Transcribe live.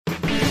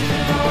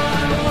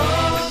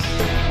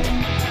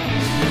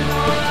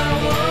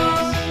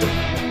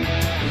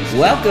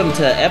Welcome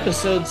to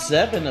episode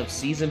 7 of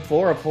season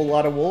 4 of Whole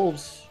Lot of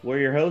Wolves. We're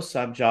your hosts.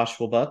 I'm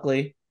Joshua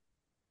Buckley.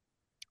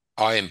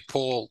 I am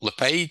Paul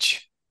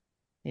LePage.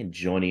 And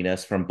joining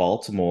us from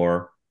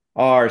Baltimore,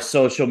 our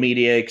social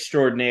media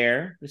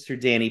extraordinaire, Mr.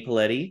 Danny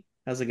Paletti.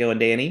 How's it going,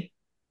 Danny?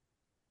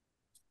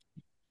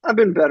 I've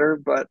been better,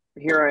 but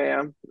here I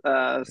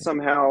am.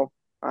 Somehow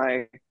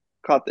I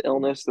caught the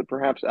illness that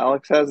perhaps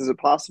Alex has. Is it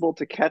possible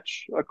to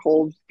catch a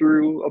cold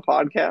through a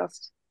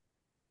podcast?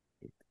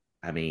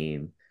 I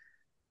mean,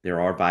 there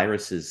are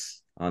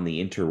viruses on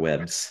the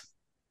interwebs.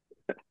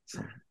 So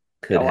Yeah,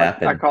 could well, I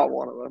happen. caught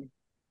one of them.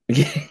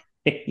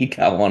 You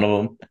got one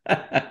of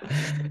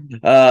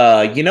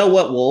them. You know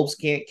what Wolves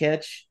can't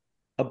catch?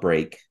 A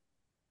break.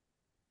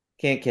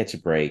 Can't catch a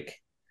break.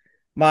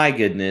 My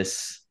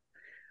goodness.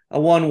 A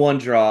 1-1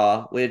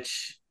 draw,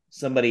 which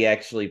somebody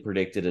actually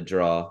predicted a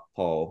draw,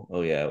 Paul.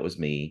 Oh yeah, it was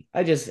me.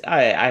 I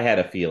had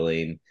a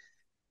feeling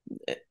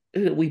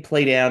we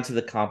play down to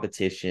the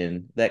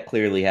competition. That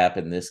clearly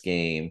happened this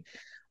game.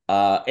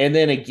 And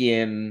then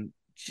again,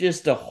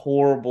 just a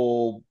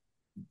horrible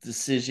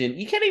decision.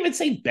 You can't even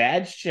say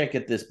badge check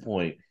at this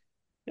point.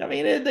 I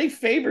mean, they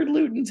favored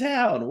Luton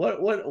Town.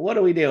 What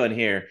are we doing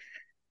here?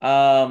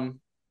 Um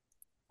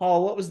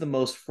Paul, what was the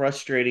most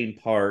frustrating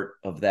part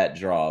of that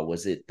draw?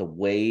 Was it the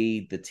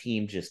way the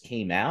team just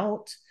came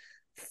out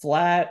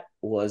flat?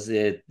 Was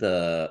it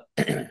the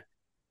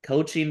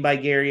coaching by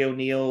Gary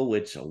O'Neill,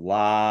 which a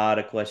lot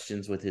of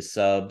questions with his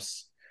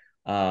subs?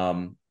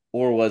 Or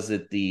was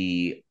it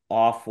the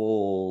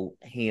awful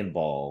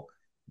handball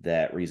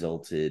that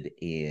resulted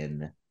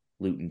in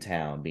Luton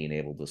Town being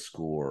able to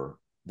score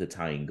the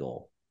tying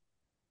goal?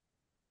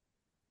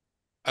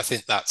 I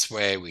think that's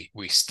where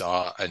we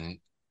start and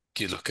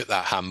you look at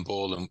that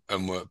handball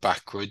and work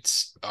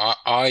backwards.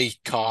 I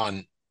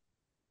can't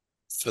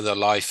for the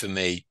life of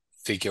me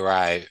figure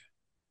out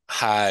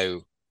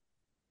how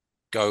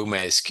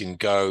Gomez can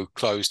go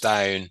close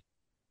down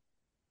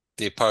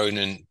the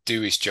opponent, do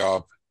his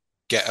job,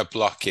 get a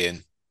block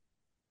in,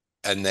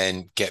 and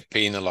then get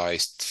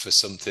penalised for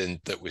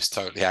something that was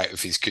totally out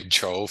of his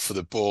control for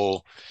the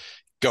ball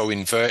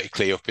going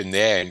vertically up in the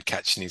air and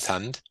catching his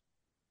hand.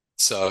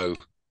 So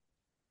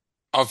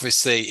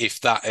obviously, if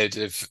that had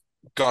have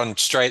gone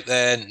straight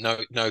there,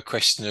 no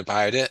question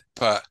about it.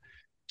 But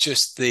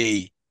just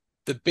the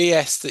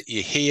BS that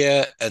you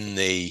hear and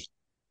the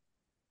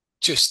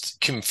just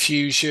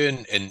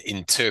confusion and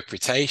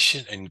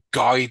interpretation and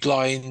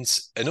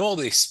guidelines and all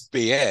this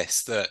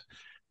BS that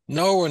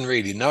no one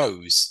really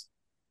knows.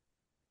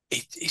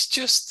 It's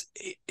just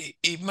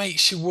it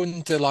makes you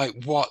wonder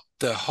like what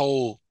the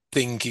whole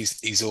thing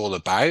is all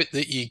about,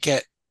 that you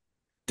get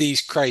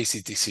these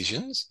crazy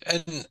decisions.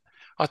 And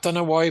I don't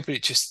know why, but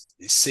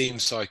it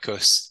seems like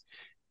us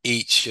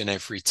each and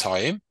every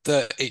time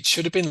that it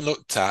should have been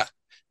looked at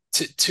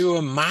to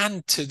a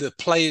man, to the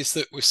players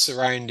that were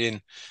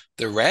surrounding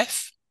the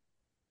ref.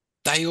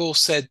 They all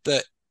said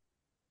that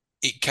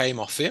it came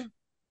off him.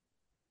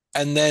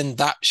 And then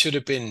that should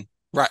have been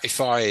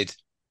ratified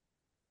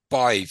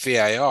by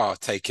VAR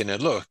taking a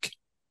look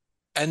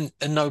and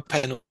no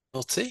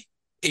penalty.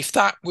 If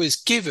that was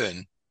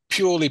given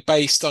purely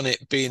based on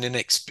it being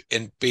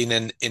being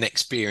an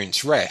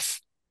inexperienced ref,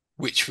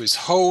 which was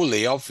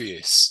wholly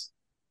obvious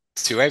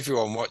to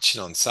everyone watching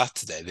on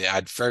Saturday, they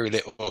had very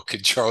little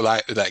control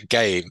out of that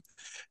game.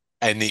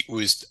 And it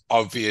was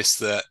obvious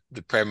that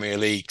the Premier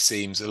League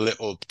seems a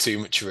little too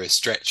much of a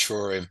stretch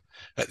for him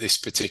at this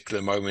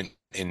particular moment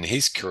in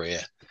his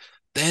career.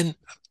 Then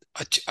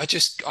I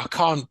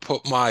can't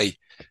put my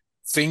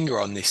finger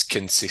on this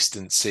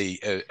consistency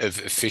of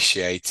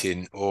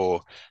officiating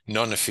or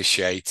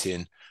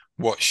non-officiating,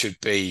 what should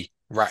be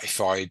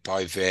ratified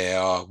by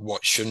VAR,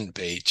 what shouldn't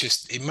be.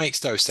 Just it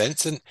makes no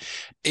sense, and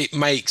it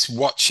makes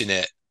watching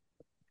it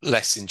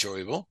less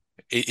enjoyable.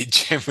 It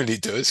generally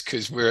does,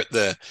 because we're at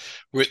the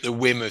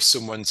whim of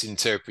someone's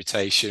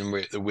interpretation.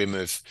 We're at the whim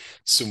of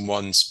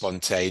someone's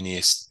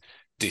spontaneous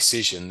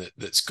decision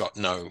that's got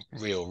no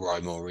real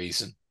rhyme or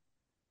reason.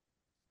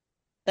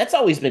 That's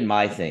always been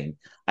my thing.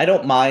 I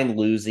don't mind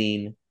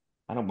losing.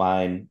 I don't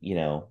mind,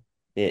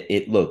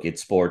 look,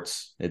 it's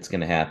sports. It's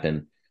going to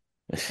happen.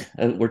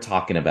 We're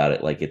talking about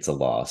it like it's a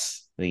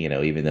loss,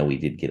 even though we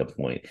did get a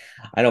point.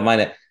 I don't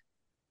mind it.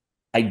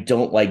 I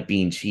don't like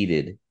being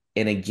cheated.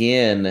 And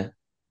again,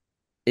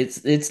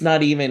 it's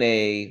not even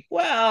a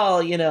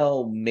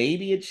well,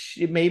 maybe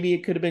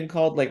it could have been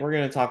called, like we're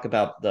going to talk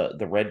about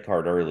the red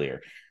card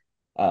earlier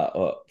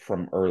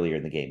from earlier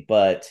in the game.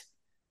 But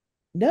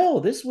no,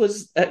 this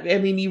was, I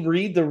mean, you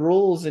read the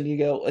rules and you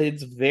go,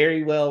 it's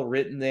very well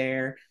written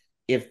there.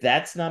 If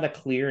that's not a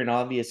clear and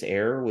obvious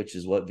error, which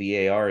is what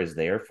VAR is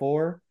there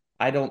for,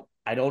 I don't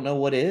know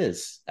what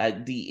is.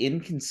 The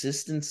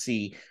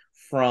inconsistency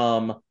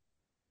from,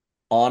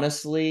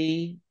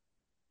 honestly,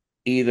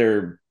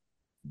 either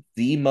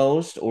the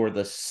most or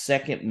the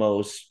second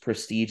most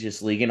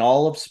prestigious league in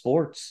all of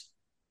sports.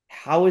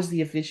 How is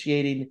the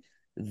officiating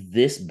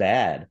this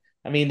bad?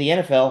 I mean, the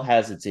NFL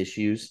has its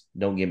issues,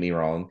 don't get me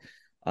wrong.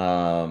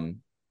 Um,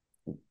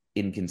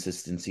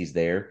 Inconsistencies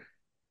there,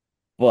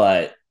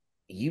 but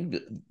you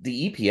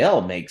the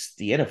EPL makes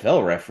the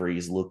NFL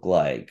referees look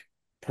like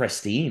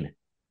pristine.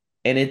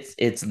 And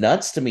it's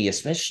nuts to me,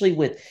 especially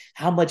with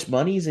how much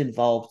money's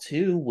involved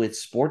too with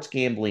sports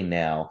gambling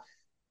now.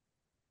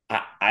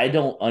 I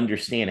don't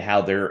understand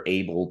how they're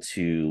able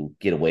to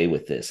get away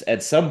with this.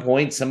 At some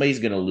point, somebody's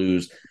going to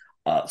lose.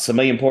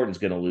 Somebody important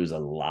is going to lose a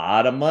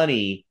lot of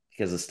money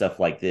because of stuff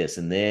like this,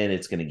 and then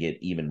it's going to get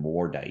even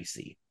more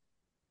dicey.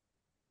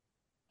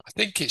 I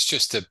think it's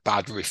just a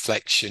bad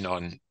reflection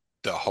on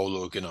the whole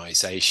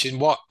organization.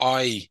 What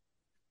I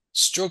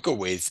struggle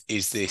with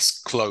is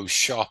this closed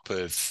shop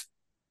of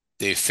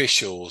the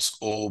officials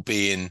all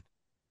being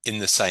in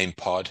the same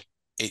pod.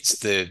 It's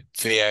the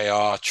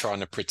VAR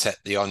trying to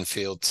protect the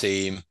on-field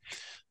team,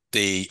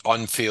 the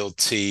on-field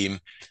team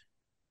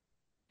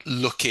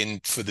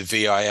looking for the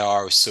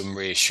VAR as some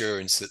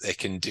reassurance that they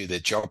can do their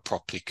job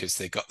properly because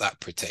they got that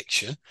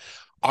protection.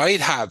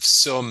 I'd have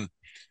some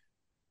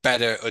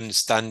better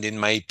understanding,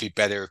 maybe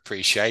better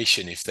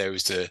appreciation if there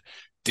was a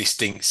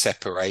distinct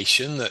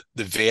separation, that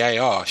the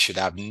VAR should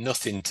have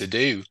nothing to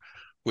do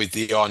with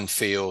the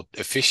on-field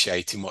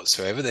officiating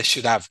whatsoever. They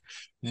should have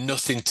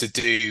nothing to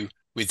do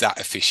with that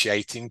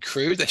officiating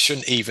crew. They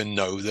shouldn't even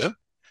know them.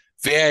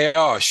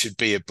 VAR should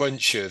be a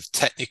bunch of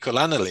technical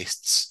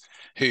analysts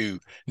who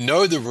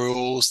know the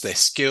rules, they're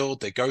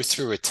skilled, they go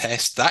through a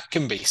test that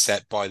can be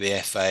set by the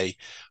FA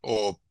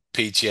or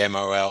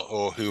PGMOL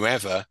or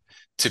whoever.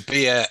 To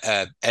be a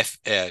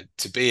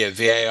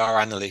VAR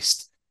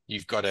analyst,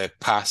 you've got to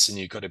pass and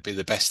you've got to be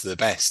the best of the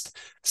best.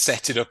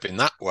 Set it up in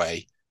that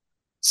way,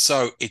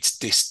 so it's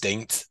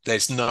distinct.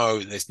 There's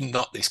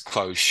not this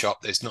closed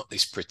shop. There's not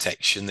this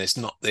protection. There's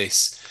not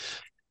this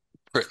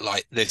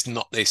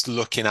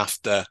looking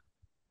after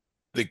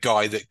the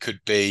guy that could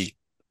be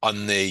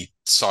on the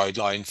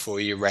sideline for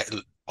you,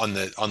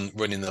 on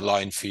running the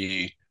line for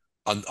you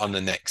on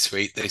the next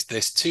week.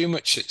 There's too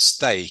much at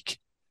stake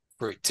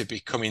for it to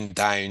be coming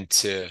down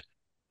to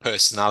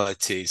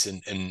personalities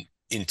and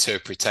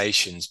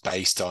interpretations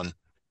based on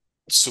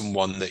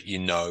someone that you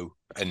know,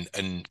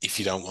 and if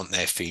you don't want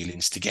their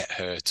feelings to get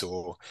hurt,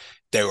 or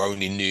they're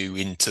only new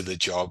into the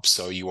job,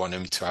 so you want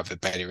them to have a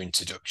better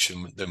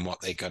introduction than what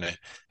they're going to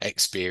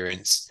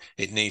experience.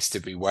 It needs to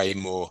be way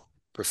more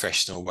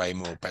professional, way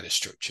more better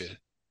structured.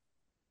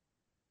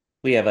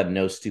 We have a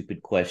no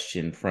stupid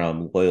question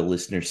from loyal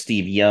listener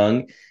Steve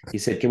Young. He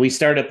said, "Can we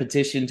start a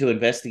petition to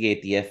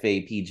investigate the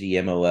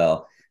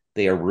FAPGMOL?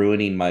 They are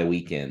ruining my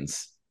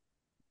weekends."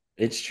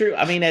 It's true.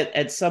 I mean,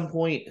 at some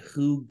point,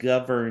 who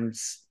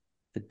governs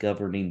the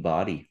governing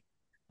body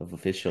of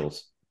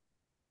officials?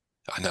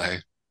 I know,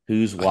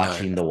 Who's I know.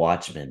 watching the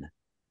Watchmen?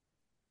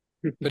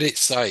 But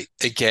it's like,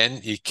 again,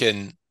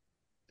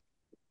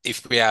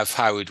 if we have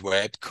Howard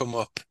Webb come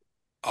up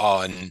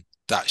on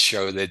that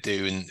show they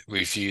do and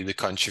review the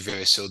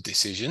controversial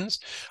decisions,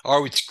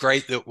 oh, it's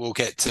great that we'll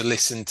get to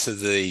listen to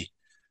the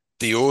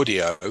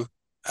audio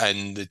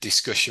and the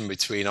discussion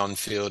between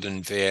on-field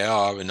and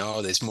VAR, and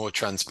oh, there's more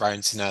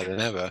transparency now than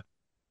ever.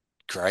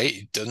 Great,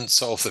 it doesn't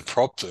solve the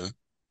problem.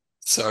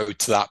 So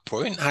to that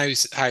point,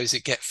 how's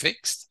it get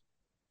fixed?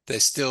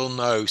 There's still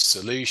no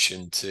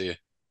solution to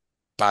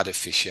bad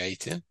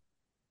officiating.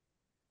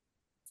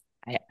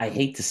 I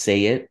hate to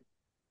say it.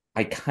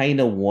 I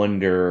kind of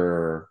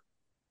wonder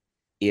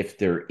if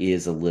there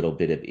is a little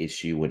bit of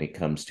issue when it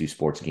comes to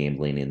sports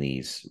gambling in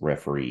these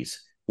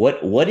referees.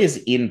 What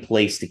is in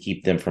place to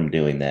keep them from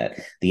doing that?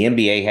 The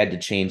NBA had to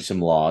change some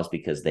laws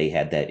because they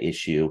had that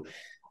issue.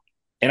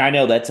 And I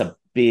know that's a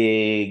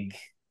big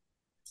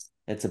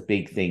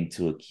thing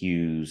to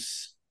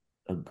accuse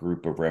a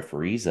group of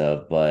referees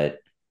of, but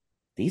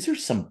these are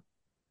some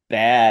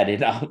bad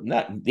and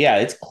not yeah,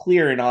 it's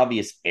clear and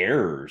obvious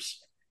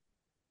errors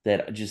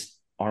that just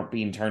aren't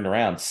being turned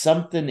around.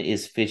 Something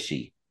is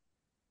fishy.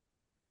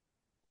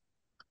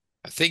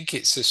 I think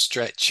it's a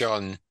stretch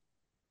on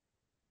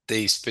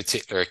these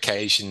particular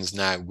occasions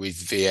now with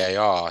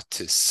VAR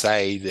to to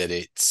say that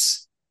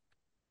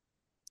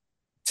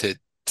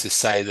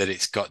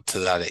it's got to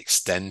that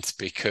extent,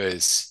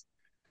 because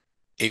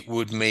it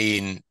would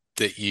mean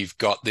that you've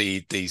got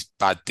these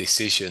bad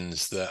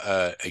decisions that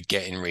are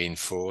getting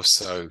reinforced.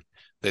 So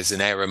there's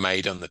an error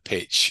made on the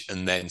pitch,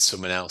 and then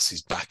someone else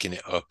is backing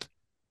it up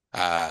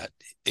uh,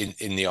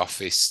 in the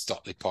office,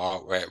 Stockley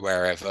Park,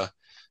 wherever.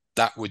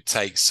 That would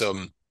take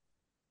some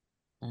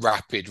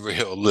rapid,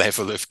 real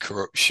level of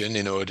corruption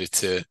in order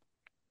to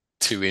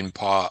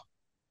impart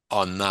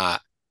on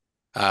that.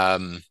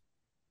 Um,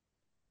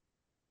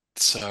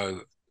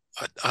 so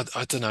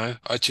I don't know.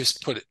 I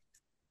just put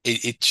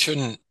it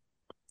shouldn't.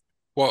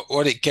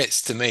 What it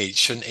gets to me, it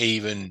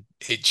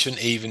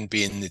shouldn't even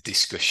be in the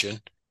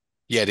discussion.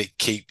 Yet it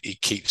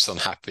keeps on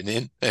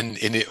happening, and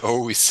it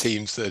always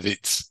seems that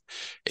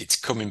it's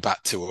coming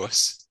back to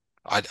us.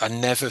 I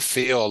never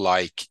feel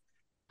like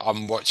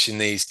I'm watching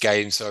these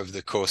games over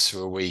the course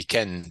of a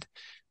weekend.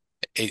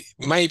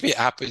 Maybe it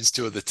happens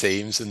to other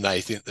teams and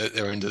they think that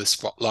they're under the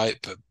spotlight,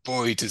 but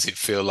boy, does it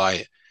feel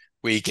like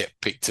we get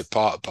picked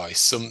apart by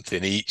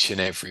something each and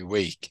every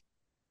week.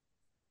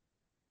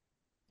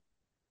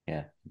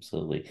 Yeah,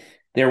 absolutely.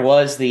 There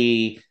was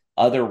the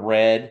other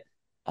red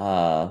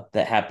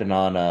that happened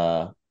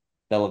on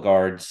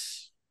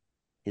Bellegarde's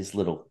his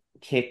little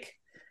kick.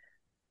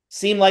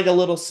 Seemed like a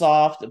little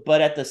soft,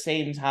 but at the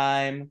same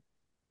time,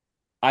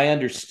 I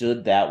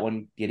understood that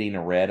one getting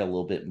a red a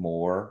little bit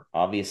more.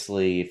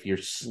 Obviously, if you're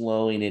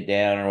slowing it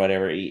down or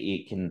whatever,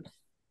 it can.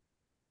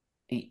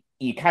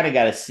 You kind of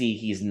got to see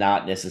he's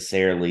not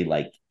necessarily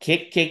like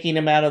kicking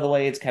him out of the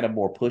way. It's kind of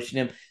more pushing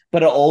him,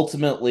 but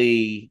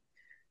ultimately,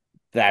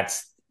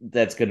 that's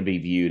going to be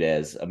viewed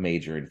as a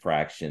major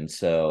infraction.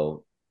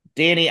 So,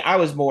 Danny, I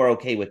was more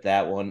okay with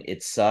that one.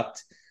 It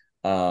sucked,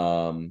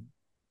 um,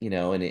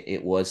 and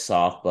it was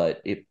soft,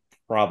 but it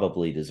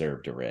probably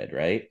deserved a red,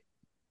 right?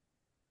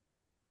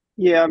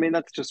 Yeah, I mean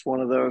that's just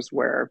one of those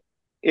where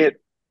it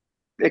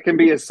it can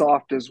be as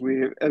soft as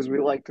we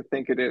like to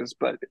think it is,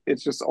 but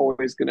it's just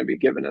always going to be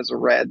given as a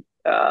red.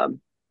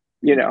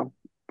 You know,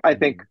 I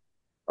think Mhm.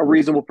 a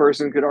reasonable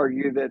person could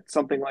argue that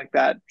something like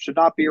that should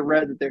not be a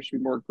red, that there should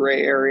be more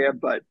gray area,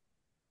 but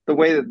the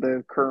way that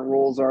the current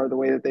rules are, the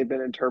way that they've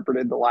been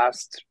interpreted the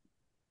last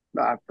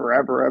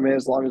forever, I mean,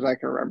 as long as I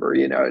can remember,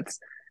 it's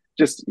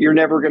just you're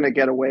never going to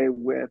get away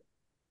with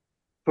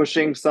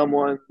pushing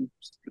someone,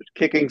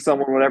 kicking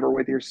someone, whatever,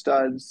 with your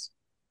studs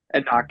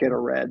and not get a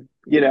Mhm. red.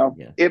 Yeah,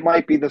 It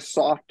might be the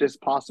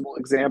softest possible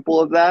example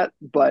of that,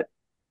 but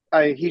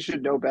he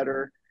should know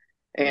better.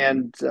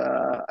 And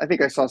I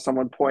think I saw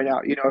someone point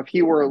out, if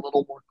he were a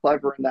little more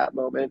clever in that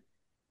moment,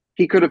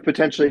 he could have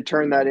potentially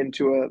turned that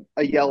into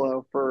a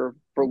yellow for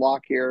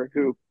Lockyer,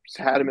 who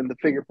had him in the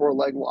figure four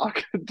leg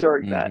lock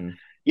during that. hmm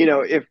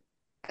If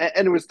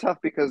and it was tough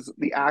because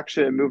the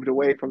action moved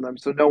away from them,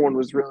 so no one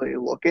was really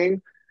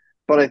looking.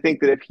 But I think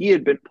that if he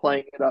had been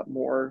playing it up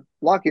more,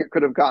 Lockyer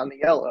could have gotten the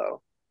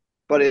yellow.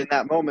 But in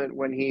that moment,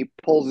 when he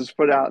pulls his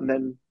foot out and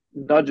then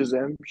nudges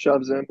him,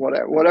 shoves him,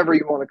 whatever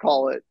you want to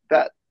call it,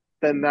 that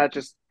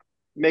just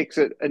makes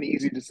it an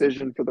easy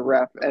decision for the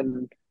ref.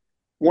 And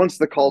once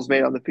the call's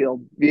made on the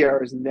field,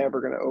 VR is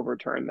never going to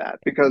overturn that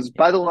because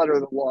yeah, by the letter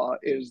of the law,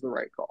 it is the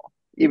right call,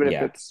 even if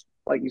yeah. it's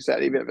like you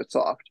said, even if it's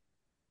soft.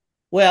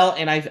 Well,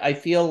 and I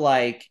feel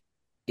like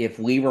if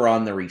we were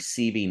on the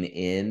receiving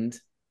end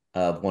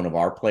of one of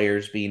our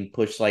players being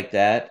pushed like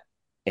that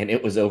and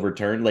it was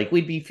overturned, like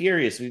we'd be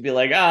furious. We'd be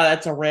like, "Ah,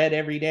 that's a red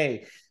every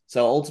day."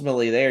 So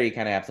ultimately, there you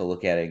kind of have to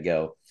look at it and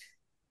go,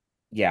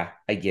 "Yeah,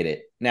 I get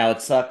it." Now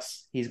it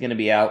sucks. He's going to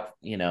be out,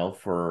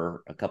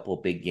 for a couple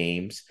of big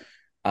games.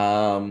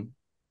 Um,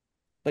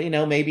 but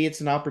maybe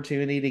it's an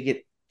opportunity to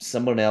get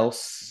someone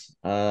else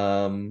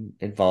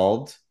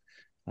involved.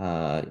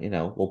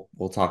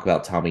 We'll talk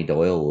about Tommy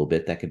Doyle a little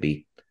bit. That could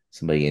be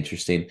somebody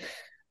interesting.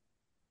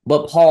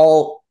 But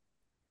Paul,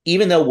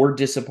 even though we're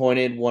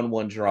disappointed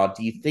 1-1 draw,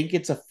 do you think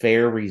it's a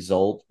fair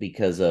result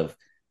because of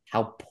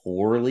how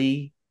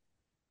poorly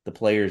the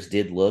players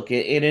did look?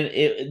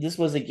 This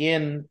was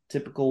again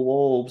typical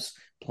Wolves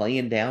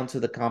playing down to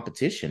the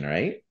competition,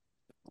 right?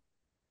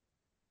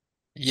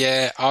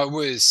 Yeah,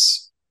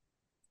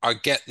 I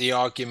get the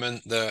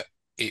argument that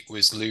it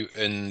was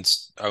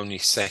Luton's only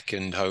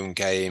second home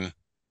game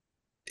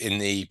in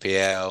the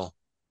EPL,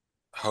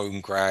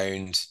 home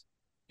ground,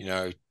 you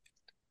know,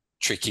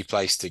 tricky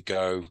place to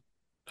go,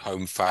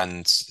 home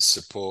fans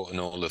support and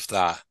all of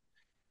that.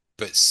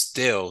 But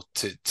still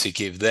to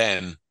give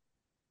them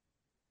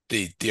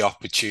the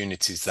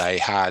opportunities they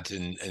had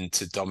and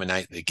to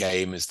dominate the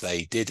game as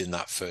they did in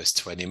that first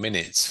 20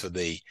 minutes for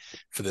the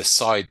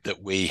side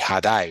that we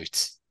had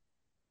out,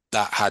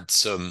 that had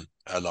some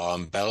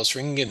alarm bells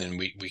ringing, and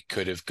we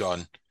could have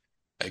gone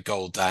a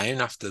goal down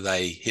after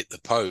they hit the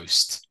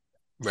post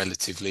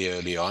relatively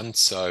early on.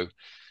 So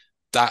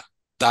that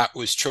that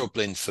was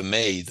troubling for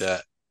me,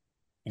 that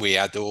we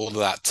had all of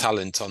that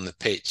talent on the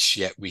pitch,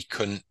 yet we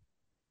couldn't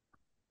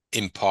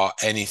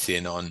impart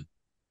anything on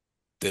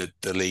the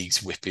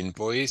league's whipping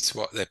boys,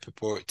 what they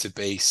purport to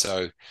be.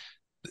 So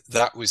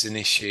that was an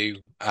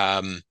issue.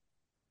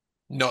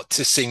 Not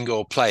to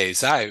single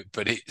players out,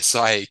 but it's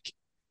like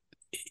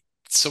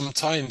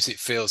sometimes it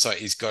feels like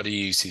he's got to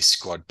use his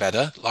squad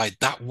better. Like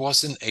that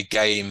wasn't a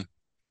game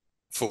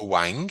for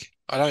Wang.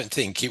 I don't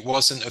think it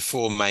wasn't a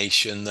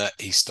formation that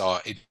he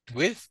started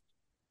with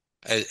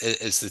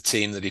as the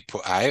team that he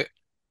put out.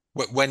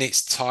 When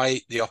it's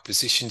tight, the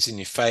opposition's in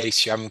your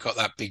face, you haven't got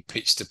that big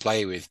pitch to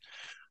play with.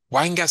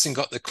 Wang hasn't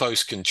got the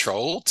close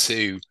control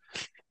to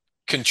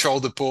control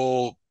the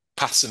ball,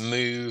 pass and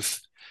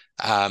move,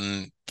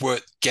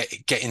 work,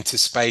 get into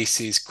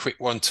spaces, quick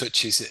one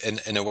touches,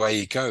 and away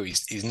you go.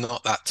 He's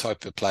not that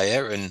type of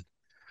player, and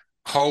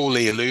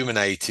wholly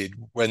illuminated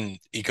when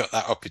he got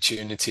that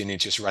opportunity and he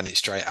just ran it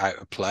straight out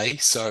of play.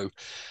 So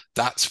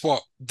that's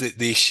what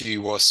the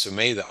issue was for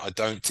me, that I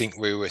don't think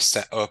we were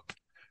set up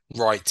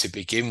right to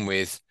begin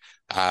with.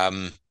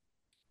 Um,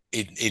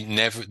 it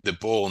never, the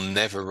ball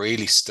never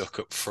really stuck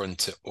up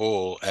front at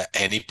all at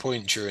any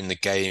point during the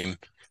game,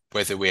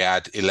 whether we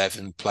had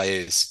 11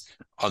 players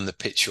on the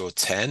pitch or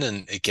 10.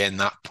 And again,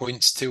 that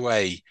points to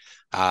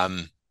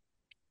um,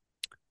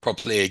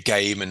 probably a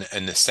game and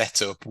a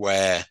setup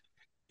where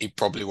it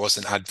probably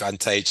wasn't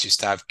advantageous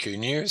to have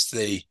Cunha as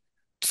the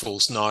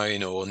false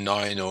nine or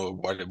nine or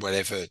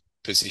whatever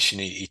position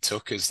he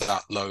took as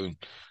that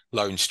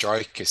lone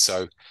striker.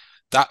 So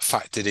that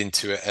factored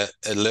into it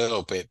a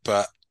little bit,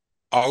 but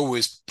I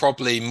was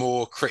probably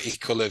more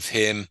critical of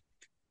him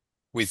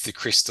with the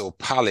Crystal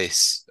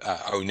Palace,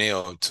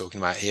 O'Neill I'm talking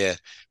about here,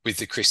 with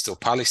the Crystal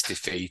Palace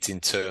defeat in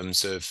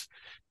terms of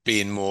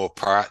being more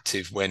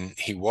proactive when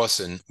he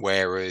wasn't.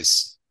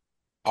 Whereas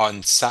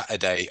on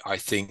Saturday, I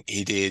think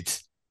he did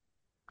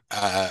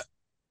uh,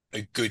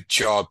 a good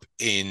job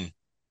in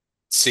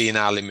seeing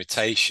our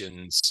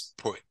limitations,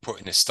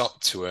 putting a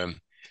stop to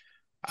them,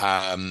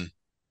 um,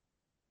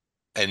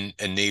 and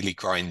nearly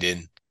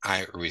grinding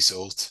out a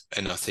result.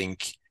 And I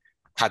think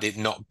had it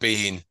not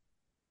been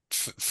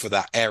for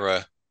that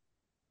error,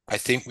 I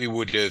think we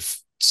would have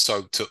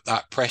soaked up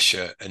that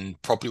pressure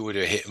and probably would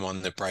have hit him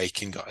on the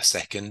break and got a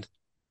second.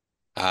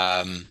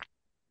 Um,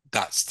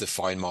 that's the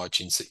fine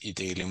margins that you're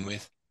dealing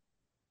with.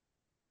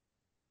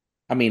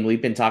 I mean,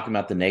 we've been talking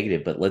about the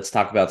negative, but let's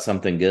talk about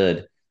something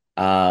good.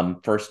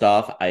 First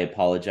off, I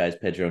apologize,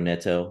 Pedro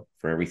Neto,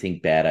 for everything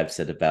bad I've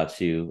said about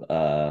you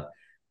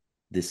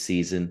this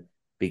season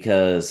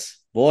because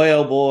boy,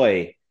 oh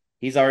boy,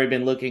 he's already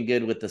been looking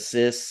good with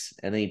assists,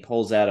 and then he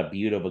pulls out a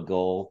beaut of a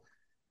goal.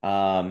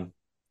 Um,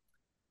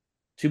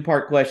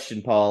 Two-part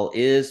question, Paul: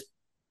 is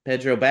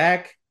Pedro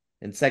back?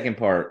 And second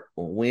part: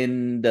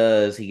 when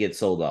does he get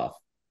sold off?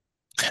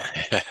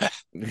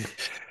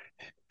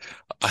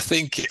 I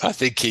think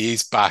he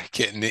is back,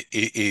 and it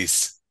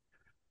is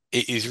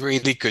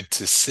really good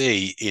to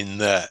see in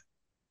that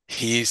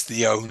he is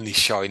the only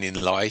shining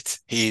light.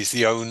 He is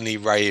the only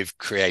ray of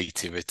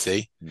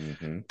creativity.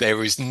 Mm-hmm.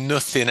 There is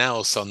nothing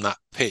else on that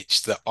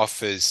pitch that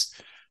offers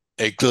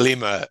a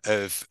glimmer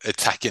of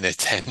attacking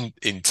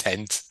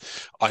intent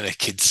on a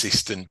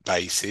consistent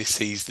basis.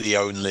 He's the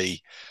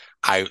only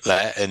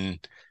outlet,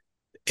 and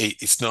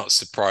it's not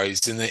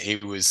surprising that he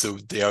was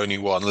the only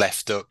one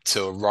left up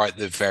till right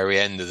the very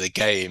end of the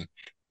game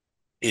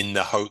in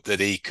the hope that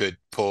he could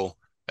pull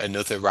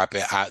another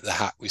rabbit out the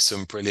hat with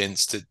some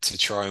brilliance to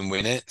try and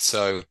win it.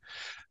 So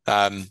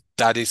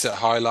that is a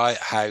highlight.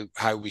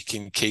 How we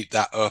can keep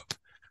that up,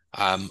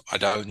 I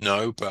don't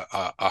know, but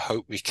I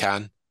hope we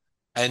can.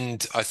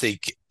 And I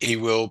think he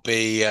will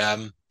be,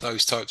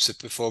 those types of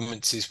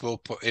performances will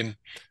put him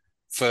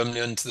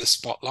firmly under the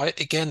spotlight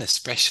again,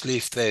 especially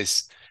if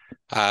there's,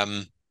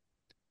 um,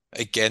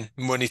 again,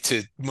 money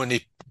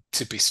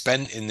to be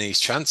spent in these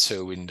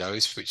transfer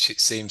windows, which it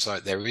seems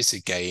like there is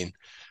again.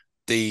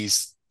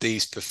 These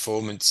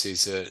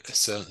performances are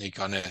certainly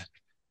gonna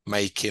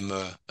make him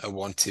a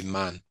wanted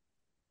man.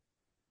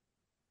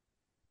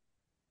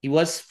 He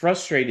was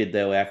frustrated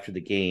though after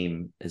the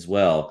game as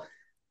well.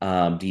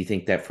 Do you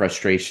think that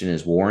frustration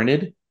is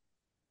warranted?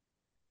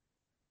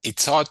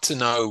 It's hard to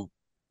know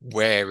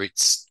where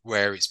it's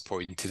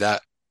pointed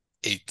at.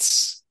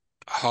 It's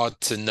hard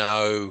to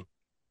know.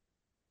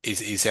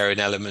 Is there an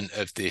element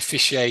of the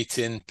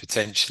officiating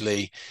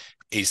potentially?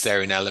 Is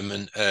there an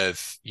element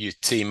of your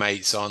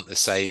teammates aren't the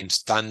same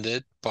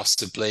standard?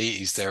 Possibly.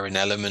 Is there an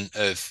element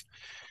of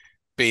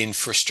being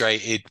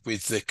frustrated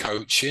with the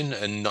coaching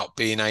and not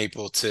being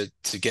able to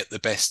get the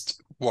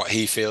best what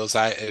he feels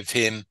out of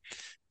him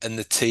and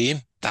the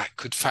team? That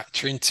could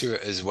factor into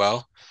it as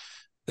well.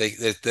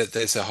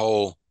 There's a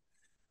whole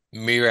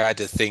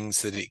myriad of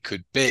things that it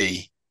could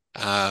be.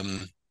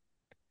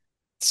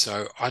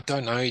 So I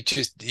don't know.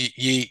 Just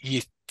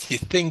you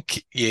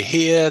think you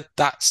hear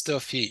that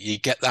stuff, you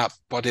get that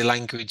body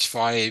language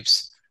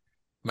vibes.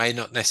 May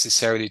not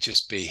necessarily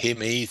just be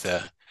him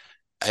either,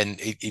 and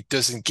it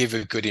doesn't give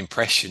a good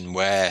impression.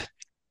 Where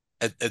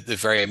at the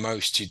very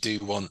most, you do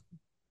want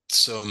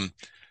some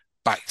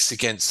backs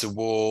against the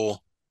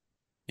wall.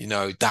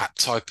 That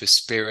type of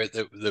spirit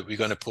that we're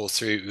going to pull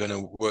through. We're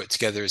going to work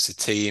together as a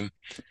team.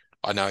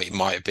 I know it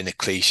might have been a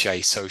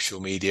cliche social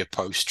media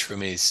post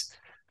from his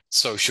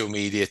social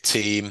media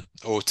team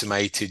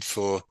automated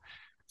for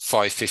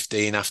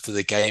 5:15 after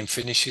the game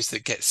finishes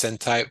that gets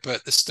sent out.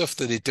 But the stuff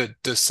that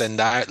it does send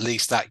out, at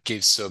least that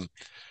gives some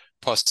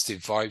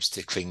positive vibes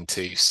to cling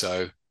to.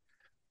 So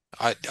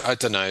I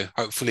don't know.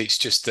 Hopefully it's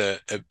just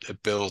a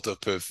build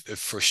up of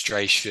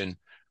frustration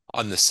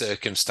on the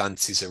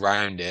circumstances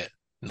around it,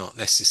 not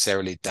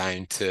necessarily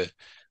down to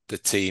the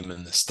team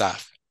and the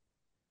staff.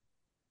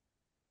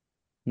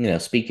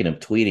 Speaking of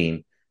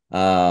tweeting,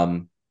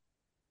 um,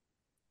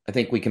 I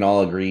think we can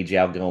all agree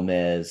Jao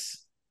Gomez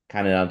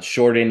kind of on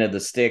short end of the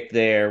stick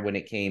there when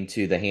it came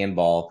to the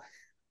handball.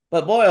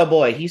 But boy, oh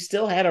boy, he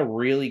still had a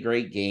really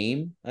great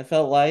game, I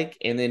felt like.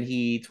 And then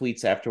he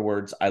tweets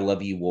afterwards, I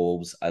love you,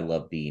 Wolves. I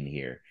love being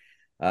here.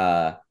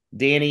 Uh,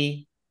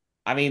 Danny,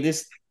 I mean,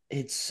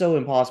 it's so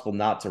impossible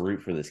not to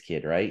root for this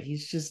kid, right?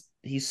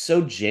 He's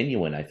so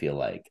genuine, I feel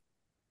like.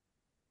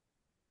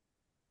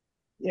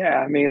 Yeah,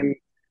 I mean,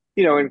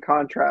 in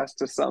contrast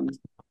to some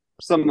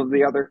of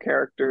the other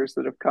characters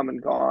that have come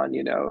and gone,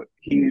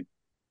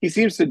 he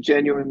seems to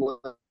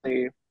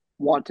genuinely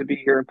want to be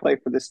here and play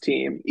for this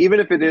team, even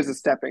if it is a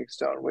stepping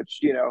stone,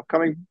 which,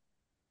 coming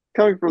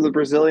coming from the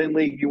Brazilian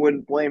league, you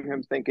wouldn't blame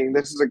him thinking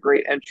this is a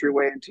great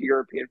entryway into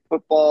European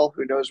football.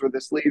 Who knows where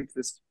this leads?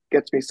 This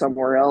gets me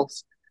somewhere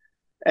else.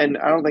 And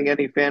I don't think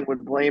any fan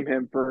would blame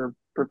him for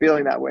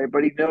feeling that way.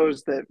 But he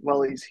knows that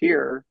while he's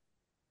here,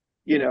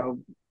 you know,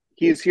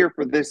 he's here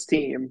for this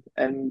team,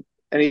 and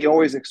he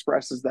always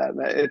expresses that.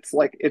 And it's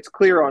like it's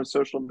clear on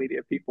social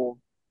media. People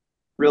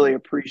really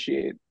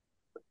appreciate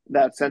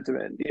that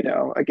sentiment.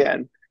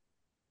 Again,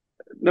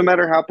 no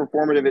matter how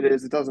performative it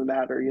is, it doesn't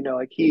matter.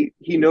 Like he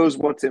knows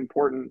what's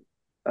important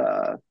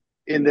uh,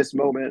 in this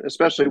moment,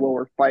 especially when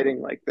we're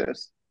fighting like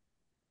this.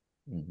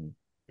 Mm-hmm.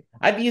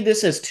 I view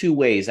this as two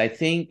ways. I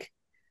think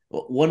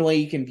one way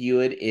you can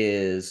view it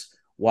is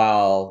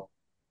while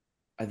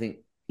I think,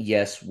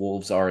 yes,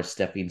 Wolves are a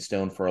stepping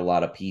stone for a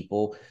lot of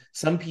people,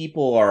 some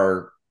people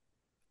are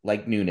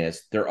like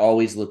Nunes, they're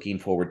always looking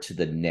forward to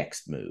the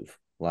next move.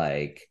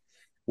 Like,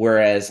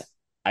 whereas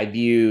I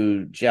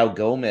view João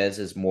Gomez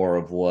as more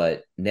of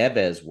what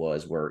Neves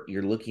was, where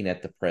you're looking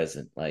at the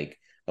present. Like,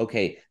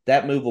 okay,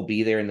 that move will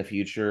be there in the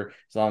future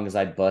as long as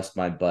I bust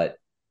my butt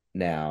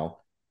now.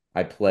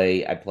 I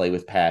play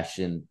with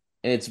passion.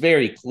 And it's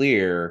very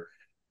clear.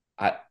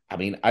 I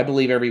mean, I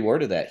believe every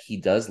word of that. He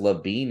does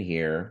love being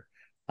here.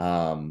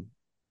 Um,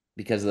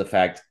 because of the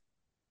fact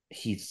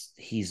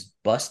he's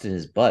busting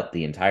his butt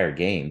the entire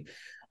game.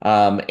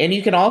 And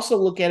you can also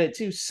look at it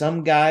too.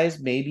 Some guys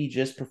maybe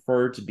just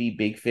prefer to be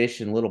big fish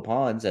in little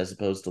ponds as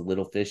opposed to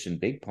little fish in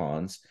big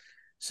ponds.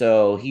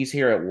 So he's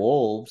here at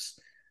Wolves.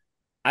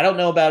 I don't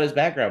know about his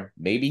background.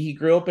 Maybe he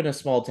grew up in a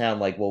small town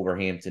like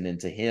Wolverhampton, and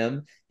to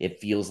him, it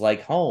feels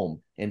like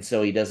home. And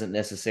so he doesn't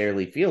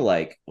necessarily feel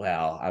like,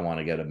 well, I want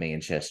to go to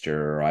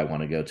Manchester or I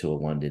want to go to a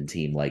London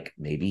team. Like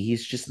maybe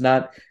he's just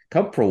not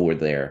comfortable with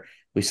there.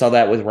 We saw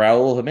that with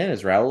Raul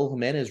Jimenez. Raul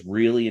Jimenez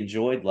really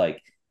enjoyed, like,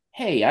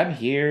 hey, I'm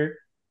here.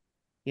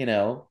 You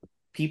know,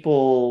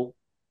 people,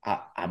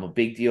 I'm a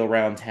big deal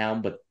around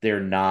town, but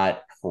they're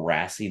not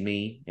harassing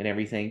me and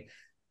everything.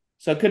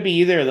 So it could be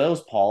either of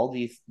those, Paul. Do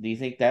you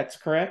think that's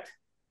correct?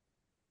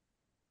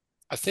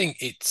 I think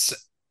it's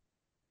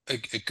a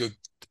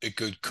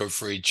good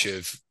coverage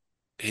of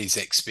his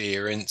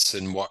experience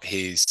and what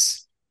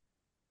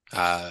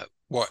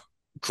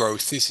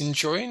growth he's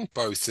enjoying,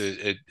 both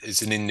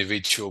as an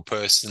individual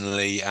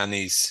personally and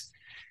his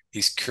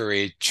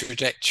career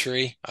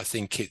trajectory. I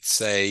think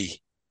it's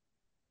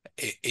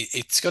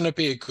going to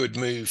be a good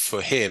move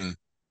for him,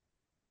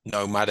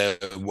 no matter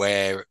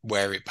where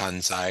it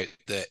pans out.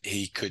 That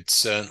he could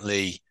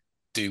certainly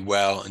do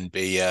well and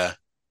be a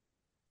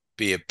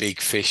big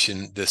fish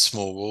in the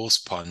small walls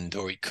pond,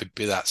 or it could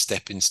be that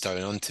stepping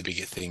stone onto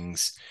bigger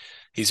things.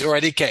 He's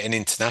already getting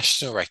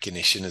international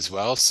recognition as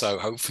well, so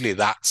hopefully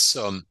that's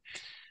some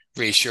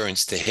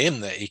reassurance to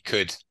him that he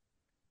could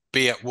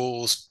be at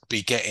Wolves,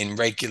 be getting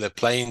regular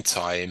playing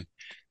time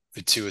for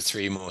 2 or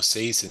 3 more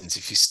seasons.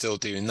 If he's still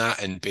doing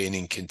that and being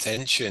in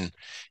contention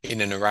in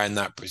and around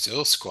that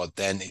Brazil squad,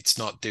 then it's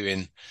not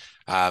doing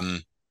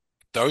um,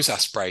 those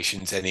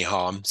aspirations any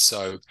harm.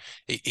 So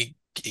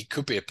it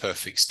could be a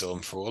perfect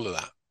storm for all of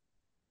that.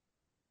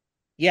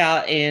 Yeah,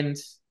 and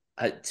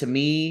to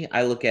me,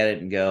 I look at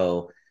it and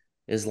go,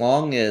 as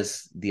long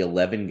as the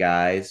 11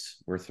 guys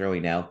we're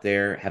throwing out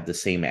there have the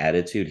same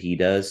attitude he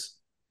does,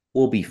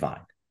 we'll be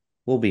fine.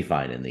 We'll be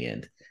fine in the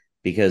end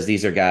because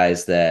these are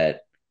guys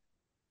that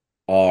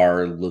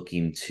are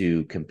looking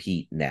to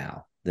compete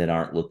now, that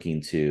aren't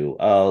looking to,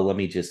 oh, let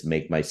me just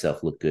make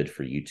myself look good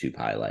for YouTube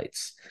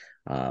highlights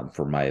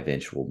for my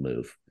eventual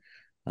move.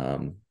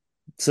 Um,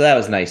 so that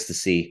was nice to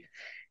see.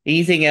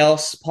 Anything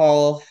else,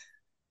 Paul?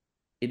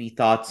 Any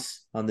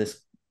thoughts on this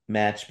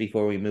match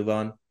before we move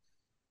on?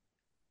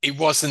 It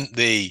wasn't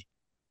the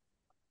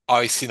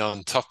icing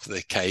on top of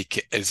the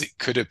cake as it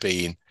could have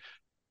been,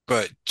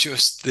 but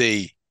just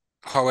the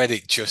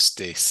poetic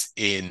justice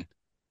in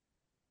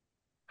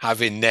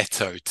having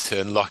Neto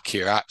to unlock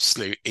your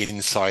absolute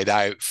inside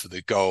out for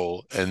the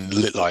goal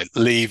and like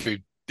leave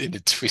it in a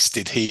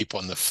twisted heap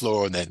on the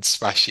floor and then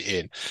smash it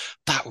in.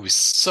 That was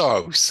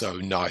so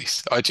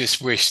nice. I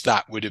just wish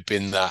that would have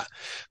been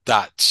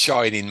that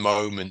shining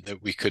moment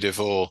that we could have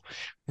all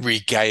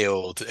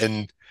regaled.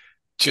 And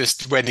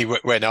just when he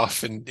went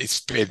off, and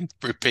it's been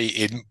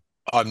repeated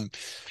on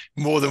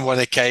more than one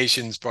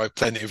occasions by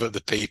plenty of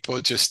other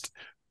people, just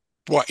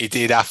what he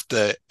did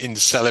after in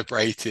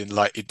celebrating,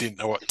 like he didn't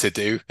know what to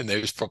do. And there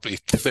was probably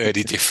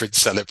 30 different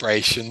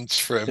celebrations,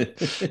 from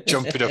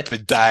jumping up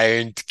and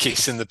down to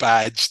kissing the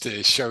badge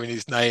to showing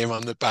his name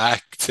on the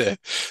back to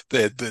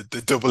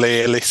the double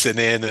ear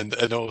listening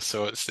and all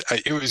sorts.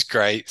 It was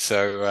great.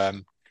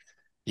 So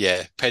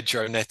yeah,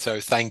 Pedro Neto,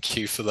 thank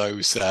you for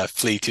those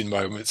fleeting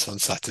moments on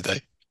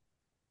Saturday.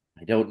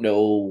 I don't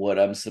know what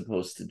I'm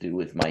supposed to do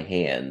with my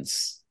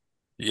hands.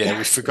 Yeah,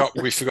 we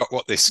forgot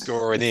what this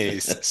scoring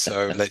is.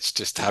 So let's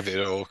just have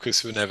it all,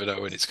 because we never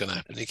know when it's going to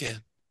happen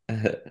again.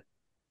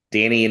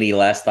 Danny, any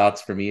last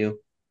thoughts from you?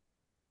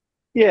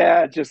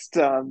 Yeah, just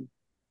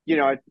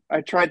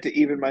I tried to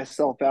even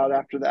myself out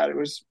after that. It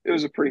was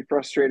a pretty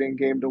frustrating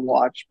game to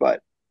watch, but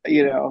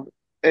you know,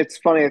 it's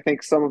funny. I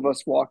think some of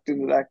us walked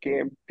into that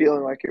game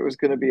feeling like it was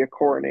going to be a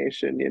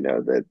coronation.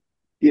 That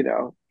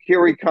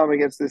here we come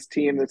against this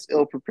team that's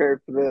ill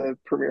prepared for the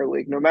Premier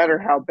League. No matter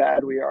how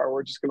bad we are,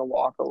 we're just going to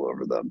walk all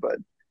over them. But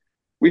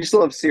we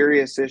still have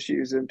serious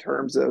issues in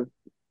terms of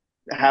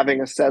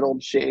having a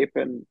settled shape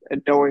and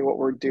knowing what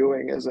we're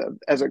doing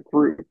as a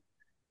group.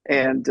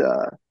 And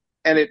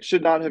it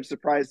should not have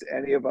surprised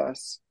any of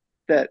us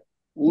that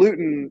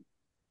Luton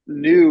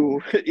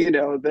knew,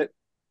 that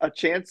a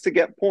chance to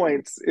get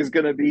points is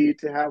going to be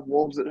to have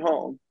Wolves at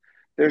home.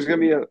 There's going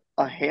to be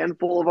a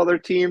handful of other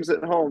teams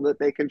at home that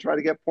they can try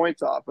to get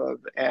points off of,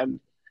 and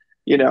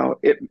you know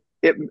it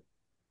it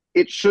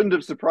it shouldn't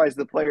have surprised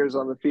the players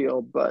on the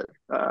field, but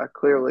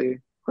clearly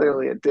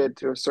it did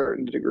to a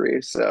certain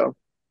degree. So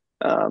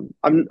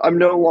I'm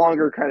no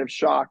longer kind of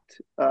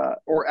shocked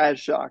or as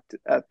shocked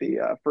at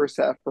the first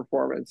half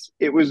performance.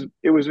 It was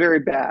very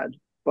bad,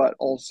 but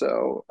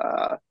also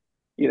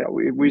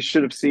we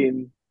should have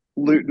seen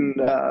Luton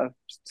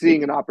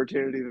seeing an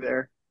opportunity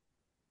there.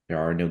 There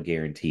are no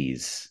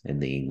guarantees in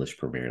the English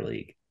Premier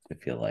League, I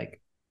feel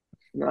like.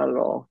 Not at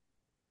all.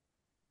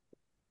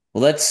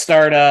 Well, let's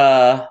start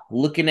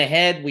looking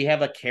ahead. We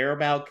have a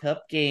Carabao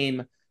Cup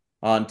game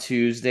on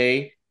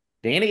Tuesday.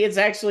 Danny, it's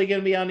actually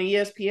going to be on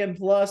ESPN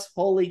Plus.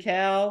 Holy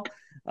cow.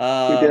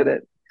 We did Um,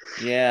 it.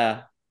 yeah.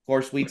 Of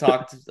course, we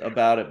talked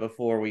about it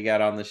before we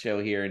got on the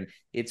show here, and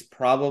it's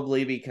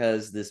probably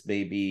because this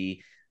may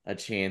be a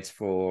chance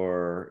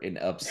for an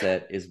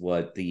upset, is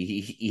what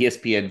the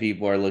ESPN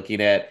people are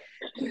looking at.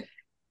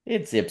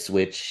 It's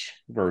Ipswich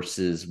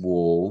versus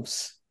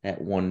Wolves at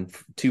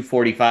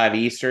 2:45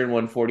 Eastern,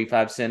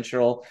 1:45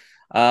 Central.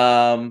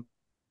 Um,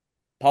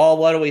 Paul,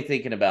 what are we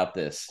thinking about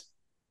this?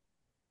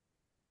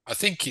 I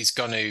think he's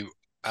going to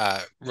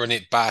run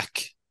it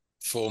back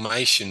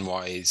formation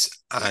wise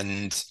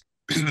and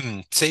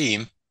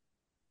team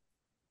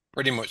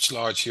pretty much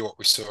largely what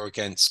we saw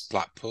against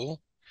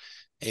Blackpool,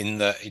 in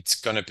that it's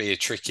going to be a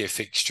trickier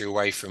fixture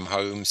away from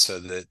home, so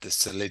the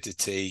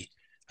solidity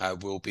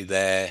will be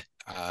there.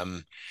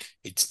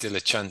 It's still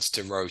a chance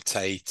to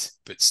rotate,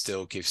 but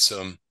still give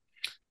some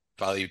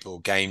valuable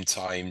game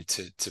time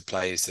to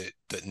players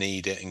that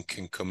need it and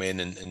can come in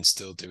and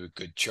still do a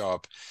good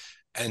job.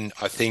 And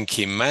I think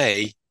he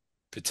may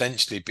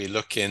potentially be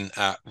looking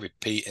at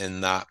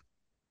repeating that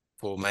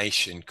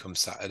formation come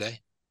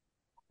Saturday.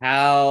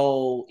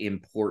 How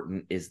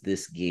important is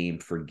this game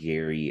for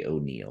Gary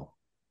O'Neill?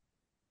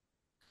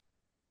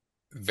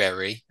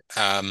 Very.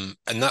 And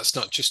that's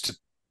not just to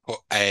put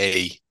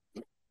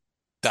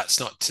that's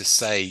not to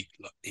say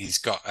he's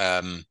got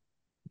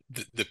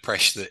the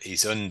pressure that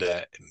he's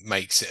under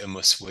makes it a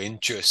must win.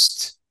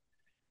 Just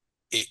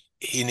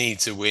he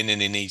needs a win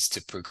and he needs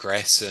to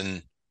progress,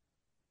 and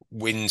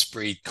wins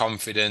breed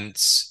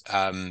confidence.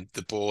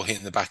 The ball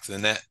hitting the back of the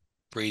net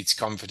breeds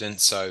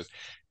confidence. So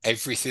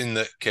everything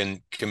that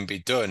can be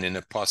done in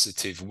a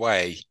positive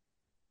way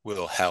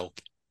will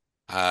help.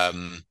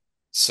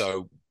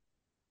 So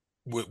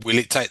will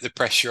it take the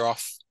pressure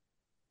off?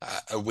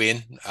 A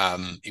win.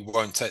 It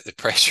won't take the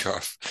pressure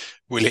off.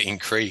 Will it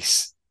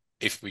increase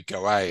if we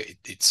go out?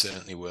 It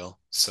certainly will.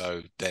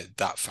 So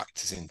that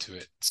factors into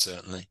it,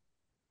 certainly.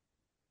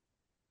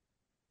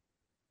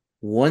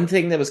 One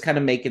thing that was kind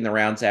of making the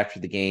rounds after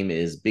the game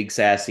is Big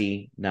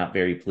Sassy not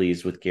very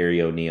pleased with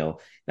Gary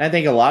O'Neill. And I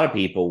think a lot of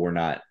people were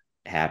not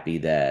happy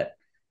that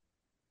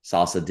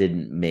Salsa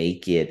didn't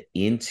make it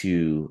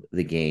into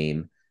the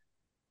game.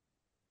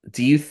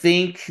 Do you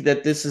think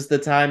that this is the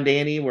time,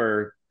 Danny,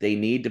 where they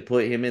need to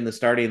put him in the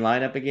starting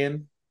lineup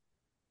again?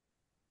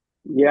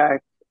 Yeah,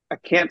 I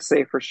can't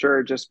say for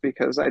sure just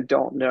because I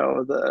don't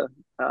know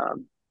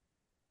um,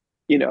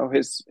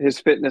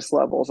 his fitness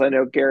levels. I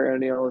know Gary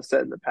O'Neill has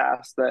said in the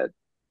past that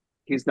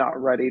he's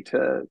not ready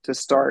to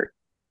start.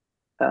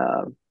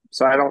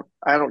 So I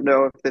don't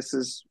know if this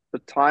is the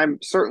time.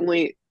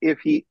 Certainly, if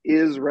he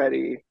is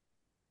ready,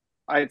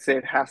 I'd say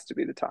it has to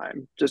be the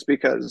time, just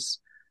because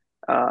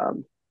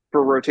um,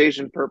 for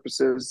rotation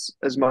purposes,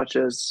 as much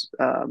as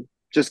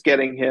just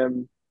getting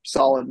him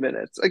solid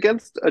minutes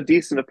against a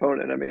decent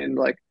opponent. I mean,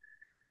 like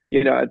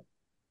you know,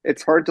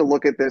 it's hard to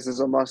look at this as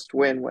a must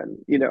win when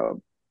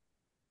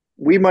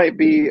we might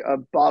be a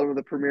bottom of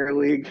the Premier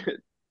League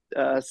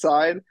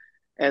side,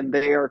 and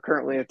they are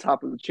currently at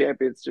top of the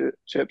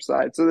championship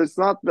side. So it's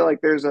not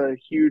like there's a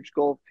huge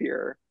gulf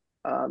here.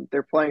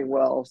 They're playing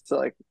well, so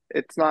like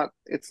it's not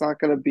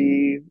going to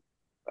be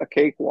a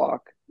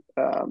cakewalk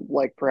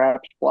like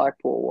perhaps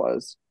Blackpool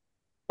was.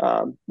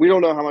 We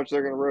don't know how much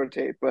they're going to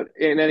rotate, but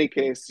in any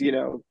case,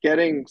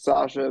 getting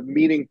Sasha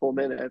meaningful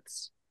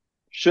minutes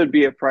should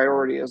be a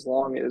priority as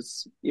long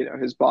as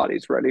his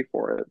body's ready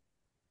for it.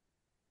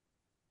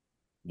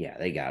 Yeah,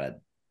 they got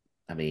it.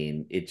 I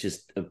mean, it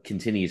just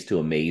continues to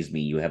amaze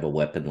me. You have a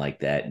weapon like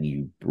that, and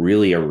you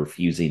really are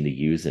refusing to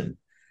use him.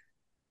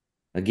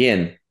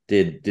 Again,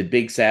 did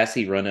Big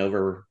Sassy run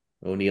over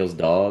O'Neill's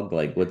dog?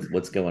 Like,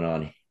 what's going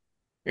on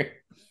here?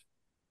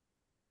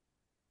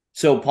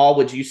 So, Paul,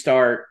 would you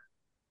start?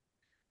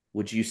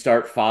 Would you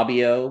start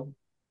Fabio,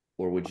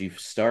 or would you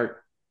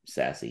start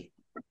Sassy?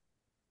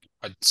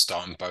 I'd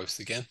start them both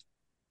again.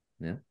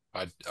 Yeah.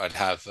 I'd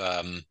have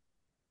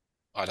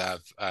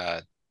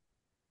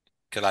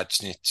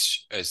Kalajnic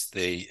as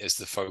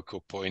the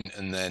focal point,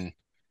 and then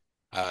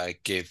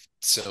give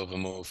Silva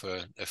more of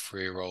a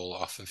free roll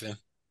off of him.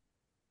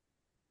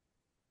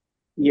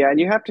 Yeah, and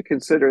you have to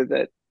consider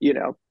that,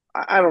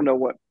 I don't know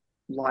what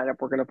lineup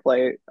we're going to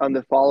play on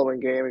the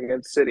following game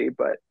against City,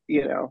 but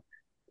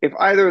if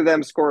either of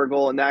them score a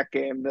goal in that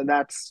game, then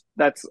that's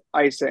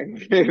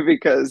icing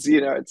because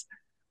it's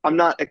I'm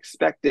not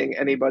expecting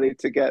anybody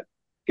to get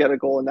a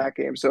goal in that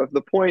game. So if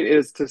the point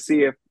is to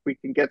see if we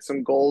can get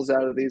some goals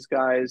out of these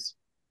guys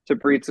to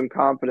breed some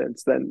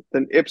confidence, then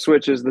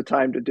Ipswich is the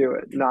time to do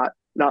it, not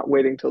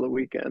waiting till the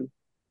weekend.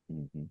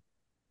 Mm-hmm.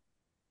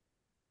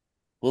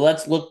 Well,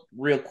 let's look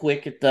real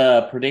quick at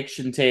the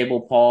prediction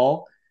table,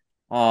 Paul.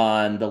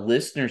 On the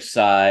listener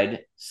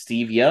side,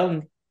 Steve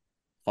Young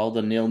called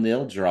a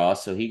 0-0 draw,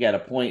 so he got a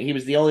point. He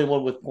was the only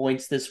one with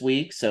points this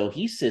week, so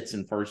he sits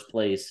in first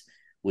place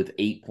with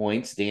 8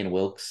 points. Dan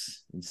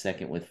Wilkes in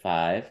second with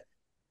 5.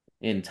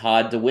 And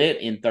Todd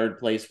DeWitt in third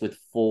place with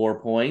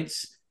 4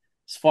 points.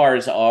 As far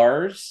as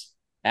ours,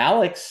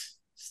 Alex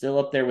still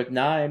up there with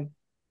 9.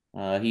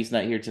 He's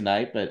not here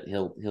tonight, but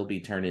he'll be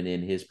turning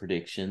in his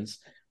predictions.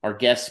 Our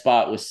guest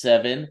spot was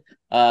 7.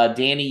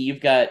 Danny,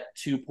 you've got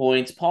 2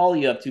 points. Paul,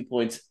 you have 2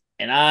 points.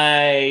 And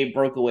I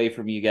broke away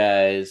from you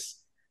guys,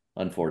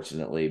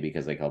 unfortunately,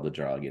 because I called the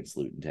draw against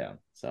Luton Town.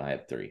 So I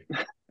have 3.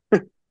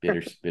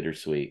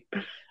 Bittersweet.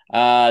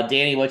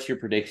 Danny, what's your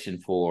prediction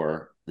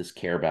for this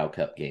Carabao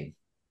Cup game?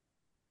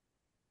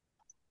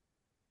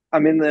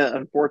 I'm in the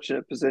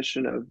unfortunate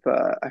position of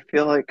I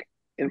feel like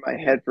in my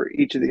head for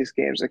each of these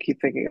games, I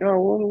keep thinking, oh,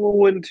 we'll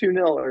win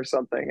 2-0 or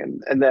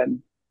something. And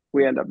then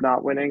we end up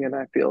not winning, and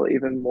I feel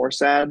even more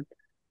sad.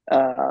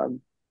 I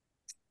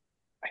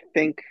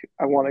think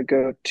I want to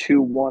go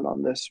 2-1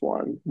 on this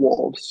one,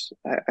 Wolves.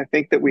 I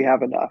think that we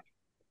have enough.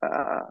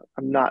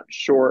 I'm not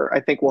sure. I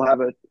think we'll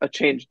have a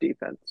changed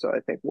defense, so I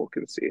think we'll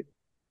concede.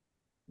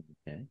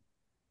 Okay.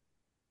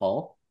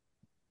 Paul?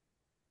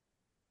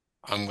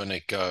 I'm going to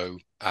go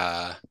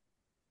a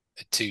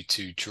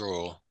 2-2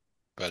 draw,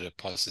 but a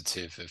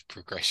positive of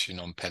progression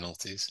on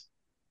penalties.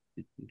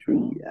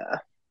 Draw. Yeah.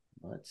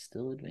 Let's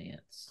still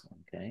advance.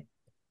 Okay.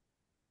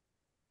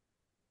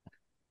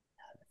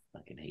 I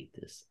fucking hate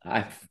this.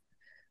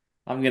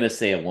 I'm gonna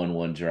say a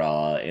 1-1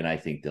 draw, and I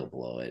think they'll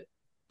blow it.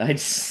 I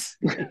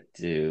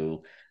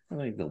do. I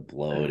think they'll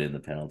blow it in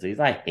the penalties.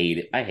 I hate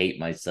it. I hate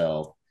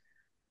myself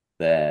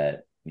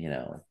that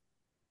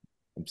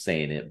I'm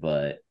saying it,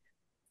 but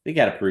they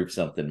got to prove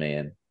something,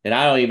 man. And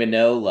I don't even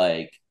know,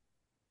 like,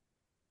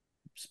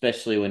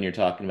 especially when you're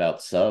talking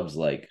about subs,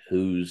 like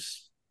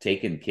who's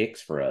taking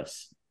kicks for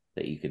us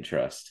that you can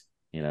trust.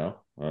 I don't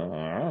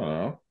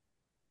know.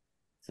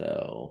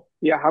 So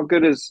yeah, how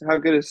good is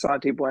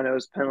Santi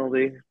Bueno's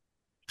penalty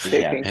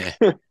taking?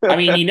 yeah, I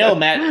mean,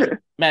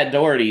 Matt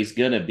Doherty's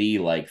gonna be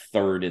like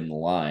third in the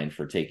line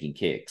for taking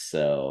kicks.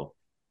 So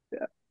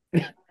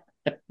yeah,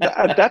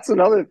 that's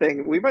another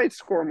thing. We might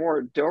score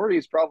more.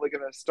 Doherty's probably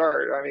going to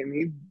start. I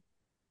mean,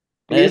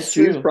 that's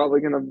he's true.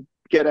 probably going to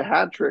get a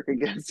hat trick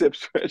against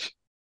Ipswich.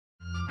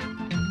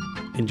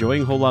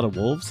 Enjoying a whole lot of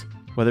Wolves?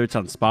 Whether it's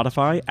on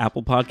Spotify,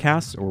 Apple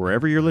Podcasts, or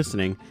wherever you're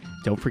listening,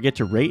 don't forget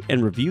to rate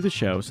and review the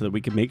show so that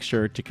we can make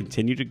sure to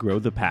continue to grow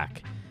the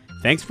pack.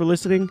 Thanks for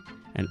listening,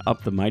 and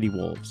up the mighty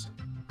Wolves.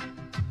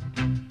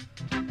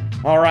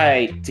 All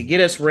right, to get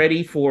us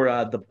ready for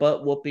the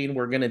butt whooping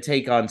we're going to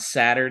take on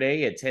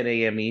Saturday at 10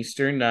 a.m.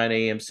 Eastern, 9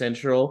 a.m.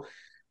 Central,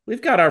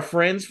 we've got our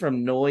friends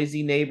from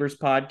Noisy Neighbors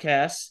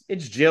Podcast.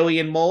 It's Joey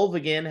and Mulv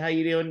again. How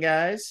you doing,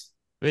 guys?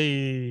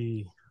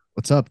 Hey.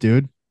 What's up,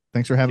 dude?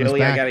 Thanks for having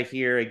Joey, us I back. got to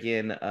hear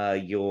again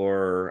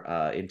your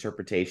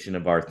interpretation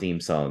of our theme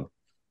song.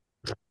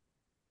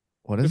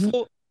 What is it?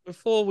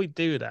 Before we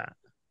do that,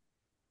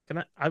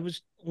 I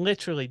was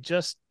literally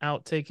just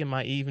out taking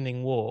my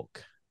evening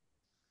walk,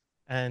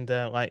 and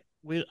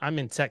I'm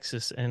in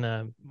Texas,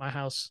 and my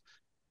house,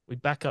 we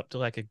back up to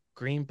like a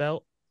green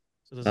belt,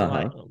 so there's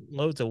like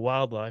loads of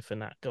wildlife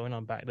and that going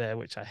on back there,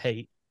 which I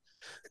hate.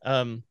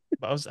 But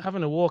I was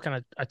having a walk,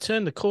 and I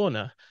turned the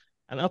corner,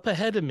 and up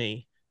ahead of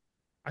me,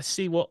 I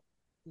see what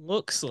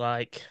looks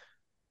like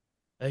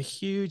a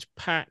huge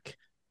pack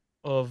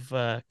of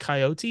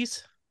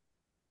coyotes.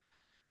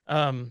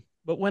 But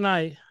when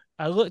I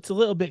looked a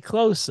little bit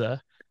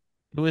closer,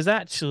 it was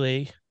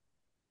actually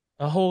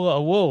a whole lot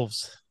of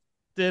wolves.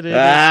 Whole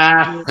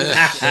lot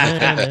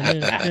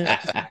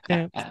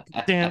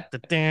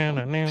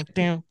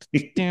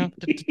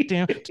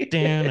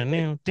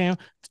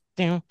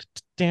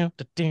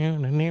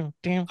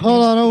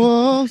of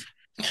wolves.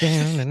 A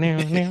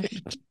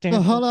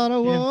whole lot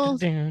of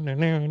wolves.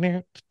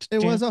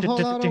 It was a whole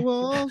lot of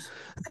wolves.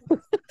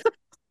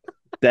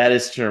 That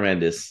is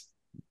tremendous.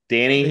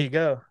 Danny, there you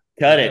go.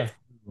 Cut it.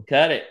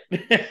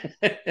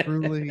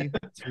 Truly,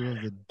 two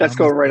of the Let's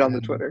go right on the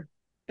men Twitter.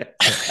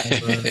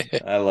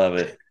 I love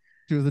it.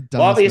 Two of the Well,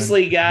 dumbest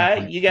obviously,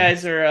 men. you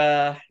guys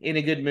are in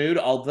a good mood,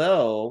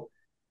 although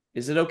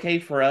is it okay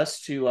for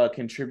us to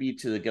contribute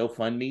to the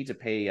GoFundMe to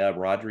pay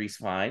Rodri's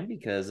fine?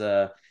 Because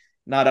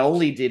not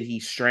only did he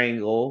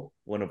strangle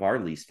one of our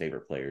least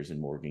favorite players in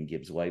Morgan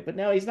Gibbs White, but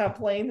now he's not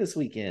playing this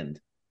weekend.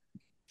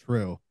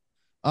 True.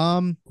 I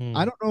Hmm.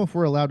 don't know if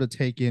we're allowed to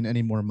take in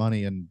any more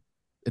money, and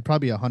it'd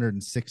probably be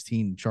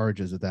 116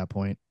 charges at that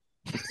point.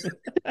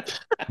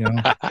 You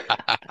know,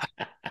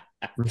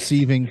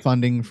 receiving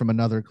funding from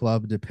another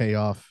club to pay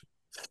off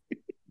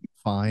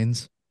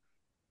fines.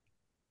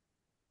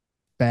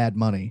 Bad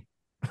money.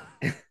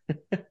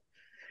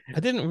 I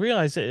didn't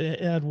realize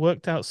it had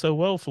worked out so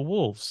well for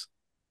Wolves.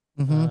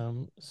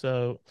 Mm-hmm.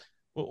 So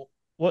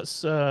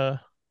what's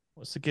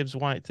what's the Gibbs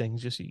White thing?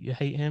 Just you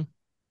hate him?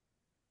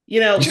 He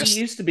Just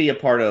used to be a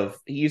part of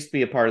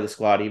the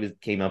squad.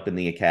 Came up in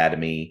the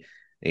academy,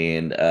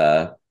 and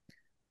the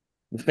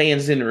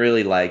fans didn't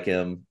really like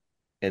him.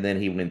 And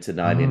then he went to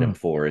Nottingham Oh.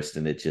 Forest,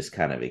 and it just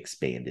kind of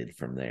expanded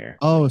from there.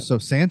 Oh, so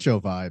Sancho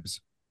vibes.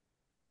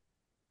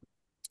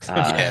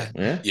 yeah, Yeah,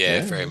 yeah,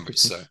 yeah, very much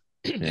so.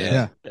 yeah. Yeah.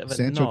 Yeah. Bit of a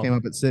Sancho came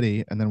knob. up at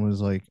City and then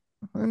was like,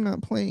 I'm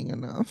not playing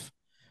enough.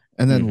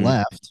 And then Mhm.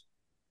 left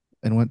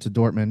and went to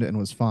Dortmund and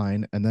was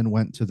fine. And then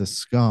went to the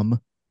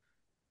scum.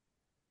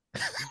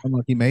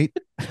 Unlucky mate.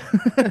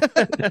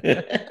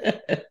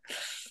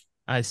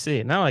 I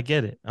see. Now I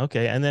get it.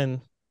 Okay, and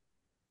then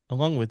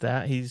along with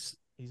that, he's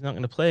not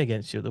going to play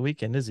against you at the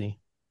weekend, is he?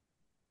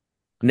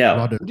 No,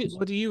 Rod-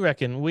 What do you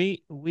reckon?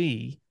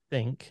 We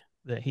think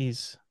that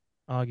he's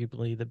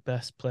arguably the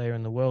best player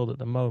in the world at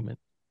the moment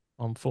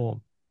on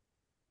form.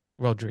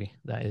 Rodri,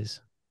 that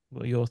is.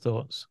 What are your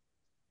thoughts?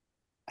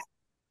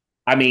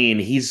 I mean,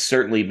 he's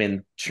certainly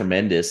been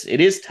tremendous. It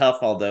is tough,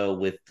 although,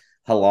 with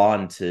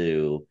Halan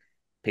to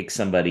pick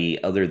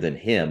somebody other than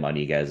him on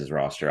you guys'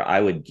 roster. I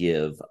would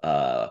give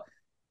a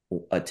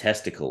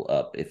testicle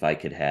up if I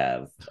could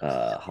have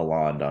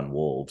Haaland on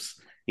Wolves,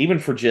 even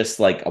for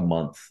just like a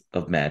month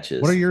of what are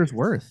matches. yours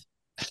worth?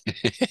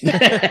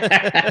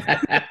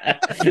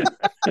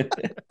 What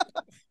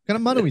kind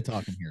of money are we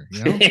talking here?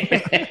 You know,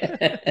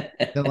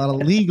 got a lot of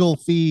legal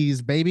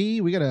fees,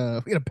 baby. We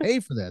gotta pay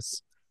for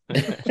this.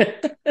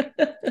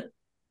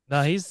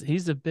 No,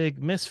 he's a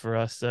big miss for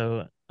us.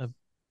 So a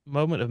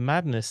moment of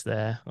madness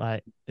there,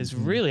 like is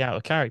Mhm. really out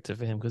of character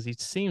for him because he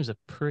seems a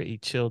pretty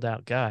chilled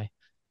out guy.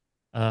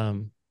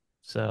 Um,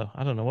 so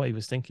I don't know what he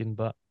was thinking,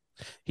 but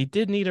he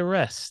did need a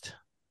rest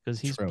because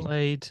he's True.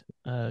 played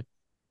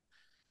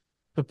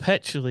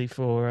perpetually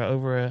for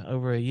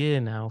over a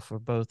year now for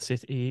both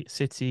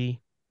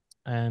City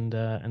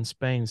and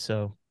Spain.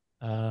 So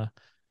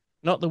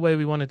not the way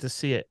we wanted to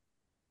see it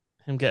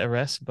him get a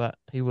rest, but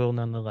he will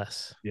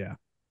nonetheless. Yeah.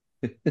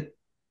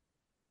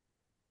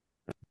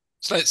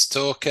 So let's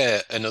talk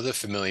another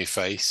familiar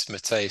face,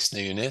 Mateus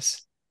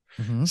Nunes.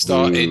 Mm-hmm.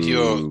 Started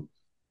your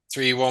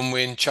 3-1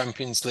 win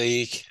Champions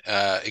League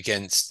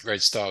against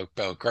Red Star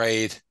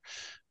Belgrade.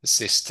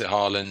 Assist to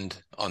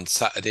Haaland on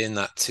Saturday in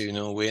that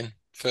 2-0 win.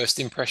 First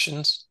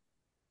impressions?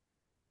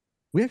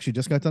 We actually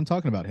just got done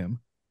talking about him.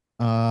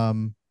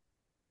 Um,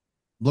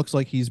 looks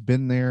like he's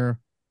been there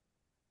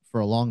for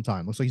a long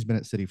time. Looks like he's been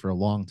at City for a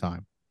long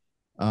time.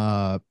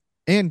 Uh,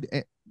 and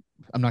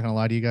I'm not gonna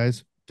lie to you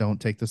guys. Don't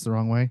take this the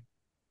wrong way.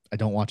 I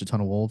don't watch a ton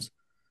of Wolves.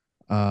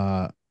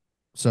 Uh,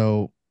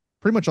 so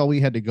pretty much all we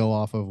had to go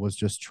off of was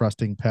just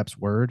trusting Pep's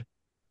word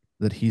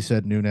that he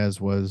said Nunez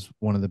was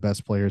one of the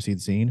best players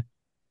he'd seen.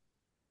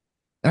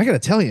 And I got to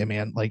tell you,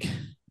 man, like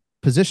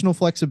positional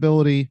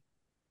flexibility,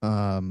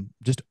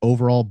 just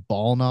overall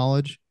ball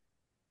knowledge.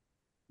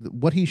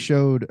 What he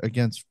showed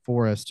against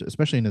Forest,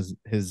 especially in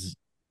his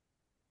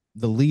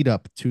the lead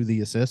up to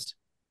the assist,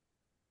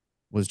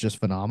 was just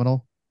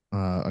phenomenal.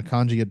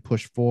 Akanji had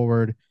pushed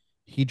forward.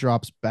 He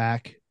drops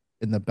back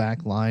in the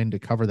back line to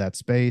cover that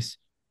space,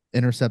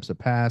 intercepts a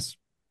pass,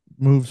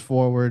 moves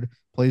forward,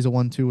 plays a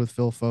 1-2 with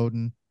Phil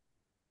Foden.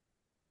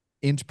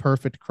 Inch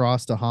perfect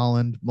cross to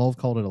Holland. Mulv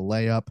called it a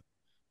layup.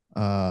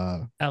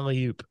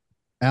 Alley oop.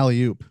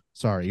 Alley oop.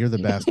 Sorry, you're the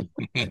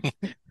basketball guy.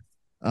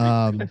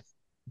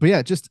 But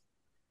yeah, just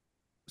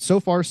so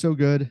far so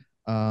good.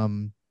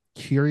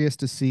 Curious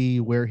to see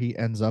where he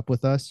ends up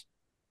with us.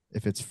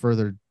 If it's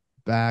further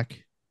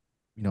back,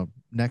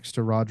 next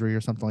to Rodri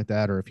or something like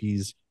that, or if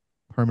he's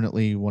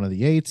permanently one of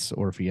the eights,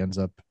 or if he ends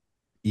up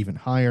even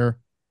higher,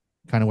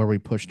 kind of where we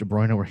push De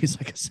Bruyne, where he's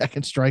like a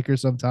second striker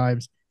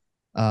sometimes.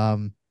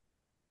 Um,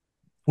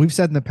 we've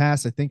said in the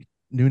past, I think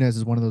Nunez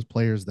is one of those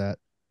players that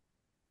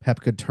Pep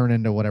could turn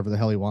into whatever the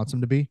hell he wants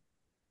him to be,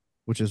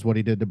 which is what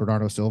he did to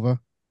Bernardo Silva,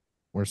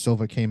 where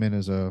Silva came in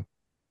as a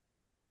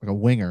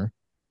winger,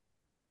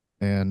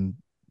 and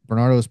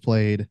Bernardo's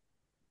played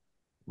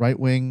right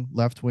wing,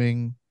 left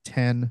wing,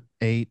 10,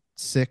 8,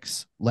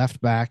 6, left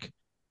back,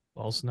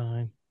 False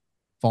nine.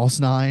 false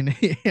nine.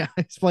 Yeah,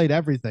 he's played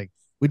everything.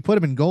 We'd put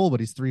him in goal, but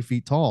he's 3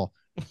 feet tall.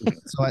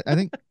 So I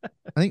think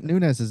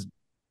Nunez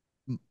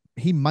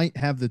he might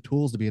have the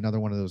tools to be another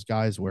one of those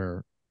guys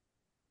where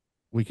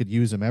we could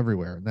use him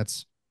everywhere. And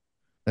that's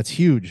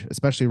huge,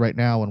 especially right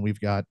now when we've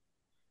got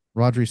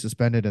Rodri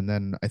suspended and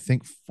then I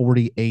think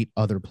 48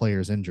 other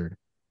players injured.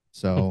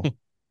 So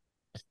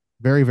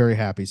Very, very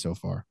happy so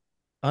far.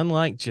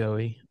 Unlike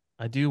Joey,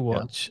 I do Yeah.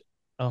 watch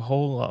a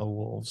whole lot of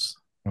Wolves,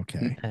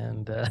 Okay.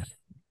 and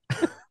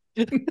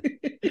Also,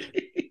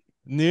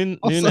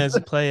 Nunes,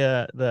 a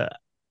player that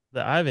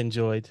I've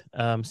enjoyed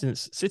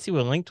since City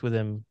were linked with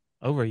him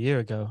over a year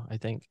ago, I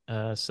think.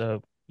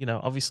 So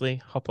obviously,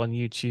 hop on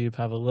YouTube,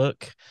 have a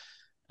look,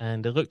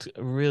 and it looked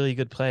a really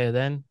good player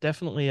then.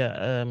 Definitely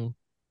a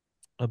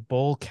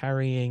ball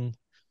carrying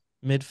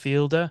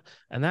midfielder,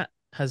 and that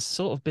has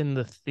sort of been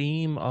the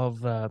theme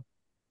of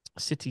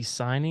City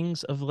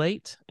signings of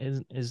late.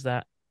 Is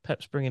that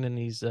Pep's bringing in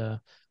these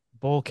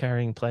ball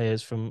carrying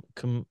players from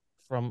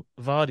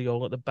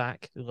Vardiol at the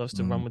back, who loves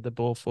to run with the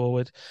ball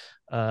forward.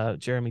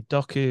 Jeremy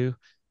Doku,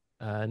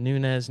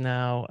 Nunes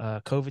now,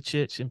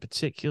 Kovacic in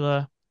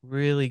particular,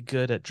 really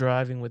good at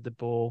driving with the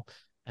ball.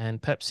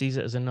 And Pep sees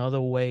it as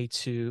another way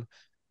to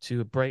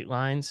break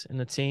lines in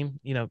the team.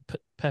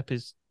 Pep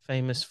is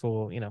famous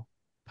for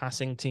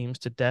passing teams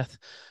to death,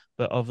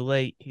 but of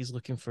late he's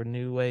looking for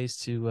new ways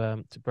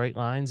to break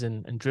lines,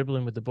 and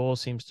dribbling with the ball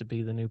seems to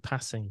be the new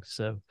passing.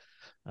 So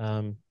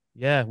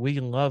yeah, we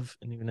love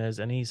Nunes,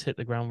 and he's hit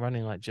the ground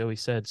running like Joey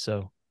said.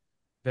 So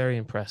very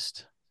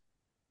impressed.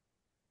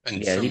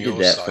 And Yeah, he from did your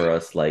that for side,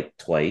 us like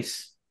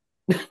twice.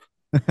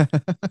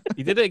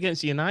 He did it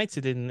against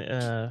United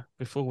in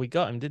before we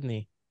got him, didn't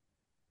he?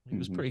 He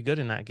was Mhm. pretty good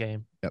in that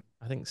game. Yep.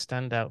 I think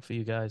standout for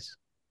you guys.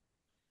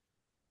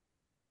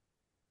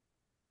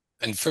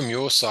 and from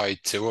your side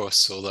to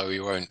us, although he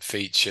won't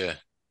feature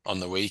on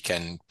the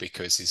weekend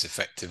because he's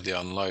effectively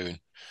on loan.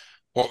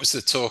 What was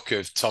the talk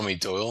of Tommy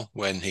Doyle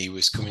when he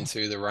was coming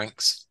through the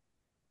ranks?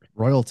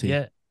 royalty.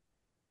 Yeah.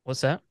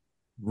 What's that?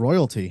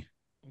 Royalty.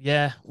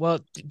 Yeah. Well,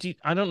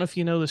 I don't know if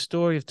you know the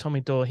story of Tommy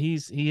Doyle.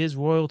 He is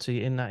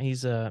royalty in that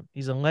he's a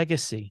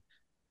legacy.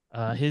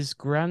 His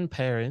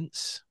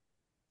grandparents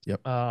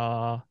Yep.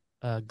 are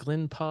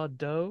Glyn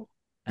Pardoe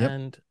Yep.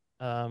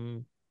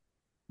 and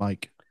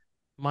Mike.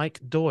 Mike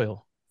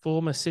Doyle,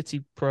 former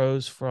City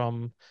pros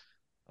from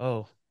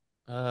oh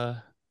uh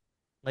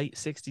late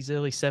 60s,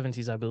 early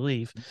 70s, I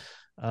believe.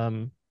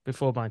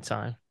 Before my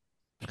time.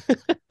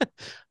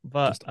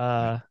 But Just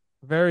okay.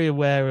 very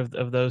aware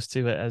of those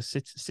two as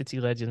city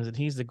legends, and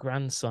he's the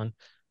grandson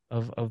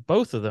of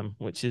both of them,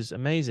 which is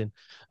amazing.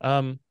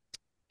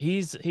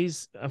 He's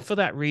and for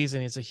that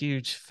reason he's a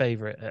huge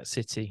favorite at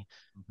City.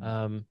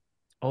 Um,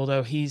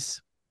 although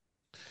he's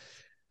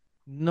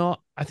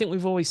not, I think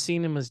we've always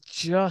seen him as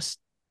just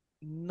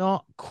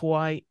not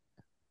quite.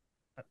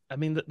 I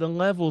mean, the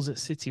levels at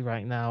City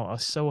right now are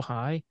so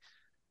high.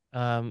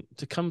 To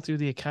come through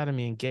the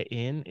academy and get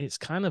in, it's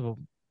kind of a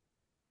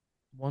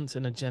once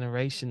in a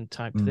generation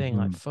type thing.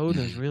 Like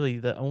Foden's really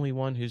the only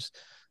one who's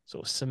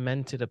sort of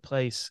cemented a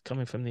place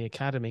coming from the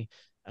academy.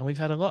 And we've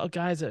had a lot of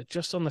guys that are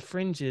just on the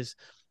fringes,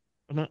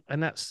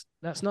 and that's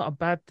not a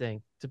bad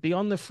thing. To be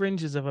on the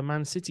fringes of a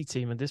Man City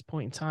team at this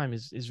point in time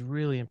is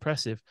really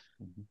impressive.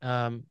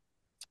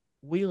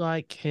 We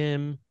like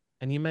him,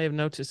 and you may have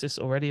noticed this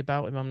already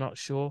about him. I'm not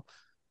sure.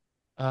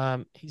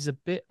 He's a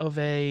bit of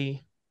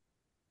a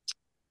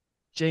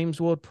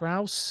James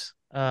Ward-Prowse.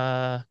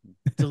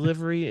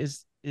 Delivery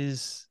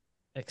is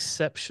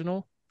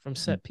exceptional from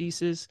set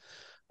pieces.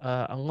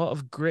 A lot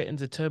of grit and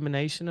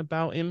determination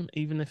about him,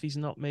 even if he's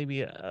not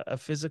maybe a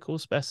physical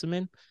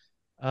specimen.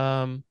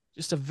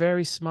 Just a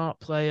very smart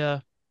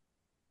player,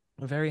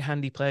 a very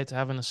handy player to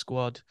have in a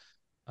squad.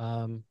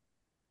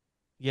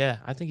 Yeah,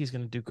 I think he's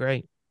going to do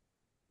great.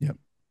 Yep.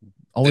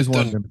 Always They've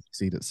wanted done him to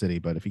succeed at City,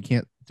 but if he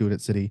can't do it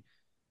at City,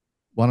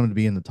 want him to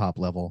be in the top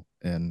level.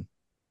 And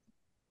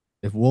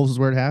if Wolves is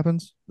where it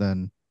happens,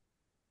 then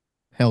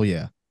hell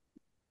yeah.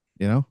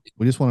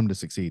 We just want him to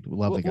succeed. We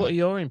love the What guy. are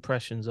your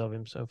impressions of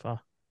him so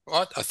far?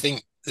 what I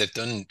think they've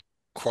done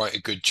quite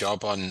a good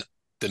job on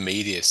the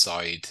media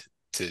side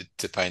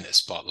to paint a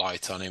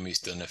spotlight on him. He's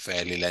done a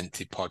fairly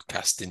lengthy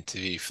podcast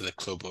interview for the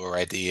club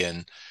already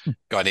and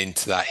got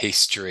into that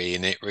history,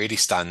 and it really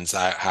stands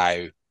out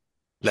how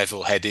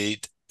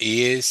level-headed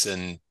he is,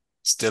 and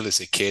still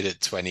as a kid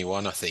at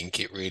 21, I think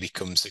it really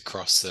comes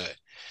across that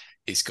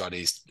he's got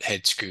his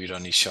head screwed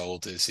on his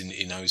shoulders and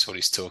he knows what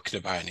he's talking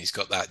about, and he's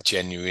got that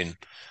genuine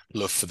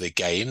love for the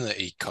game that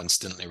he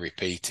constantly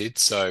repeated.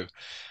 So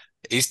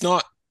he's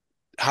not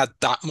had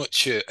that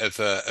much of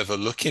a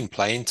look in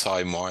playing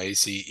time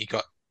wise. He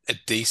got a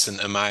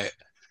decent amount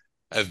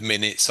of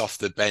minutes off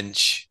the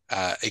bench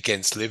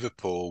against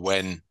Liverpool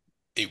when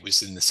it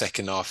was in the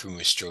second half and we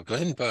were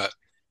struggling, but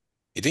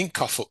he didn't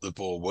cough up the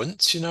ball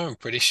once. I'm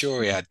pretty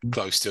sure he had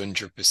close to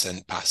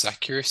 100% pass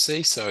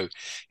accuracy. So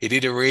he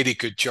did a really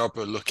good job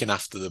of looking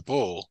after the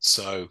ball.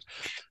 So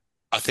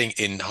I think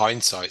in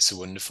hindsight, it's a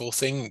wonderful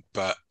thing.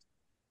 But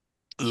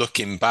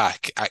looking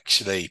back,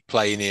 actually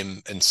playing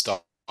him and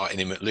starting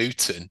him at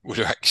Luton would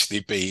have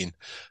actually been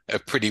a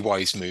pretty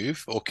wise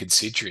move, or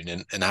considering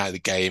and how the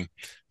game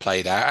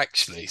played out,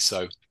 actually.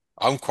 So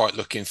I'm quite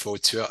looking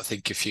forward to it. I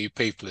think a few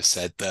people have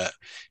said that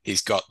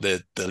he's got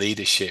the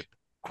leadership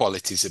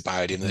qualities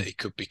about him that he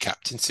could be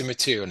captaincy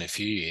material in a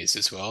few years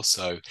as well.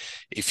 So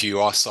if you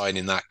are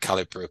signing that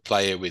caliber of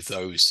player with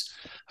those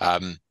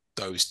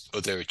those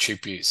other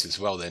attributes as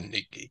well, then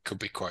it could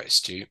be quite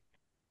astute.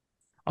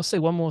 I'll say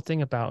one more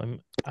thing about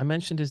him. I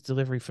mentioned his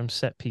delivery from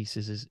set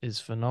pieces is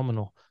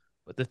phenomenal,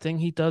 but the thing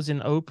he does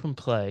in open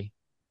play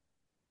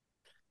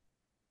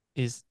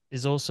is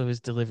also his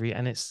delivery,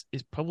 and it's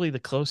probably the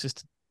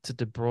closest to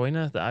De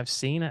Bruyne that I've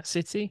seen at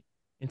City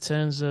in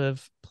terms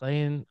of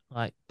playing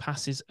like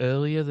passes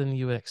earlier than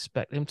you would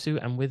expect him to,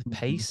 and with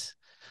pace.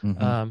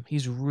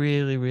 He's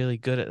really, really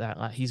good at that.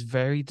 Like he's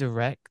very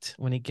direct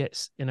when he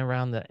gets in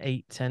around the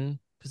 8-10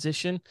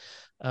 position,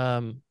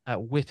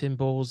 at whipping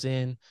balls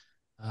in.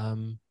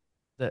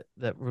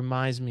 That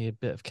reminds me a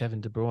bit of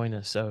Kevin De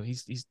Bruyne. So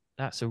he's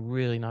that's a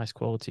really nice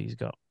quality he's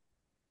got.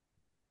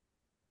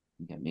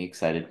 Got me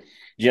excited.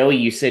 Joey,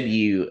 you said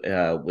you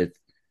with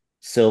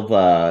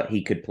Silva,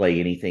 he could play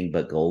anything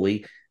but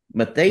goalie.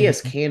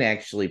 Matthias can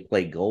actually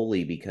play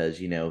goalie because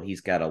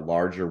he's got a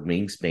larger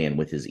wingspan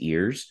with his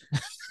ears.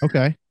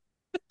 Okay.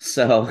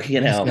 So he's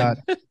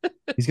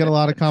got a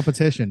lot of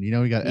competition. We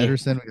got Yeah.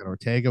 Ederson, we got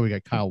Ortega, we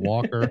got Kyle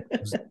Walker,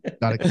 who's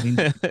got a clean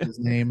sheet in his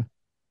name.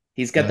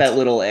 He's So got that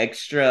little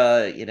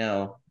extra,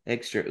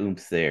 extra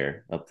oomph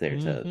there up there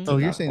Mhm. to So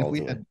you're knock saying balls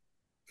away.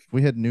 if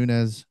we had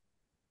Nunez,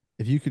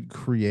 if you could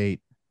create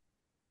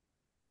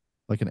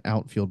like an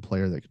outfield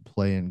player that could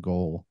play in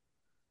goal,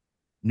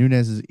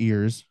 Nunez's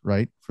ears,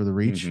 right, for the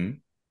reach,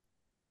 Mhm.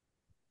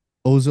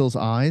 Ozil's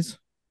eyes,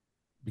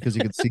 because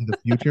you could see the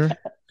future,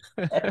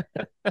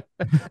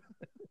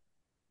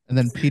 and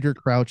then Peter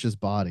Crouch's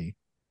body.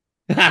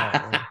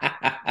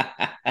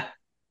 I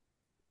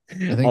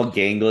think, All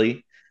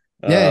gangly.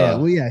 yeah.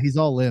 Well, yeah, he's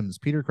all limbs.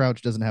 Peter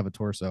Crouch doesn't have a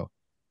torso.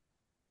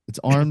 It's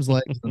arms,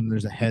 legs, and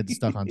there's a head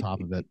stuck on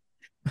top of it.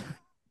 It's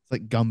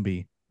like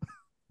Gumby.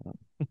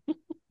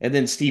 And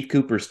then Steve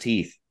Cooper's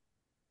teeth.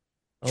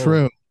 Oh,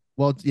 True.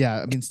 Well,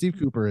 yeah, I mean, Steve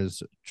Cooper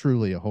is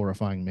truly a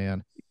horrifying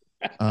man.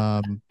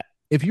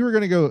 If you were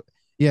gonna go,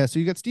 yeah, so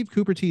you got Steve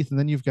Cooper teeth, and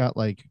then you've got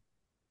like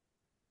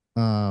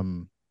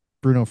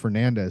Bruno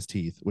Fernandez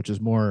teeth, which is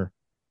more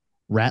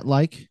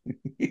rat-like.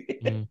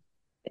 mm.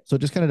 So it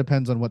just kind of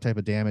depends on what type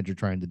of damage you're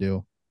trying to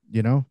do.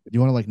 You want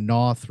to like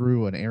gnaw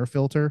through an air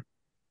filter,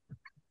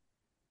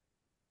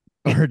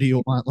 or do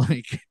you want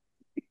like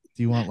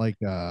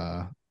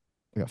a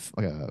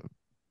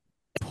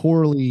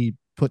poorly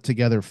put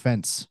together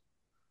fence?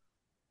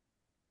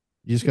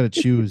 You just got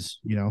to choose.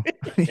 You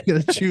got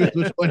to choose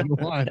which one you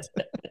want.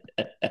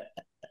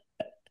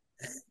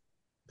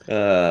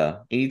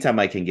 Anytime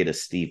I can get a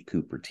Steve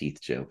Cooper teeth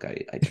joke,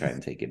 I try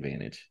and take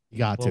advantage. You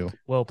got Well, to.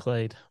 well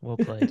played. Well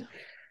played.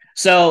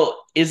 So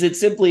is it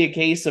simply a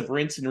case of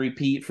rinse and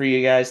repeat for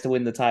you guys to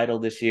win the title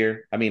this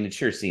year? I mean, it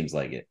sure seems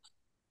like it.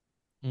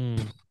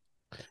 Mm.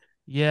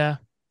 Yeah,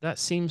 that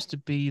seems to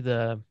be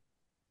the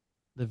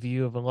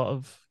view of a lot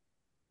of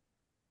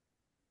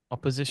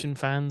opposition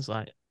fans,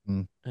 like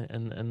Mm.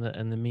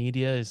 and the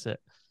media, is that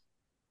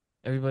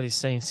everybody's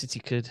saying City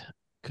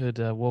could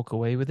walk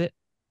away with it.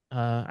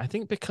 I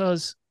think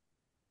because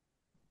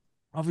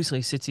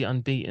obviously City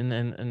unbeaten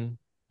and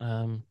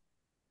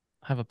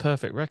have a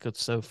perfect record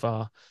so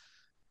far,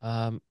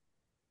 um,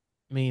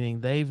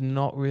 meaning they've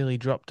not really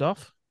dropped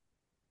off,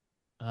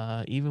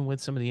 even with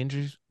some of the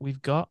injuries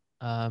we've got.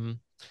 However,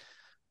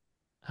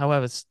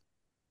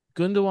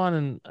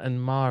 Gundogan and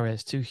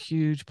Mahrez, two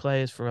huge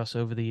players for us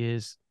over the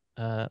years,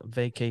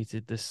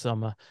 vacated this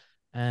summer,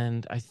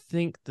 and I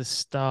think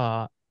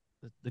the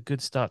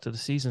good start to the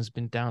season has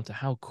been down to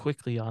how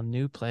quickly our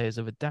new players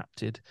have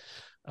adapted.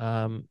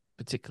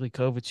 Particularly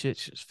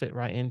Kovacic has fit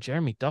right in.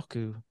 Jeremy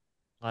Doku,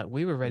 like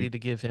we were ready to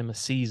give him a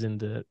season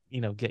to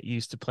get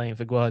used to playing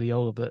for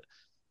Guardiola, but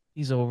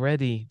he's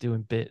already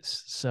doing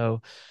bits.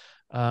 So,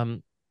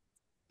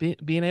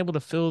 being able to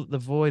fill the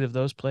void of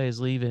those players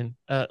leaving,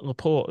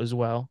 Laporte as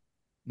well.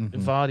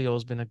 Mm-hmm. Vardio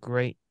has been a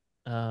great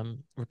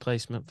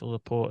replacement for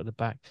Laporte at the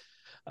back.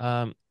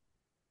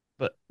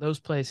 But those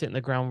players hitting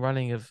the ground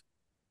running have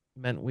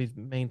meant we've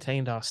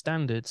maintained our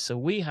standards, so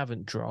we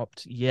haven't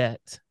dropped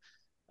yet.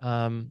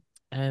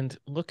 And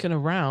looking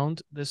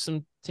around, there's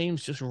some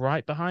teams just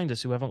right behind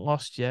us who haven't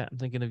lost yet. I'm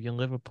thinking of your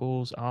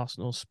Liverpools,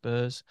 Arsenal,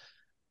 Spurs.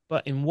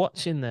 But in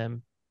watching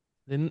them,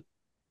 then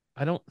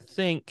I don't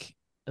think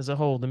as a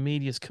whole the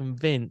media's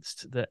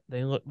convinced that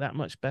they look that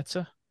much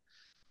better.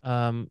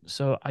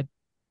 So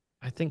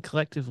I think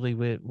collectively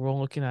we're all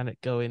looking at it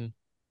going,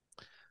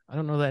 I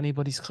don't know that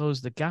anybody's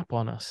closed the gap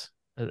on us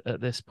at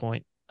this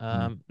point.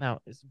 Now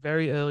it's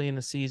very early in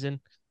the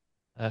season.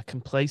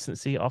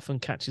 Complacency often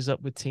catches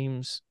up with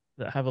teams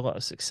that have a lot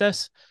of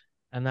success,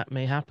 and that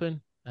may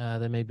happen.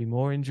 There may be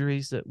more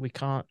injuries that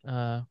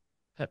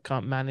Pep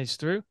can't manage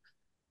through.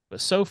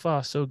 But so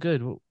far, so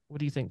good. What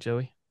do you think,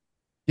 Joey?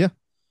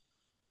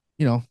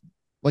 Yeah.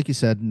 Like you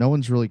said, no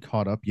one's really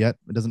caught up yet.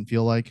 It doesn't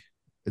feel like.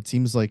 It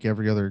seems like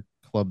every other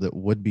club that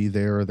would be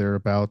there or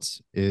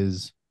thereabouts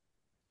is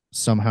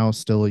somehow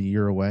still a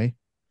year away.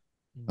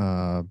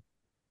 Uh,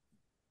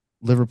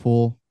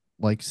 Liverpool,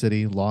 like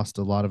City, lost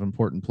a lot of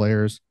important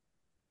players.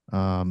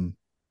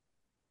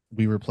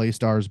 We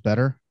replaced ours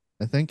better,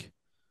 I think.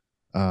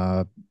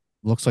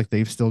 Looks like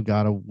they've still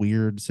got a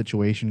weird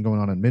situation going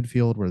on in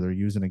midfield where they're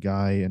using a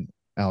guy in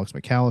Alex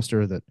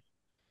McAllister that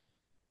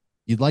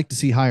you'd like to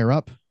see higher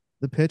up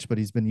the pitch, but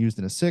he's been used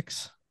in a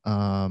six.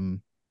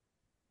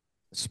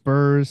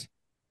 Spurs,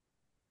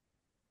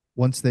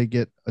 once they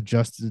get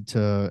adjusted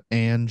to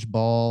Ange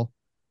ball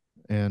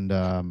and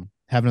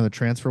have another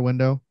transfer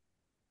window,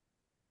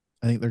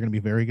 I think they're going to be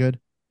very good.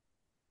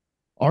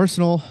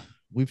 Arsenal,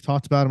 we've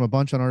talked about them a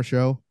bunch on our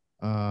show.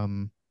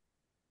 Um,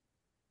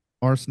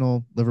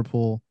 Arsenal,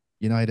 Liverpool,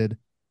 United.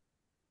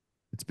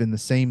 It's been the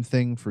same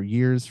thing for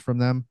years from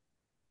them.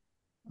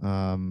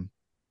 Um,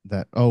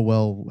 that, oh,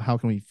 well, how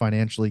can we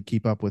financially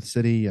keep up with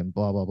City and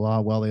blah, blah,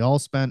 blah. Well, they all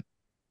spent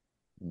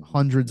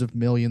hundreds of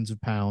millions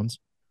of pounds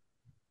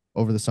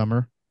over the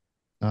summer.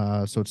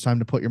 So it's time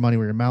to put your money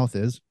where your mouth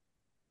is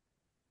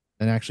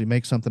and actually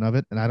make something of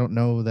it. And I don't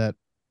know that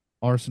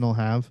Arsenal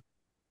have.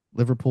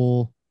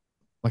 Liverpool,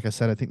 like I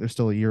said, I think they're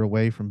still a year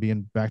away from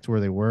being back to where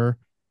they were.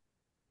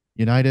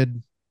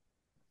 United,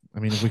 I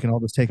mean, if we can all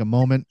just take a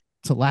moment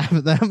to laugh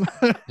at them.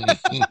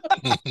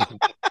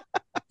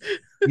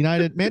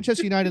 United,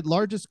 Manchester United,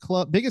 largest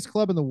club, biggest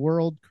club in the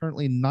world,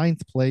 currently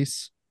ninth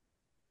place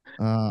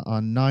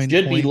on 9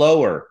 Should be points.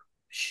 lower.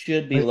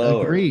 Should be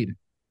lower. Agreed.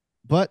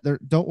 But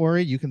don't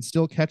worry, you can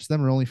still catch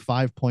them. They're only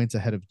 5 points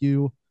ahead of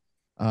you.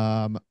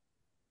 I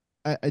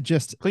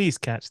just Please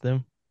catch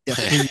them. Yeah,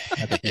 please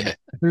catch them. Yeah.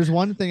 If there's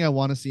one thing I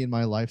want to see in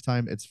my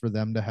lifetime, it's for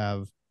them to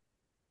have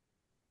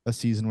a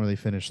season where they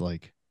finish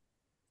like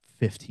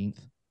 15th.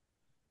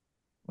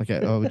 Like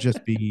I would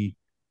just be,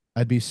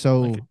 I'd be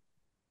so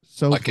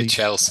Like a pleased.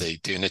 Chelsea,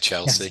 doing a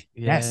Chelsea.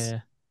 Yes.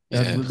 Yeah.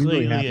 I'd be really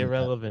Completely happy with that.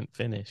 irrelevant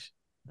finish.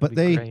 But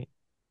That'd be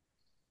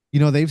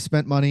great. they've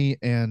spent money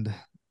and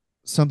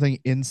something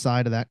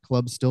inside of that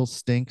club still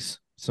stinks.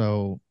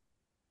 So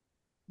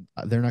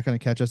they're not going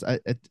to catch us.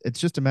 It's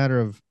just a matter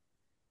of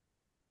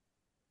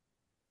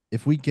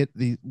if we get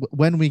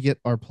when we get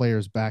our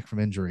players back from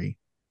injury,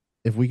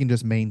 if we can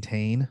just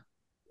maintain,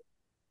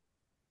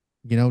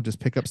 just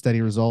pick up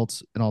steady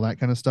results and all that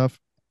kind of stuff.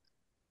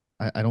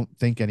 I don't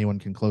think anyone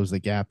can close the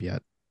gap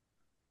yet.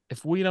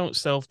 If we don't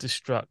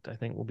self-destruct, I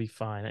think we'll be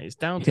fine. It's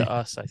down to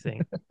us, I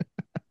think.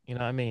 You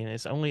know what I mean?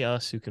 It's only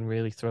us who can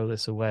really throw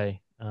this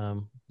away.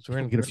 We're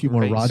in Get a few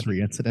more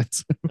Rodri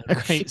incidents. a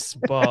great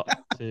spot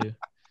to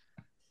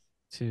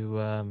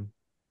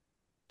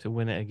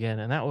win it again,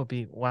 and that would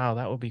be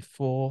That would be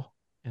 4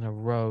 in a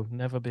row,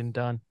 never been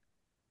done.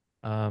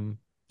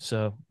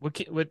 So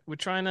we're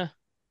trying to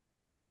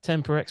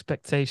temper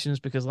expectations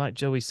because, like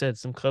Joey said,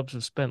 some clubs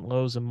have spent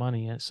loads of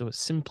money, so it's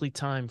simply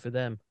time for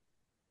them.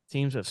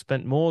 Teams that have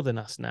spent more than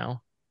us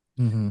now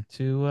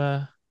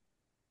to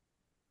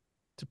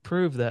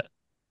prove that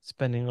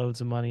spending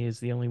loads of money is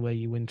the only way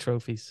you win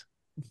trophies,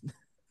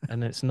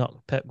 and it's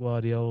not Pep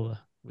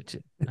Guardiola, which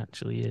it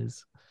actually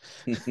is.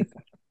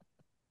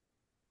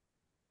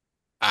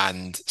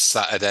 And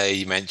Saturday,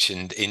 you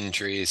mentioned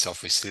injuries.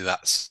 Obviously,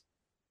 that's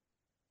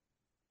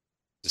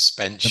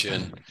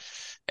suspension.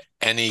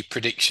 Any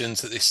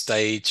predictions at this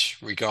stage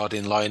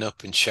regarding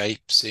lineup and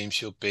shape?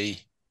 Seems you'll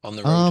be on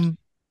the road.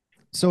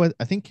 So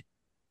I think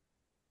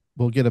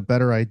we'll get a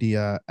better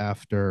idea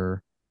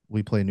after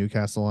we play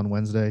Newcastle on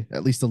Wednesday,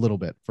 at least a little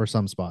bit for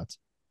some spots.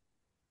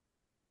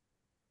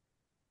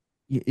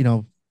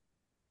 The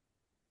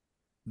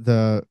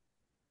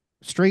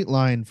straight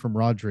line from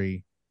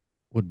Rodri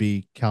would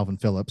be Calvin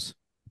Phillips,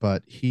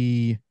 but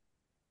he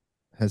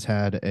has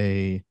had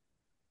a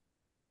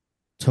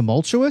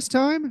tumultuous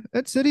time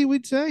at City,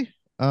 we'd say.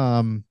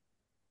 And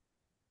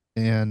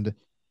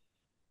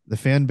the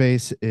fan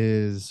base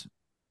is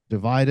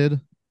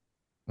divided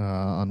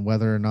on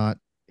whether or not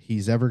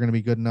he's ever going to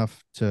be good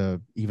enough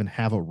to even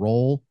have a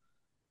role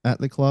at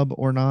the club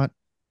or not.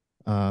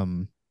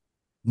 Mulv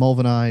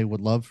and I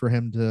would love for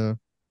him to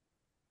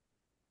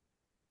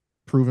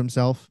prove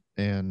himself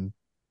and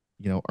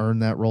earn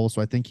that role.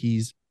 So I think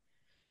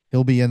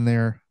he'll be in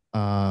there.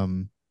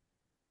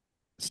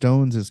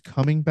 Stones is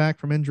coming back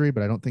from injury,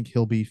 but I don't think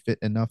he'll be fit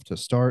enough to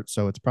start.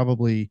 So it's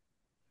probably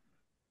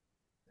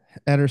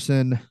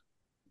Ederson,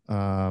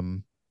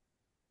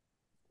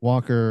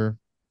 Walker,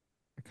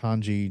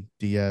 Kanji,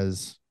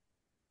 Diaz.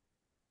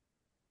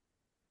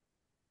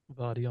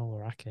 Vardiol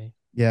or Ake.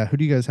 Yeah, who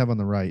do you guys have on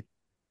the right?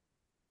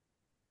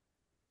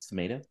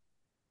 Semedo?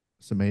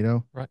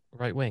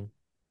 Right wing.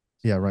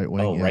 Yeah, right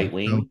wing. Oh, yeah. right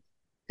wing. So,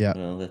 yeah.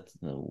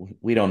 Well,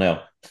 we don't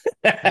know.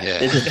 Yeah.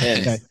 It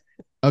depends.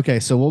 Okay,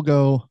 so we'll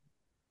go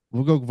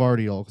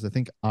Vardiol because I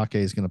think Ake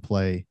is going to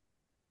play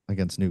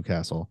against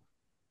Newcastle.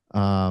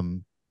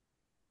 Calvin,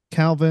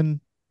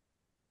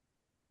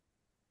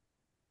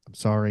 I'm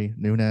sorry,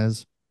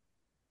 Nunez.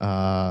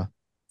 And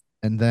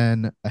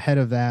then ahead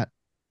of that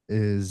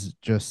is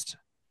just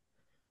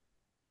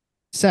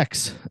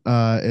sex.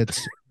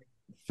 It's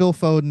Phil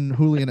Foden,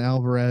 Julian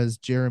Alvarez,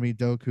 Jeremy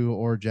Doku,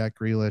 or Jack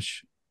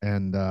Grealish,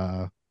 and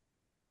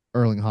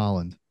Erling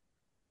Haaland.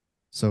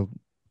 So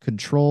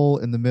control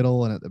in the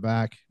middle and at the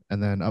back,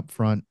 and then up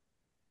front,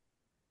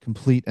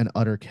 complete and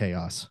utter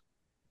chaos.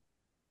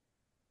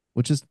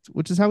 Which is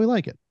how we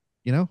like it,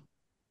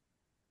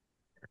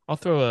 I'll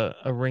throw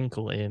a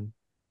wrinkle in.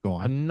 Go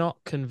on. I'm not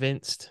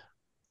convinced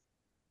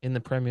in the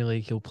Premier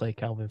League he'll play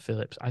Calvin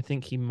Phillips. I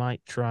think he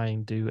might try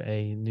and do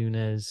a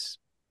Nunes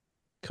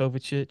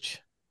Kovacic,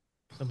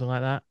 something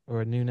like that, or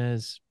a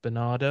Nunes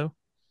Bernardo.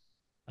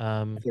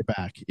 They're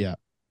back. Yeah.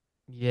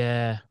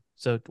 Yeah.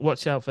 So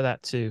watch out for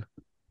that too.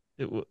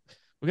 We're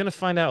going to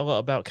find out a lot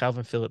about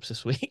Calvin Phillips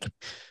this week.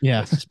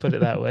 Yeah. Let's just put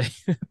it that way.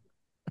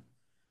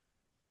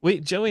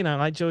 Joey and I,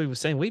 like Joey was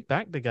saying, we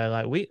backed the guy.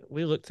 Like we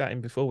looked at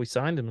him before we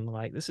signed him, and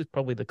like this is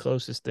probably the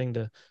closest thing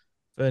to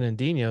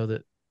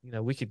Fernandinho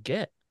that we could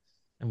get,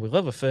 and we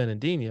love a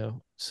Fernandinho.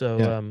 So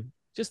Yeah.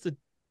 just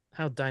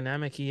how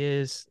dynamic he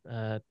is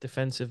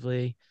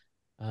defensively.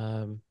 He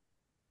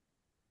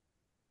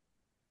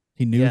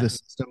knew Yeah. the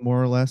system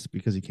more or less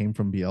because he came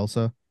from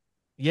Bielsa.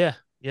 Yeah,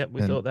 we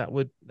And thought that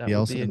would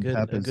Bielsa be a and good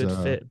Pep is,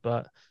 fit,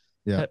 but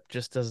yeah. Pep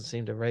just doesn't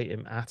seem to rate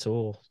him at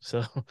all.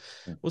 So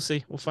we'll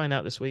see. We'll find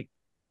out this week.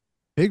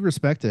 Big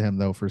respect to him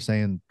though for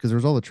saying, because there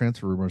was all the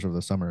transfer rumors over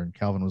the summer, and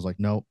Calvin was like,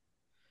 "Nope,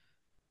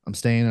 I'm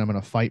staying. I'm going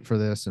to fight for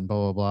this," and blah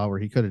blah blah. Where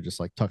he could have just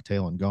like tucked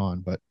tail and gone,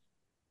 but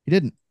he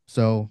didn't.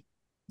 So,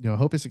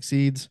 hope he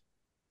succeeds.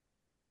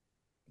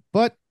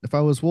 But if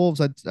I was Wolves,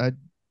 I'd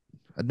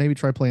maybe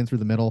try playing through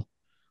the middle,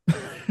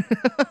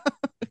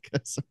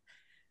 because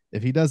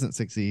if he doesn't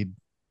succeed,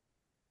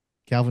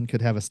 Calvin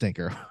could have a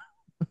stinker.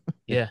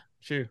 Yeah,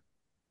 sure.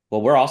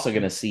 Well, we're also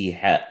going to see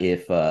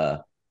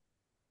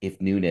if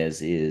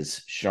Nunes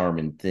is sharp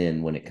and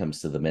thin when it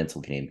comes to the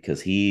mental game,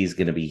 because he's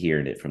going to be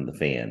hearing it from the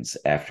fans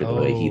after the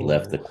way he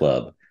left the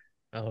club.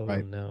 Oh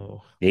Right.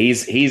 no.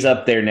 He's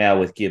up there now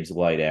with Gibbs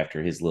White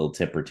after his little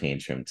temper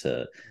tantrum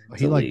to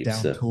He like leave.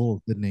 down So,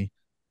 tools, didn't he?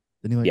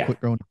 Didn't he like yeah. quit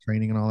going to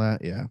training and all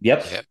that? Yeah.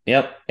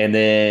 Yep. And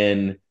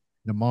then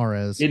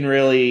Namares didn't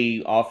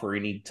really offer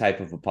any type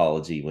of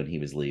apology when he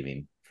was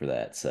leaving for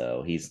that.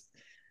 So he's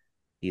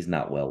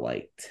not well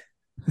liked.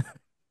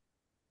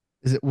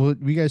 Is it? Will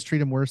you guys treat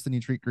him worse than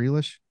you treat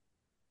Grealish?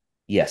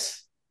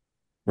 Yes.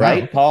 Wow.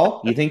 Right,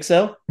 Paul? You think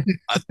so?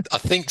 I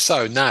think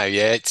so now.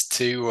 Yeah, it's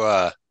too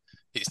raw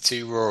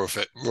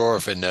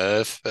of a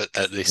nerve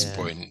at this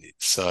point.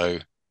 So,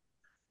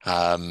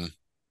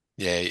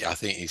 yeah, I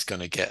think he's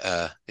going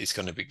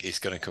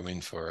to come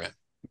in for it.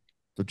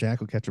 So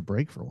Jack will catch a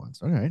break for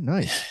once. All right,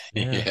 nice.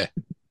 Yeah.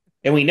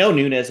 And we know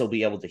Nunes will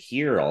be able to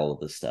hear all of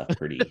this stuff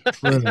pretty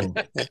True.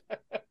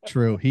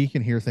 True. He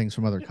can hear things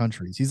from other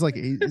countries. He's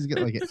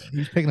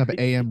picking up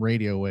AM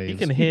radio waves. You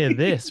can hear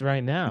this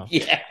right now.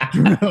 Yeah.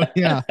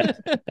 Yeah.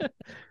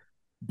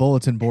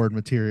 Bulletin board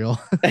material.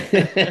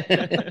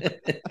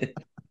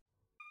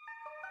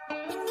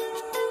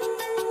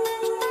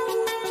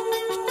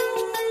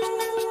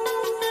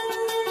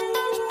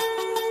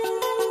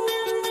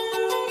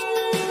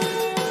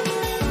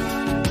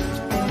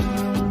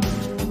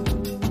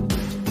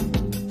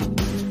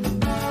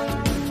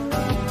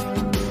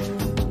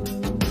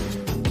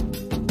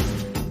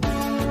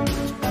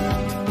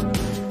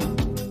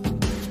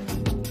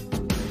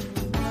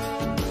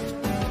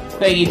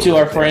 Thank you to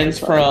our friends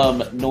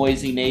from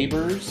Noisy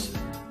Neighbors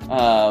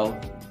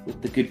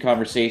with the good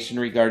conversation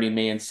regarding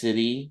Man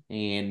City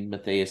and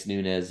Matheus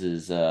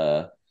Nunes's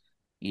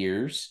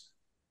ears.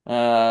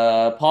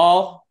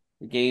 Paul,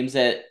 the game's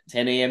at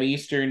 10 a.m.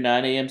 Eastern,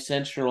 9 a.m.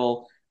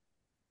 Central.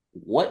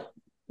 What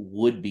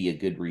would be a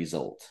good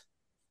result?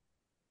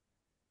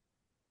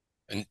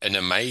 An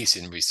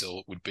amazing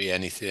result would be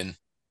anything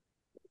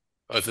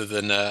other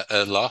than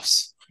a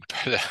loss, but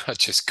I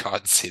just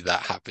can't see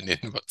that happening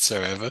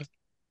whatsoever.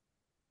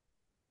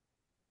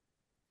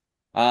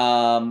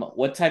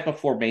 What type of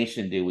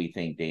formation do we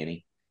think,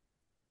 Danny?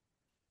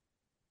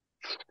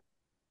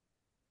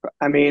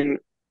 I mean,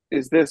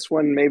 is this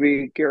when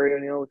maybe Gary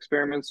O'Neill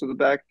experiments with the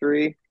back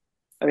three?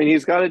 I mean,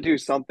 he's got to do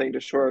something to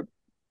shore up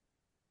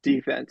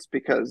defense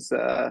because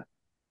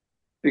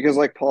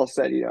like Paul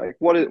said, like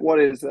what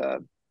is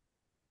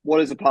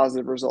a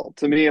positive result?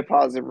 To me, a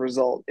positive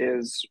result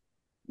is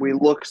we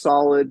look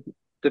solid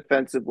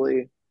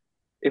defensively.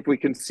 If we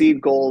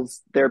concede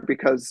goals, they're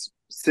because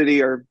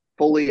City are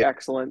fully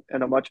excellent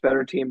and a much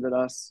better team than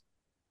us,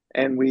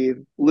 and we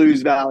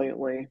lose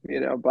valiantly,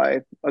 by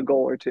a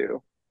goal or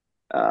two.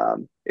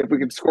 If we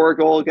could score a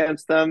goal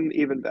against them,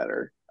 even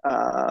better.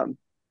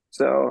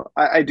 So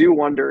I do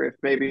wonder if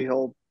maybe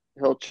he'll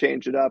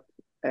change it up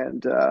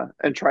and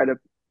try to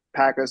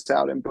pack us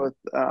out in both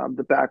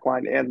the back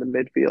line and the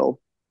midfield.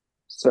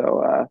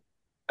 So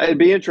it'd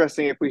be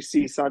interesting if we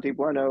see Santi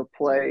Bueno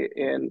play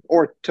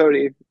or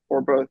Toti or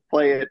both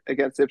play it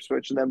against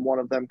Ipswich and then one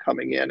of them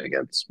coming in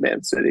against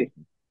Man City.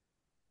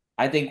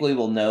 I think we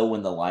will know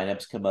when the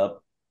lineups come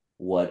up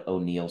what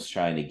O'Neill's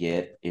trying to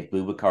get. If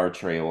Boubacar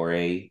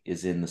Traore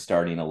is in the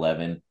starting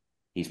 11,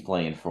 he's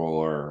playing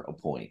for a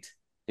point.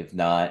 If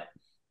not,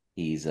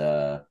 he's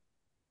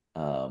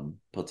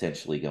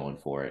potentially going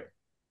for it.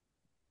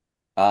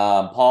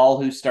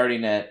 Paul, who's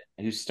starting up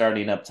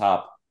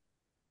top?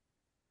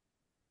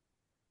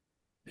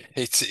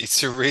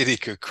 It's a really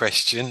good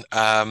question.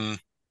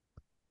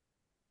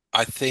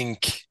 I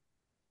think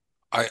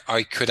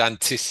I could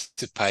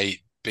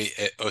anticipate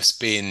us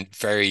being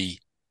very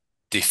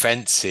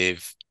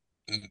defensive,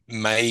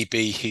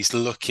 maybe he's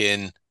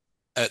looking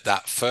at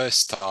that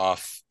first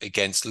half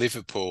against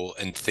Liverpool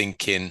and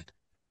thinking,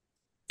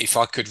 if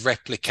I could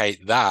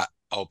replicate that,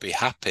 I'll be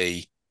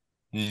happy,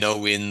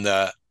 knowing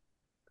that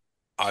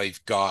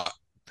I've got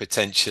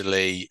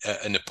potentially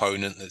an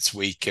opponent that's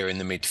weaker in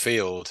the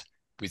midfield,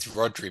 with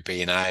Rodri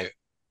being out,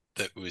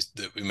 that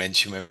we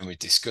mentioned when we were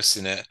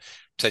discussing it,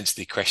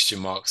 potentially question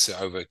marks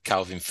over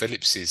Calvin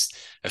Phillips's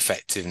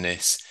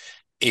effectiveness.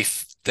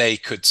 If they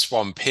could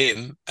swamp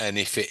him, and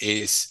if it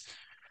is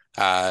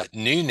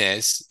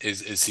Nunes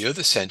is the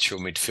other central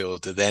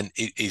midfielder, then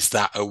is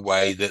that a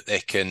way that they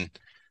can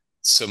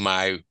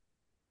somehow,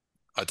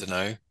 I don't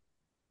know,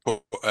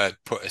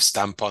 put a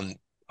stamp on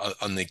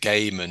the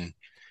game and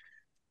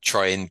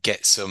try and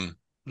get some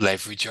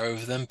leverage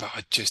over them? But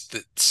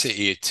that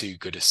City are too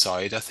good a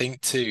side, I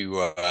think,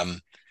 to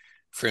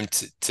for him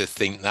to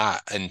think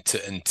that, and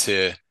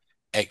to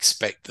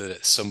expect that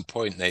at some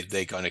point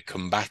they're going to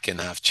come back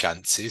and have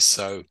chances.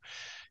 So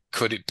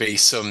could it be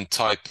some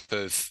type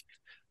of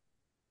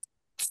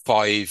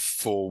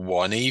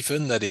 5-4-1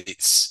 even, that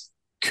it's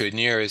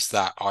Cunha as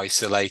that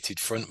isolated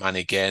frontman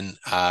again,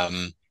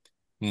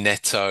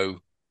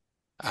 Neto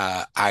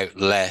out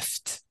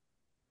left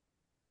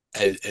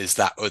as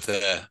that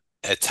other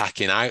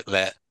attacking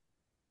outlet,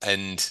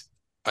 and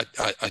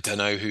I don't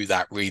know who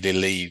that really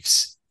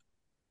leaves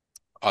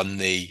on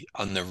the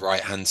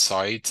right hand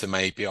side to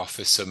maybe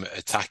offer some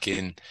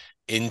attacking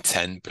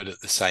intent, but at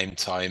the same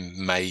time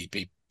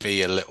maybe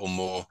be a little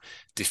more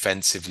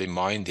defensively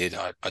minded.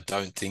 I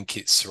don't think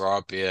it's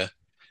Sarabia.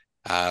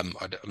 I'm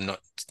not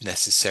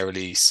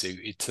necessarily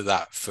suited to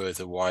that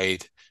further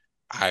wide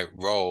out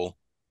role,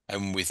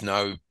 and with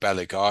no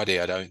Bellegarde,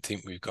 I don't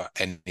think we've got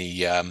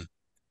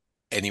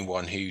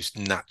anyone who's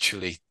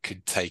naturally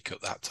could take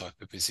up that type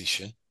of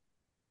position.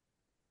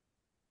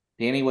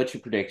 Danny, what's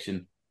your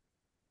prediction?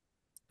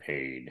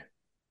 Paid.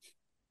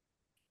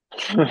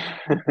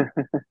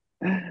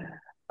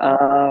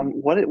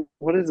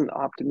 What is an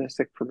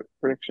optimistic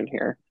prediction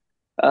here?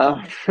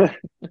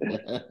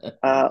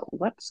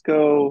 Let's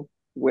go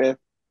with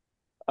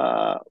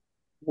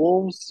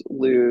Wolves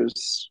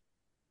lose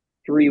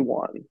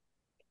 3-1,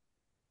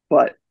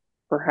 but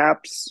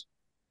perhaps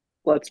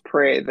let's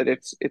pray that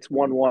it's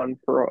 1-1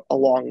 for a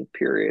long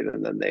period,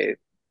 and then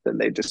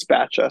they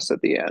dispatch us at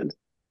the end.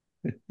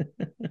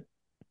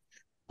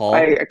 Paul?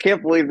 I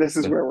can't believe this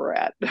is where we're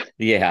at.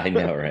 Yeah, I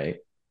know, right?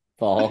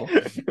 Paul?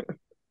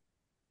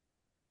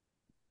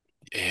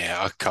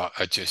 Yeah,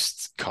 I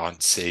just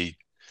can't see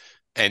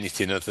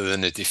anything other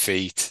than a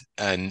defeat,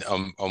 and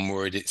I'm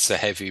worried it's a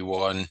heavy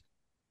one,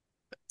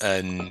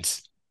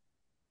 and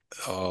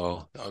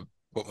I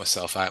put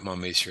myself out my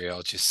misery.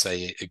 I'll just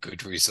say a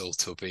good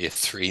result will be a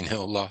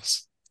 3-0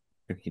 loss.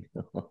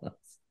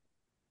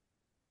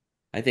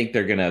 I think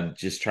they're gonna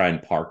just try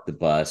and park the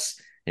bus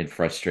and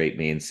frustrate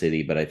Man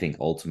City, but I think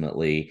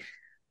ultimately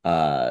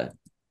 2-0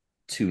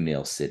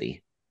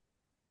 City.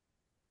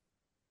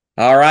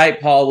 All right,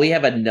 Paul, we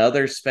have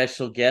another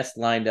special guest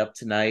lined up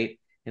tonight,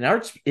 and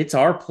it's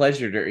our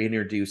pleasure to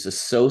introduce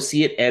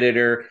associate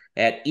editor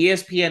at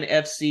ESPN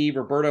FC,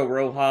 Roberto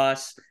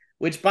Rojas,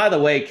 which, by the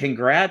way,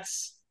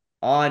 congrats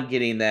on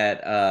getting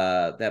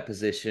that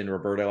position,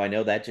 Roberto. I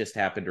know that just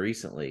happened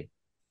recently.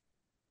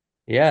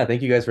 Yeah,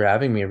 thank you guys for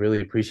having me. I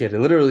really appreciate it.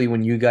 Literally,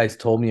 when you guys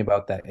told me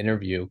about that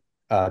interview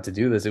to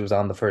do this, it was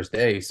on the first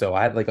day. So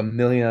I had like a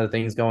million other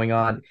things going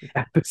on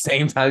at the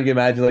same time. You can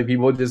imagine like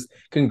people just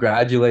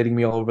congratulating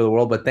me all over the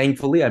world. But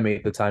thankfully, I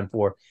made the time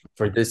for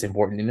this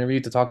important interview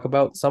to talk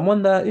about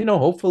someone that,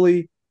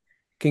 hopefully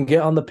can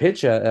get on the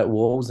pitch at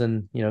Wolves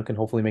and, can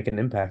hopefully make an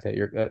impact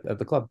at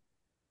the club.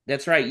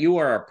 That's right. You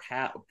are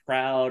a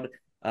proud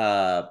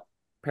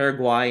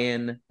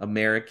Paraguayan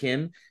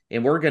American,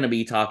 and we're going to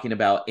be talking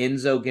about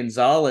Enso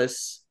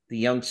Gonzalez, the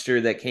youngster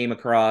that came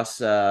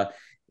across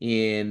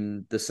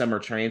in the summer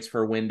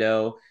transfer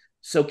window.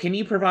 So can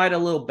you provide a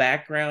little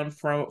background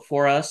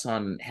for us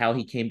on how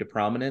he came to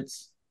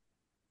prominence?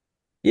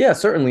 Yeah,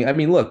 certainly. I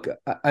mean, look,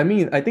 I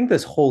think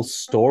this whole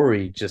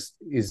story just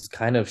is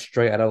kind of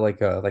straight out of like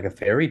a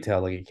fairy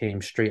tale. Like it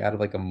came straight out of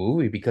like a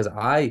movie, because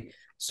I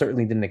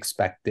certainly didn't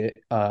expect it.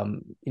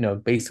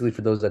 Basically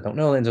for those that don't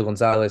know, Enzo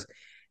Gonzalez,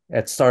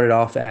 it started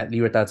off at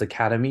Libertad's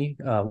Academy,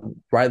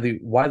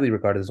 widely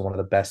regarded as one of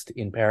the best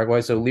in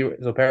Paraguay.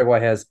 So Paraguay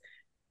has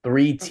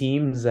three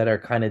teams that are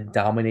kind of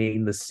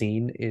dominating the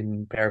scene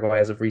in Paraguay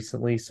as of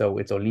recently. So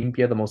it's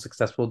Olimpia, the most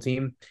successful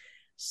team,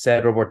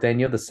 Cerro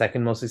Porteño, the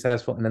second most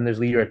successful, and then there's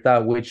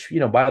Libertad, which,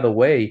 by the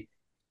way,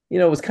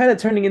 was kind of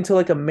turning into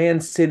like a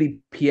Man City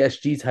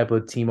PSG type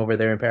of team over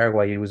there in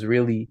Paraguay. It was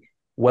really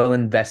well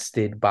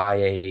invested by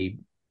a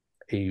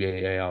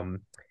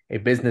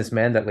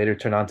businessman that later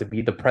turned on to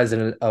be the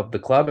president of the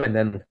club, and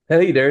then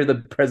later the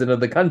president of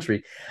the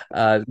country.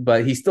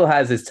 But he still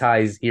has his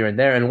ties here and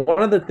there. And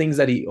one of the things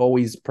that he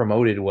always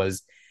promoted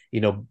was,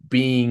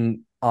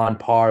 being on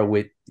par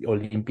with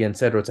Olimpia and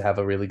Cerro to have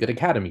a really good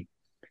academy.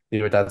 The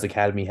Libertad's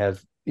Academy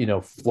has,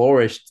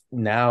 flourished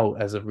now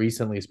as of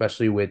recently,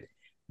 especially with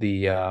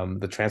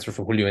the transfer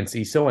for Julio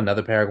Enciso,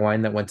 another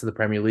Paraguayan that went to the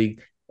Premier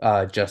League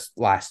just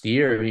last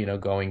year,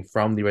 going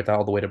from Libertad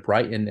all the way to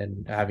Brighton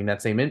and having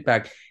that same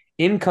impact.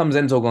 In comes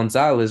Enzo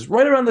Gonzalez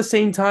right around the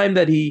same time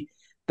that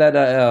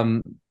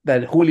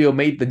Julio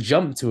made the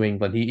jump to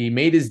England. He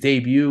made his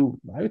debut,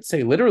 I would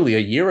say, literally a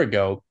year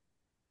ago,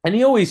 and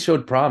he always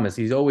showed promise.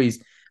 He's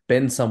always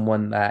been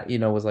someone that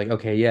was like,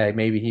 okay, yeah,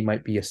 maybe he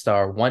might be a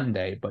star one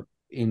day. But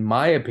in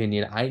my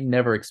opinion, I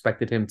never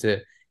expected him to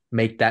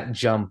make that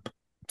jump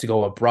to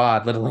go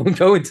abroad, let alone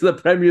go into the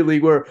Premier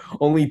League, where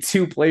only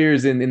two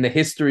players in the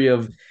history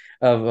of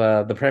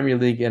the Premier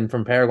League and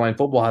from Paraguayan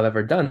football have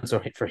ever done.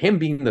 So for him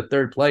being the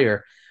third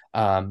player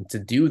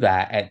to do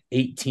that at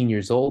 18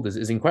 years old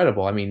is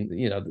incredible. I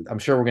mean, I'm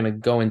sure we're going to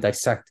go and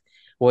dissect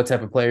what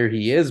type of player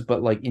he is,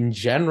 but like in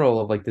general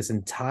of like this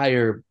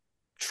entire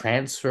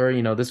transfer,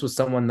 this was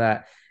someone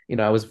that,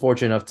 I was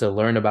fortunate enough to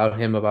learn about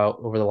him about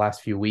over the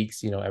last few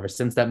weeks, ever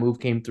since that move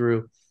came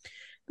through.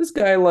 This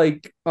guy,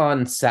 like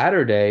on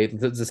Saturday,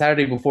 the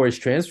Saturday before his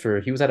transfer,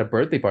 he was at a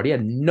birthday party. He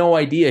had no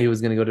idea he was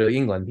going to go to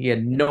England. He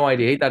had no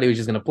idea. He thought he was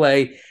just going to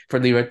play for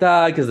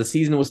Libertad because the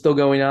season was still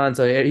going on.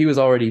 So he was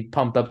already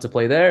pumped up to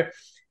play there.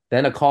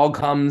 Then a call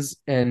comes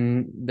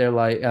and they're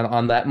like,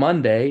 on that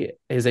Monday,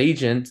 his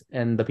agent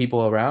and the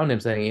people around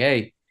him saying,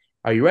 "Hey,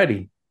 are you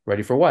ready?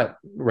 Ready for what?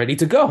 Ready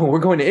to go. We're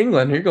going to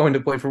England. You're going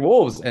to play for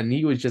Wolves." And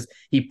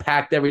he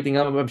packed everything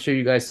up. I'm sure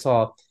you guys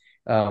saw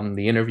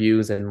the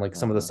interviews and like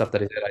some of the stuff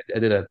that I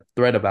did a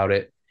thread about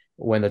it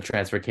when the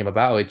transfer came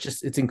about.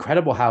 It's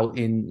incredible how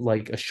in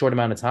like a short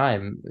amount of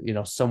time,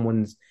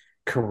 someone's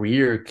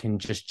career can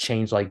just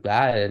change like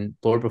that. And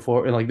Lord,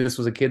 before, and like this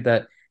was a kid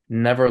that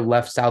never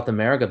left South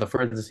America. The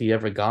furthest he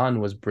ever gone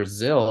was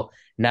Brazil.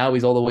 Now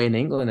he's all the way in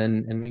England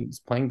and he's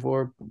playing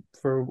for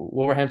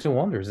Wolverhampton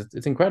Wanderers.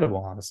 It's incredible,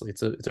 honestly.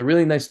 It's a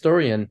really nice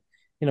story, and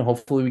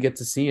hopefully we get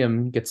to see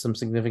him get some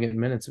significant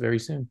minutes very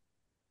soon.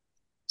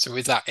 So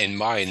with that in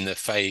mind, the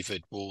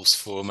favoured Wolves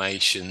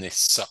formation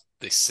this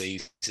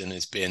season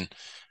has been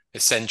a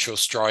central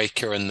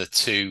striker and the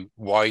two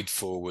wide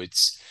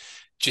forwards.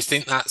 Do you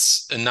think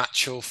that's a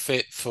natural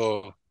fit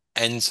for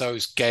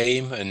Enzo's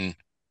game? And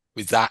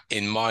with that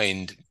in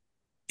mind,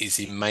 is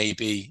he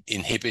maybe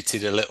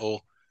inhibited a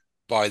little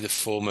by the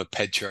form of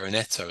Pedro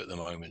Neto at the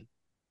moment?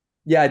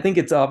 Yeah, I think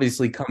it's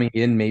obviously coming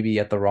in maybe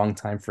at the wrong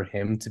time for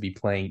him to be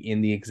playing in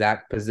the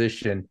exact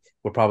position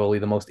where probably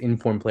the most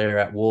informed player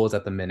at Wolves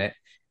at the minute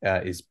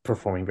is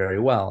performing very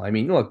well. I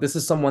mean, look, this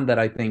is someone that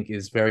I think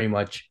is very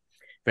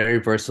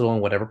versatile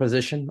in whatever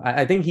position.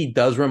 I think he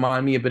does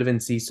remind me a bit of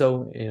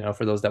Enciso,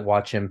 for those that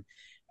watch him,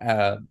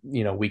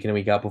 week in and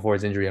week out before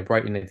his injury at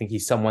Brighton. I think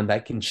he's someone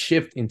that can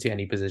shift into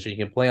any position. He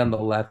can play on the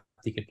left,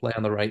 he can play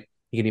on the right,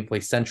 he can even play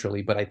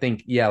centrally. But I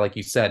think, yeah, like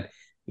you said,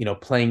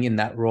 playing in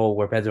that role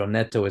where Pedro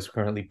Neto is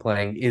currently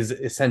playing is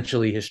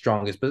essentially his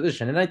strongest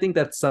position. And I think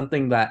that's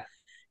something that,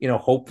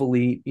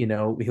 hopefully,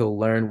 he'll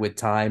learn with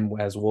time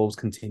as Wolves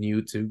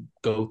continue to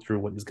go through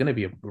what is going to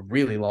be a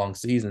really long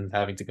season,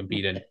 having to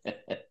compete in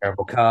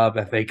Carabao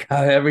Cup, FA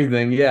Cup,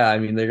 everything. Yeah, I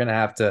mean, they're going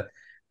to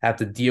have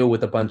to deal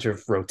with a bunch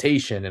of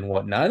rotation and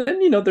whatnot.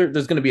 And,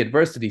 there's going to be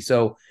adversity.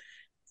 So,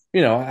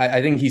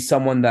 I think he's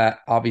someone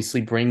that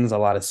obviously brings a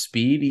lot of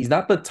speed. He's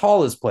not the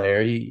tallest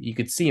player. You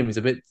could see him. He's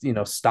a bit,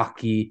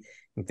 stocky.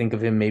 You think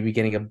of him maybe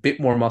getting a bit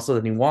more muscle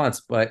than he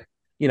wants. But,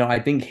 I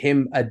think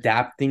him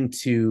adapting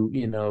to,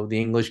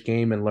 the English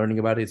game and learning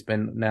about it. It's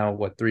been now,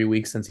 3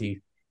 weeks since he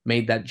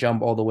made that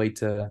jump all the way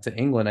to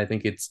England. I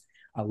think it's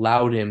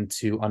allowed him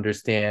to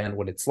understand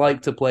what it's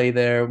like to play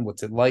there,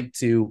 what's it like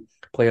to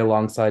play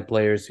alongside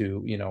players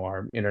who,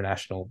 are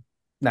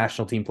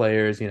national team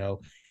players,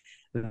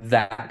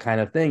 that kind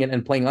of thing,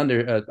 and playing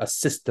under a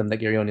system that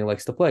Gary O'Neill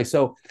likes to play.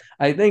 So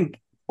I think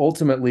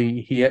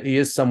ultimately he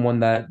is someone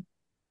that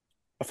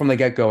from the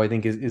get-go I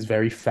think is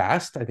very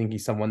fast. I think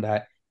he's someone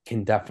that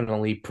can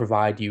definitely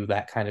provide you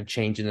that kind of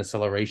change in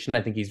acceleration.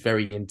 I think he's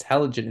very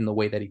intelligent in the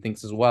way that he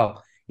thinks as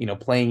well,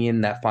 playing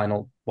in that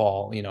final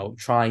ball,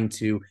 trying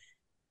to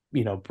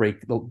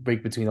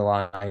break between the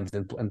lines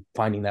and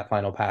finding that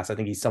final pass. I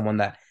think he's someone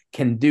that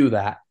can do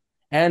that.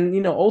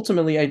 And,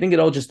 ultimately, I think it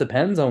all just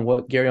depends on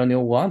what Gary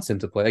O'Neill wants him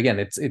to play. Again,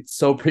 it's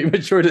so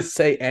premature to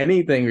say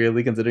anything,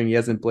 really, considering he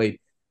hasn't played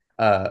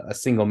a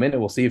single minute.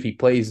 We'll see if he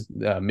plays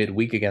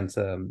midweek against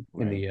in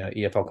the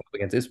EFL Cup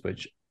against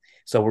Ipswich.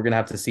 So we're going to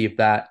have to see if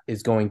that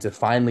is going to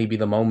finally be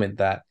the moment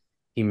that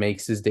he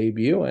makes his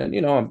debut. And,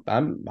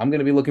 I'm going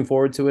to be looking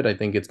forward to it. I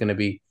think it's going to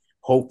be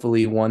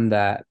hopefully one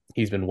that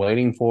he's been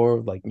waiting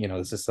for. Like,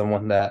 this is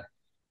someone that,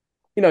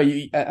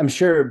 I'm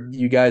sure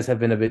you guys have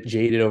been a bit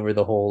jaded over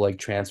the whole like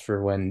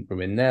transfer when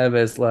Ruben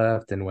Neves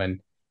left and when,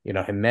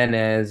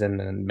 Jimenez and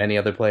then many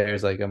other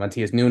players like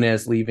Matias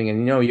Nunes leaving.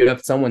 And, you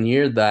have someone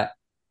here that,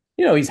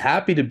 he's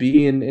happy to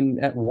be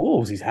in at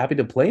Wolves. He's happy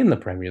to play in the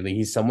Premier League.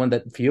 He's someone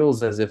that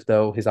feels as if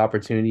though his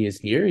opportunity is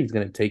here, he's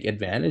going to take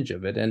advantage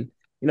of it. And,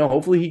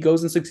 hopefully he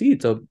goes and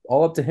succeeds. So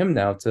all up to him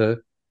now to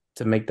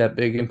make that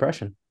big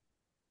impression.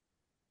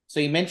 So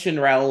you mentioned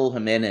Raul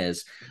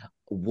Jimenez.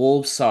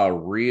 Wolves saw a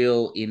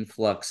real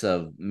influx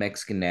of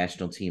Mexican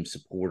national team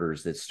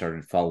supporters that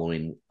started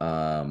following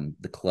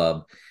the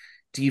club.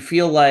 Do you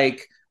feel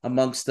like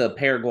amongst the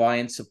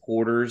Paraguayan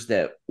supporters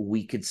that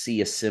we could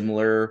see a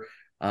similar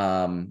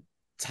um,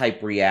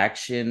 type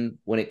reaction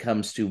when it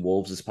comes to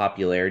Wolves'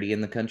 popularity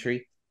in the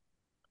country?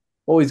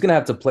 Well, he's going to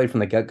have to play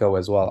from the get go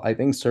as well. I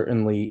think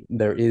certainly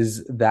there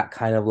is that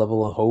kind of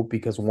level of hope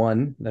because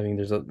one, I mean,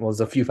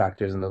 there's a few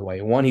factors in the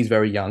way. One, he's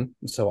very young,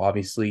 so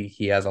obviously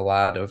he has a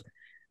lot of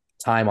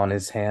time on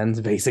his hands,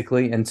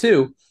 basically. And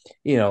two,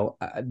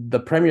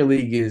 the Premier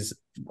League is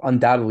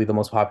undoubtedly the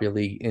most popular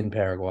league in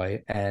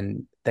Paraguay.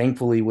 And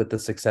thankfully, with the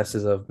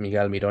successes of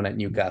Miguel Miron at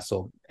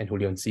Newcastle and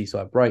Julio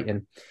Enciso at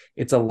Brighton,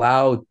 it's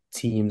allowed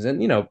teams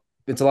and,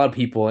 it's allowed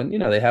people and,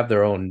 they have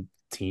their own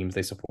teams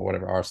they support,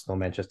 whatever, Arsenal,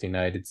 Manchester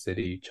United,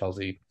 City,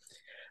 Chelsea,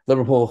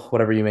 Liverpool,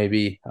 whatever you may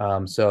be.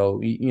 So,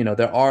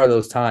 there are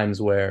those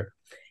times where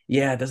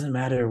yeah, it doesn't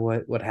matter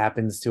what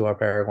happens to our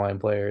Paraguayan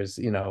players.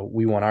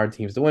 We want our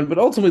teams to win, but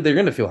ultimately they're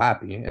going to feel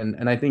happy.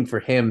 And I think for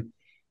him,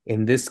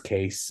 in this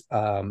case,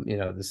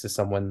 this is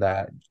someone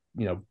that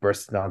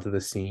bursted onto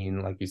the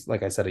scene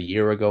like I said a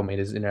year ago, made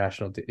his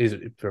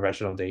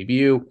professional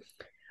debut.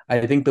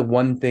 I think the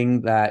one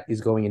thing that is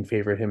going in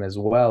favor of him as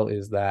well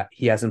is that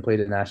he hasn't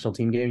played a national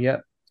team game yet,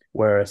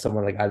 where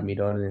someone like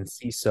Almiron and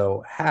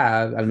Ciso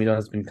have. Almiron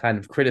has been kind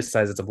of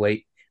criticized as of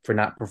late for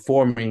not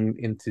performing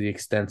into the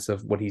extent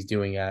of what he's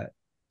doing at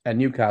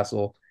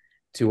Newcastle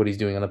to what he's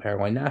doing on the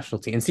Paraguay national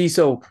team. And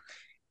Ciso,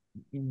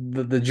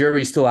 the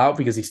jury's still out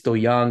because he's still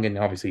young and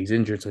obviously he's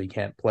injured, so he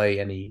can't play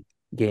any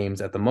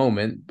games at the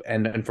moment.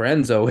 And for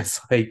Enzo,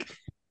 it's like,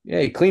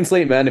 hey, clean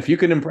slate, man. If you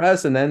can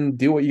impress and then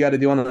do what you got to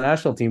do on the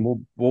national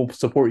team, we'll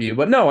support you.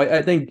 But no,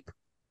 I think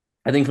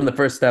from the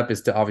first step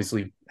is to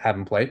obviously have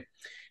him play.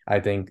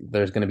 I think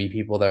there's going to be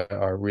people that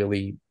are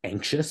really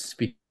anxious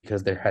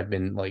because there had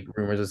been like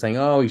rumors of saying,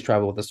 oh, he's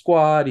traveled with the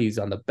squad, he's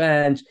on the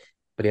bench,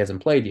 but he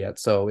hasn't played yet.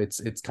 So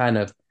it's kind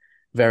of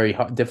very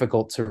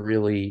difficult to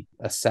really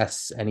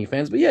assess any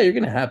fans. But yeah, you're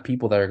going to have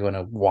people that are going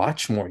to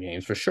watch more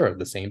games for sure.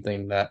 The same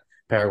thing that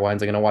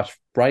Paraguayans are going to watch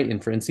Brighton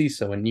for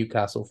Enciso and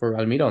Newcastle for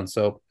Almiron.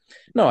 So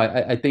no,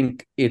 I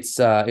think it's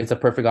a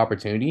perfect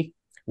opportunity.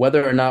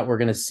 Whether or not we're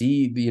going to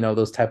see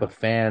those type of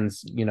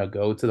fans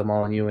go to the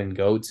Molineux and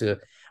go to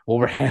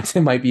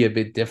Wolverhampton might be a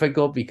bit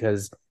difficult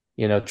because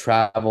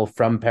travel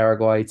from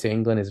Paraguay to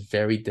England is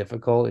very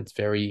difficult. It's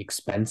very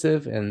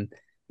expensive, and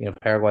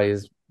Paraguay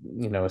is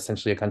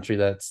essentially a country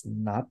that's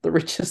not the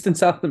richest in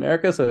South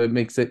America, so it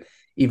makes it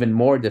even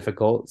more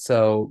difficult.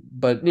 So,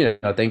 but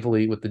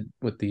thankfully with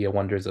the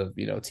wonders of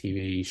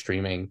TV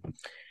streaming,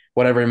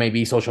 whatever it may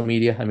be, social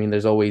media. I mean,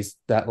 there's always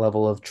that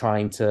level of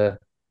trying to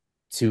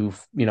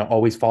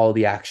always follow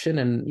the action,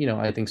 and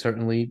I think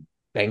certainly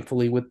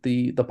thankfully with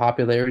the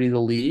popularity of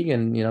the league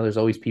and there's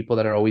always people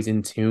that are always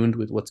in tuned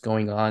with what's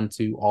going on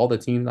to all the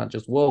teams, not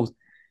just Wolves,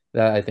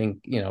 that I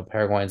think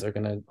Paraguayans are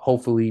going to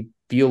hopefully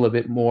feel a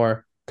bit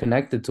more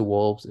connected to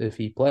Wolves if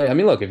he play. I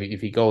mean, look,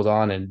 if he goes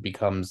on and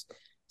becomes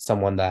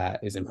someone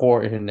that is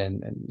important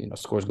and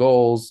scores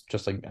goals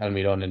just like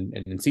Almiron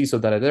and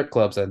Enciso that at their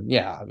clubs, and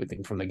yeah, I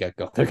think from the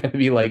get-go they're going to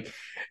be like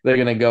they're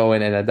going to go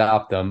in and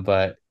adopt them.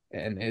 But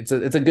and it's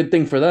a good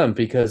thing for them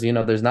because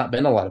there's not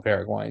been a lot of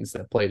Paraguayans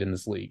that played in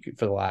this league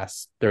for the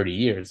last 30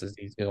 years.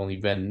 He's only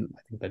been,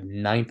 I think, the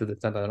ninth or the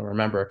 10th, I don't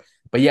remember,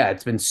 but yeah,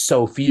 it's been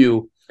so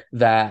few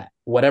that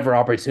whatever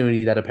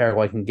opportunity that a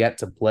Paraguay can get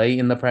to play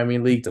in the Premier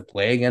League, to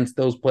play against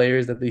those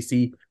players that they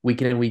see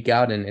week in and week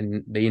out,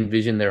 and they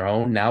envision their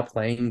own now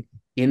playing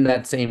in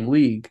that same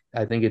league,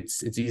 I think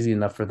it's easy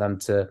enough for them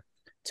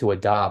to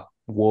adopt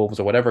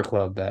Wolves or whatever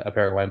club that a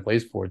Paraguayan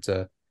plays for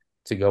to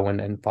go in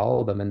and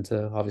follow them and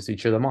to obviously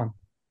cheer them on.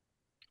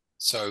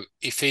 So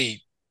if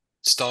he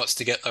starts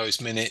to get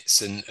those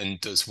minutes and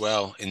does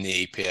well in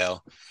the EPL,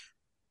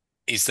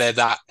 is there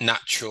that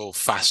natural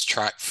fast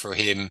track for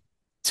him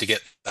to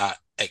get that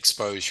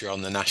exposure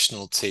on the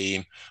national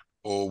team,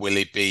 or will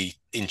he be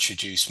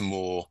introduced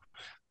more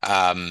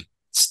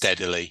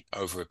steadily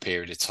over a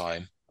period of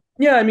time?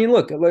 Yeah, I mean,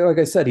 look, like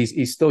I said,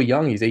 he's still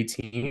young. He's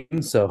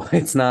 18, so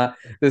this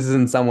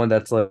isn't someone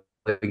that's like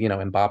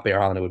Mbappe or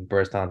Holland would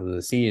burst onto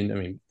the scene. I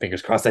mean,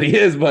 fingers crossed that he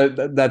is,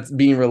 but that's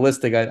being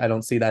realistic. I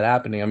don't see that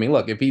happening. I mean,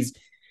 look, if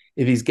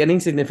he's getting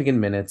significant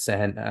minutes,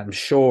 and I'm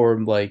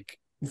sure, like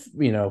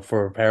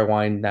for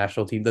Paraguayan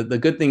national team, the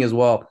good thing as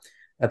well,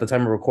 at the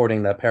time of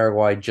recording, that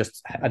Paraguay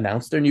just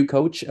announced their new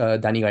coach,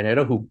 Dani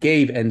Garnero, who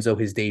gave Enzo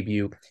his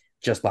debut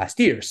just last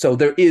year. So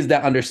there is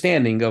that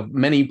understanding of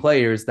many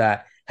players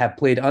that have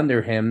played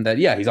under him that,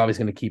 yeah, he's always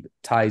going to keep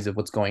ties of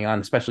what's going on,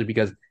 especially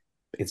because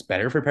it's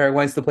better for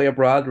Paraguayans to play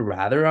abroad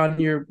rather on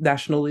your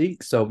national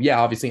league. So yeah,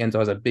 obviously Enzo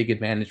has a big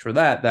advantage for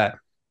that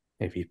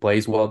if he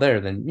plays well there,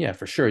 then yeah,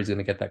 for sure he's going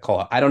to get that call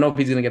up. I don't know if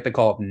he's going to get the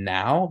call up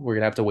now. We're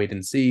going to have to wait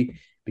and see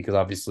because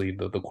obviously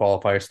the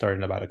qualifiers start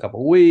in about a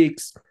couple of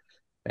weeks.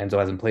 Enzo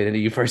hasn't played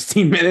any first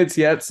team minutes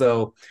yet,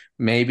 so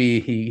maybe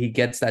he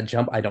gets that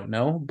jump. I don't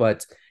know,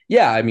 but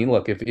yeah, I mean,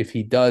 look, if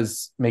he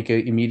does make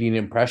an immediate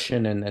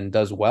impression and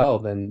does well,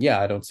 then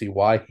yeah, I don't see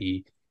why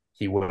he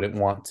he wouldn't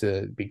want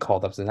to be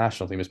called up to the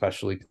national team,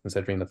 especially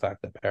considering the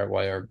fact that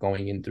Paraguay are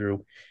going in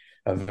through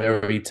a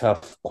very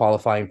tough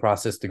qualifying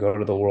process to go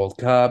to the World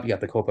Cup. You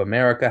got the Copa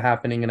America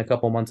happening in a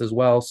couple months as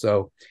well.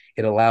 So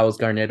it allows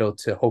Garnedo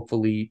to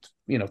hopefully,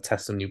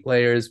 test some new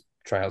players,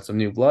 try out some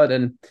new blood.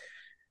 And,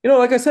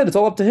 like I said, it's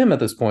all up to him at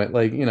this point.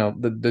 Like,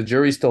 the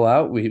jury's still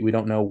out. We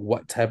don't know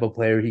what type of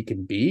player he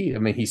can be. I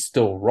mean, he's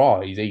still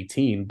raw. He's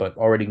 18, but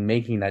already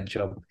making that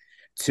jump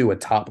to a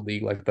top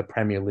league like the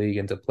Premier League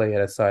and to play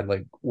at a side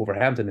like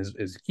Wolverhampton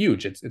is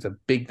huge. It's a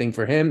big thing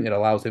for him. It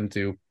allows him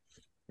to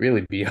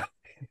really be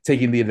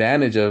taking the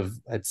advantage of,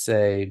 I'd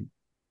say,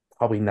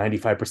 probably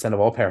 95% of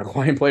all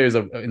Paraguayan players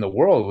in the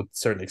world, with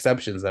certain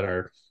exceptions that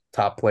are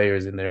top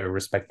players in their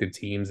respective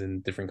teams in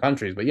different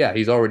countries. But yeah,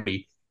 he's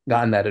already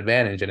gotten that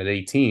advantage. And at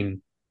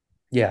 18,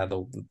 yeah,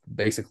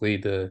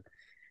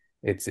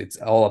 it's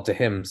all up to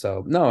him.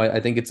 So no, I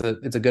think it's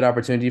a good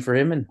opportunity for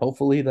him, and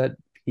hopefully that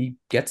he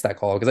gets that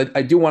call, because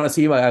I do want to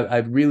see him. I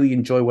really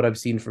enjoy what I've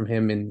seen from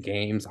him in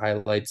games,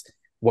 highlights,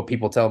 what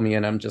people tell me,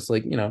 and I'm just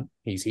like,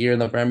 he's here in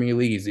the Premier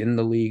League, he's in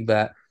the league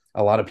that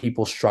a lot of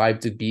people strive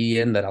to be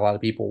in, that a lot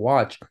of people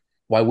watch.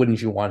 Why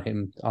wouldn't you want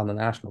him on the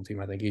national team?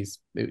 I think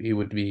he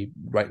would be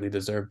rightly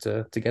deserved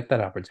to get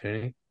that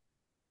opportunity.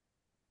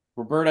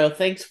 Roberto,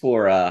 thanks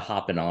for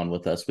hopping on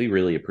with us. We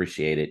really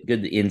appreciate it.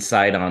 Good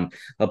insight on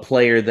a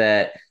player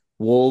that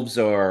Wolves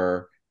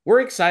are.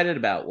 We're excited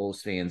about,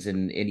 Wolves fans,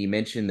 and you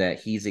mentioned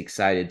that he's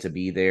excited to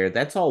be there.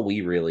 That's all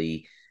we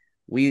really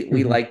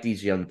we like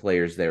these young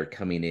players that are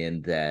coming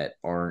in that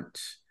aren't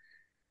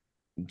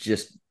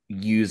just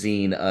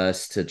using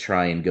us to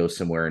try and go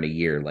somewhere in a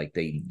year. Like,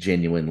 they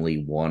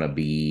genuinely want to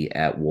be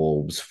at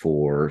Wolves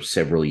for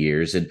several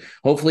years and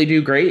hopefully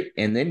do great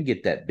and then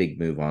get that big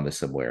move onto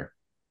somewhere.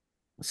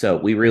 So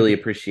we really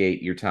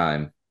appreciate your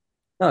time.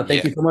 No,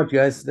 thank you so much,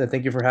 guys.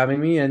 Thank you for having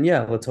me. And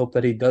yeah, let's hope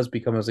that he does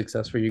become a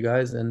success for you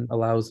guys and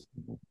allows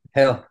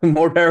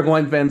more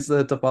Paraguayan fans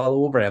to follow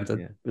Wolverhampton.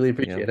 Yeah. Really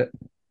appreciate it.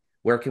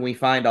 Where can we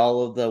find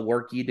all of the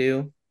work you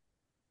do?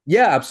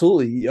 Yeah,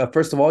 absolutely.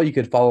 First of all, you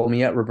could follow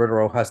me at Roberto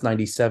Rojas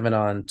 97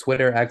 on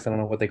Twitter. X, I don't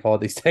know what they call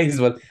it these days,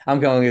 but I'm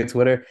calling it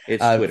Twitter.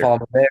 It's Twitter. Follow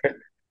me there.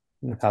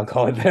 I'll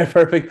call it there.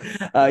 Perfect.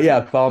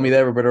 Yeah, follow me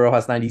there, Roberto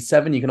Rojas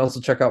 97. You can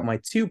also check out my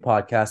 2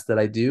 podcasts that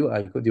I do.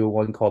 I do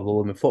one called The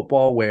Limit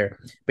Football, where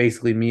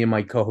basically me and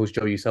my co-host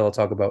Joe Usella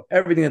talk about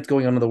everything that's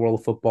going on in the world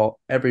of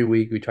football every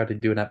week. We try to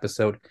do an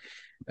episode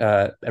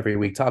every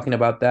week talking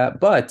about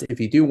that. But if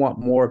you do want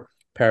more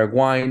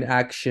Paraguayan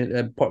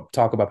action,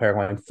 talk about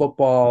Paraguayan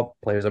football,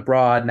 players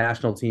abroad,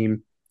 national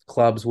team,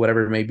 clubs,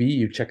 whatever it may be,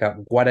 you check out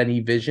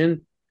Guarani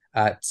Vision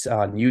on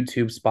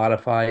YouTube,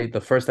 Spotify,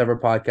 the first ever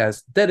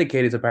podcast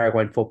dedicated to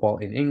Paraguayan football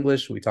in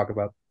English. We talk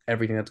about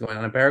everything that's going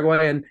on in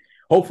Paraguay, and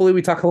hopefully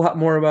we talk a lot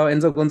more about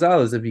Enso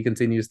Gonzalez if he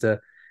continues to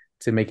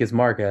make his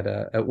mark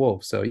at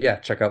Wolves. So yeah,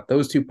 check out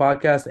those 2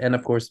 podcasts, and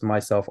of course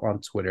myself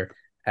on Twitter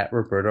at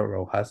Roberto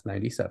Rojas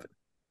 97.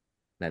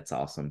 That's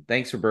awesome.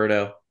 Thanks,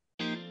 Roberto.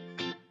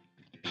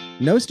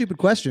 No Stupid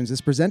Questions is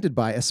presented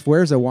by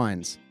Esfuerzo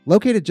Wines.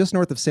 Located just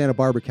north of Santa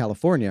Barbara,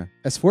 California,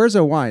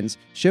 Esfuerzo Wines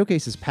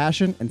showcases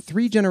passion and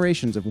 3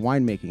 generations of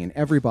winemaking in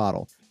every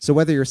bottle. So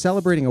whether you're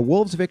celebrating a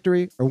Wolves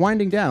victory or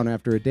winding down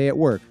after a day at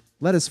work,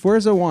 let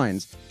Esfuerzo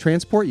Wines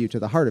transport you to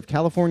the heart of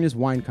California's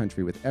wine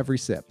country with every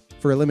sip.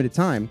 For a limited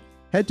time,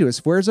 head to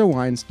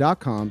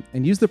esfuerzowines.com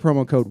and use the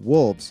promo code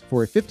WOLVES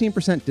for a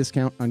 15%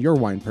 discount on your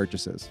wine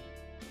purchases.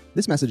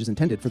 This message is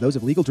intended for those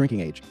of legal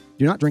drinking age.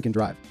 Do not drink and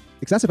drive.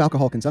 Excessive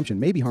alcohol consumption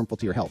may be harmful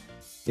to your health.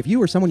 If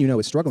you or someone you know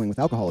is struggling with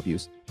alcohol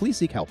abuse, please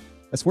seek help.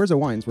 Esfuerzo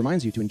Wines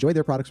reminds you to enjoy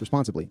their products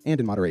responsibly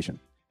and in moderation.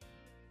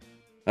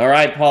 All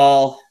right,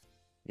 Paul.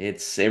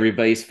 It's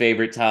everybody's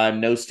favorite time.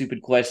 No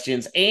Stupid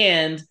Questions.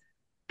 And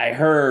I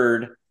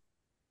heard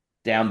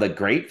down the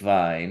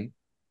grapevine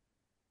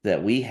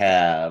that we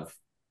have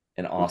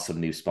an awesome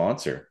new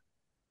sponsor.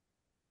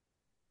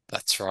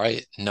 That's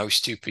right. No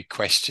Stupid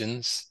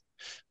Questions.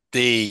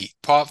 The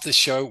part of the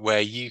show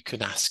where you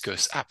can ask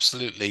us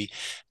absolutely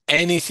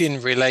anything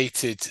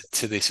related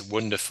to this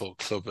wonderful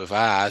club of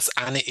ours,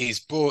 and it is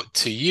brought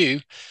to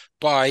you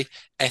by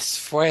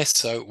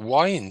Esfuerzo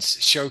Wines,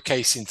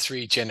 showcasing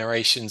 3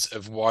 generations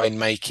of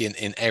winemaking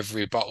in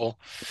every bottle.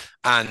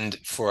 And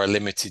for a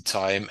limited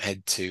time,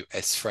 head to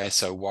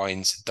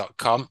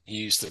esfuerzowines.com,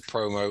 use the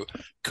promo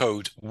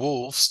code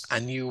WOLVES,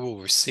 and you will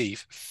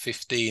receive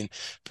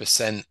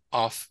 15%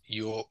 off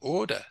your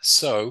order.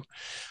 So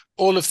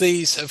all of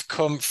these have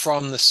come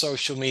from the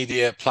social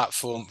media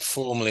platform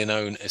formerly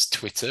known as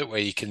Twitter, where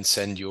you can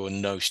send your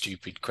No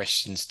Stupid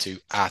Questions to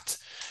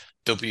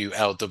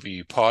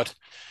 @WLWpod.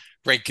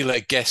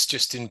 Regular guest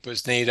Justin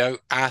Busnido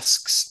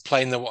asks,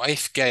 playing the what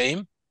if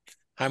game,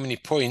 how many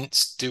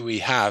points do we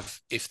have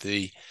if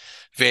the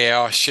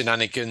VAR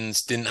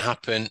shenanigans didn't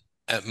happen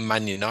at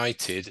Man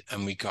United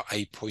and we got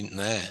a point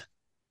there?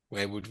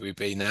 Where would we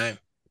be now?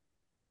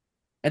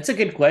 That's a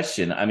good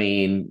question. I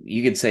mean,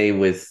 you could say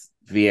with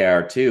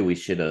VAR 2, we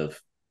should have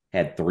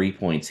had 3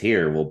 points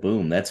here. Well,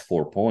 boom, that's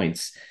 4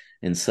 points.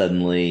 And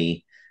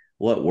suddenly,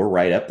 we're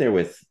right up there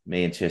with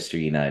Manchester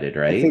United,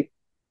 right?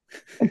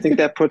 I think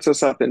that puts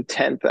us up in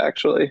 10th,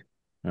 actually.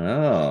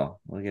 Oh,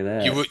 look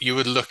at You that.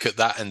 would look at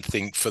that and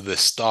think for the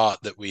start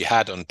that we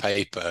had on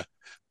paper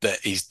that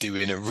he's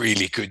doing a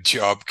really good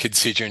job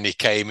considering he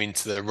came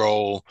into the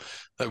role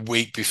a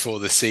week before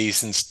the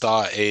season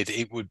started.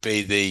 It would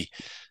be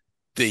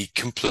the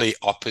complete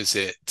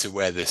opposite to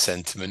where the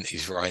sentiment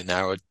is right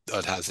now.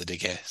 I'd hazard a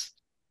guess.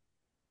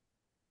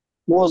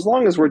 Well, as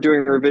long as we're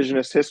doing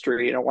revisionist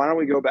history, why don't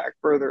we go back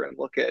further and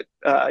look at,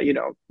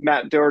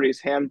 Matt Doherty's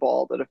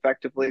handball that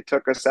effectively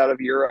took us out of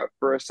Europe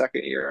for a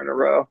second year in a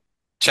row.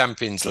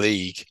 Champions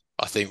League,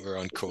 I think we're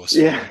on course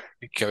Yeah,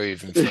 for go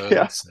even further.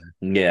 yeah. So,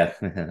 Yeah,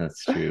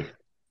 that's true.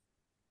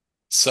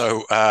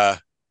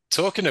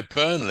 talking of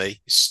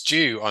Burnley,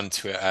 Stu on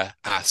Twitter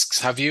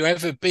asks, have you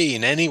ever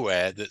been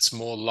anywhere that's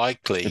more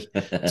likely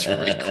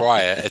to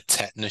require a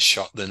tetanus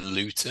shot than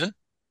Luton?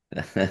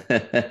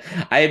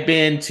 I've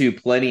been to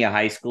plenty of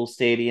high school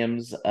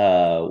stadiums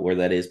where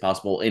that is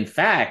possible. In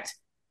fact,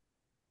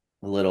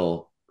 a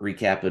little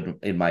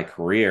recap in my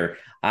career,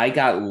 I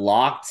got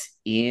locked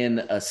in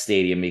a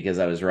stadium because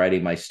I was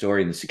writing my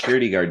story and the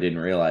security guard didn't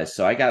realize.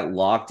 So I got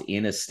locked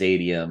in a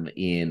stadium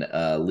in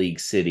League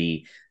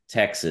City,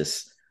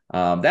 Texas.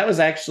 That was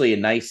actually a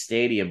nice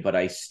stadium, but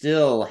I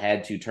still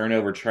had to turn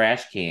over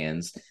trash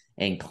cans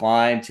and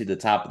climb to the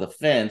top of the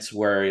fence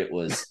where it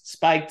was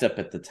spiked up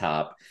at the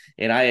top.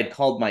 And I had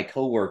called my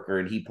coworker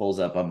and he pulls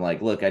up. I'm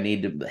like, look, I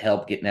need to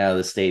help getting out of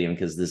the stadium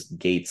because this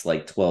gate's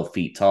like 12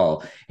 feet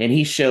tall. And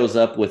he shows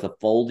up with a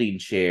folding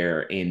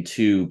chair and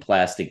two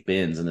plastic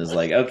bins and is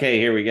like, okay,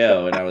 here we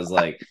go. And I was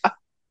like,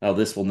 oh,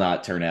 this will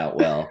not turn out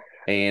well.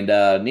 And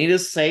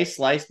needless to say,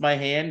 sliced my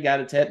hand, got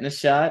a tetanus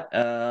shot.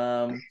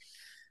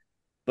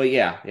 But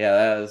yeah,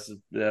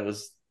 that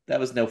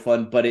was no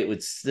fun. But it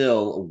was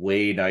still a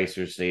way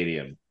nicer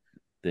stadium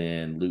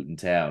than Luton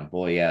Town.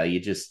 Boy, yeah,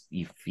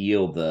 you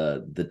feel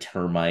the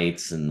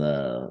termites and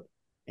the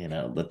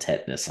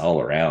tetanus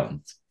all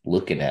around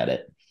looking at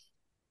it.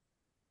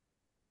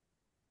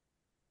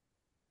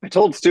 I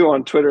told Stu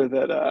on Twitter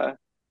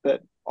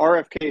that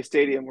RFK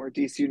Stadium, where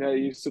DC United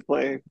used to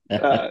play,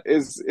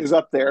 is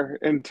up there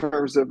in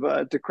terms of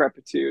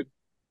decrepitude.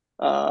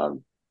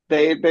 Um,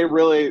 they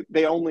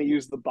only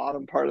use the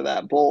bottom part of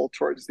that bowl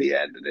towards the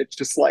end, and it's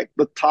just like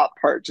the top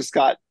part just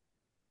got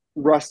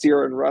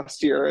rustier and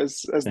rustier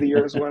as the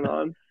years went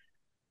on.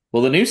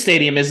 Well, the new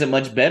stadium isn't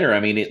much better. I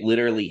mean, it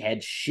literally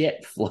had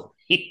shit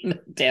flowing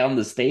down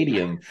the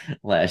stadium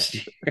last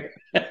year.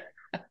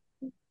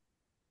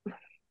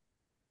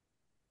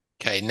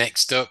 Okay,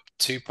 next up,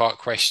 two-part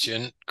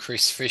question.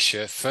 Chris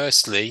Fisher.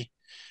 Firstly,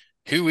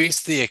 who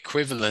is the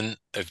equivalent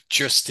of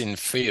Justin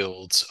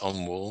Fields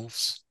on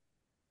Wolves?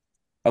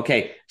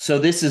 Okay, so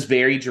this is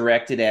very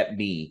directed at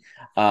me.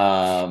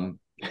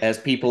 As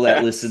people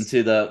that listen Yes.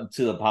 to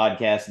the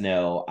podcast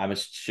know, I'm a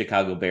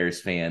Chicago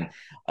Bears fan.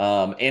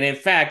 And in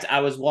fact,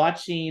 I was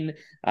watching.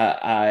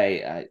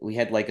 We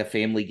had like a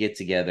family get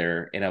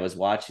together, and I was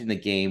watching the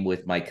game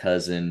with my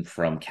cousin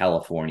from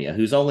California,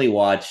 who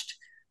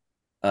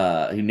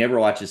never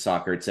watches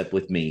soccer except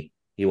with me.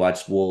 He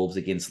watched Wolves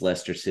against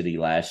Leicester City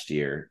last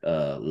year.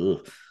 The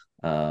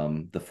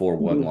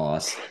 4-1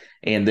 loss.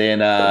 And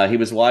then he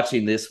was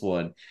watching this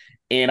one.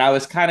 And I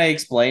was kind of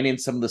explaining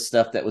some of the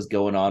stuff that was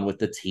going on with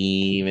the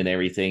team and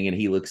everything. And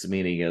he looks at me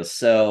and he goes,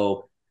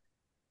 so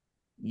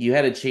you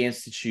had a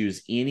chance to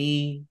choose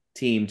any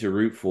team to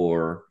root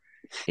for,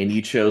 and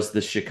you chose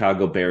the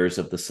Chicago Bears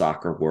of the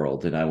soccer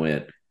world. And I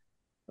went,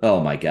 oh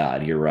my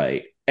God, you're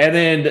right. And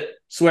then,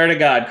 swear to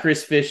God,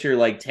 Chris Fisher,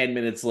 like 10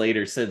 minutes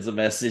later, sends a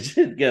message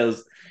and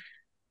goes,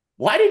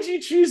 why did you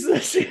choose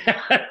this? They're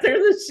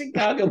the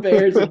Chicago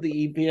Bears of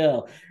the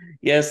EPL.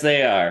 Yes,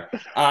 they are.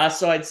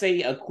 So I'd say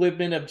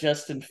equipment of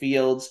Justin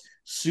Fields,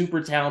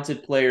 super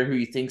talented player who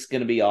you think's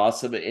going to be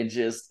awesome and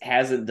just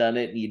hasn't done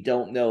it. And you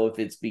don't know if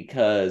it's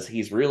because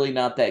he's really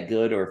not that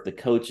good or if the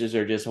coaches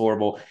are just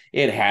horrible.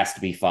 It has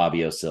to be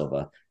Fabio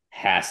Silva.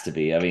 Has to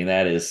be. I mean,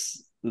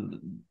 that's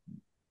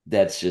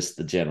just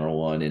the general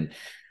one. And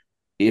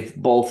if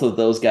both of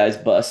those guys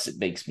bust, it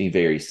makes me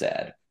very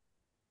sad.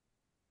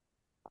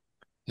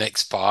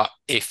 Next part,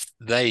 if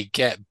they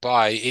get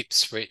by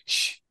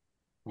Ipswich,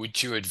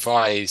 would you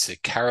advise a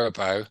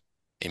Carabao,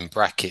 in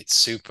brackets,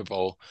 Super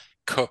Bowl,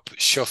 Cup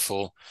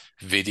Shuffle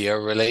video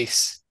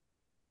release?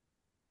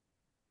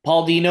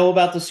 Paul, do you know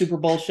about the Super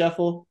Bowl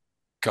shuffle?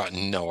 Got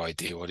no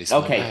idea what he's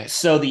on Okay, about.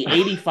 so the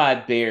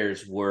 85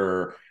 Bears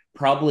were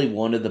probably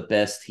one of the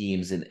best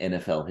teams in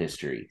NFL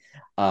history.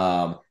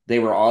 They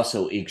were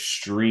also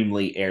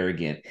extremely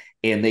arrogant,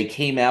 and they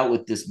came out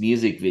with this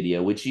music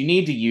video, which you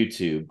need to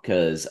YouTube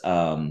because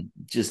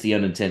just the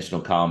unintentional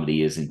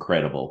comedy is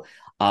incredible.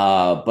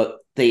 But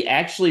they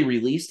actually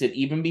released it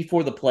even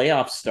before the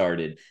playoffs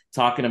started,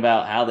 talking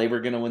about how they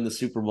were going to win the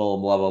Super Bowl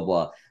and blah,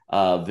 blah,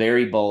 blah.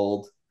 Very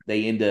bold.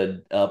 They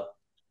ended up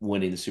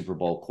winning the Super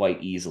Bowl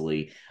quite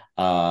easily.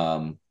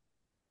 But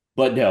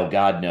no,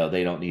 God, no,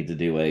 they don't need to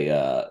do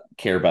a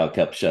Carabao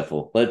Cup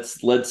shuffle.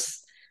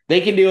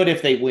 They can do it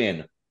if they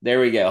win. There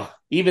we go.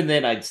 Even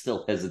then, I'd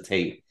still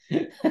hesitate.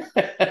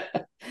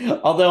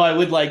 Although I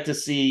would like to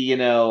see,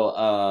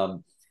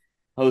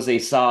 Jose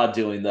Sa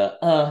doing the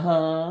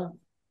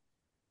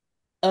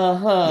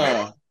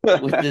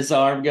with his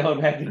arm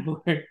going back and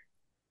forth.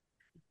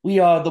 We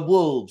are the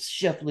wolves,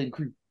 shuffling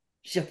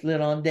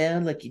on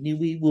down like you knew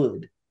we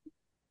would.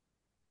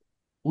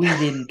 We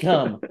didn't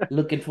come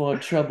looking for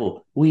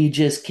trouble. We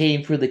just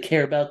came for the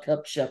Carabao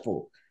Cup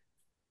shuffle.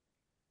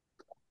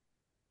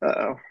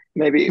 Uh-oh.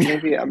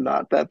 Maybe I'm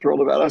not that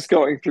thrilled about us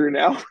going through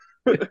now.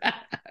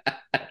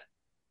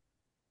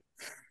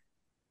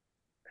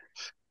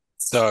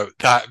 So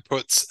that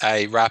puts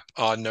a wrap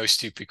on No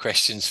Stupid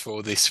Questions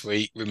for this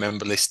week.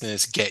 Remember,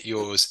 listeners, get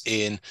yours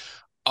in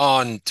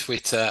on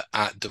Twitter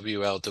at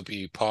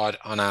WLW Pod,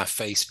 on our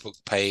Facebook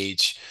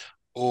page,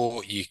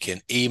 or you can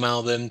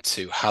email them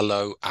to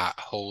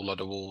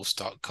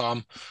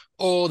hello@wholelotofwolves.com,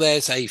 or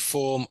there's a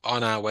form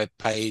on our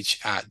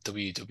webpage at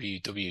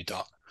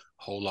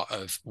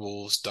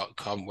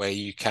www.wholelotofwolves.com where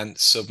you can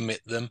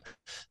submit them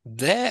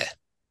there.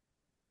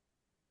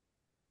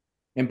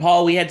 And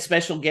Paul, we had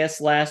special guests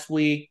last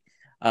week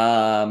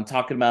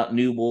talking about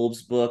new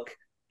Wolves book,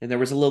 and there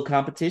was a little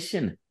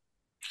competition.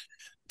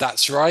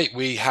 That's right.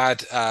 We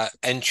had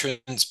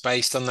entrants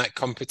based on that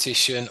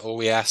competition. All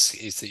we ask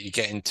is that you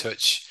get in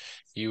touch.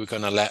 You were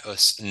going to let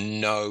us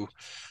know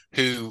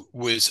who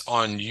was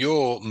on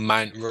your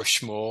Mount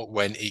Rushmore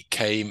when it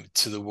came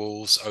to the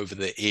Wolves over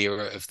the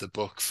era of the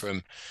book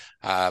from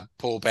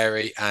Paul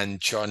Berry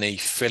and Johnny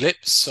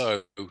Phillips.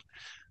 So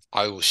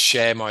I will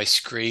share my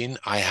screen.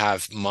 I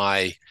have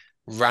my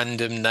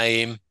random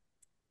name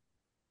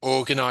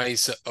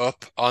organizer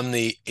up on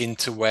the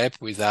interweb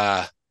with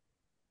our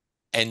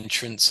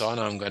entrance on.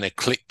 I'm going to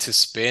click to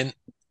spin.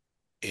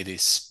 It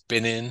is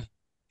spinning.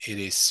 It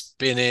is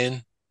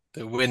spinning.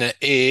 The winner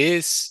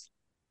is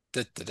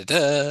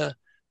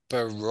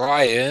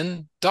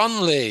Brian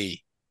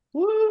Donnelly.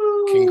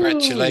 Woo!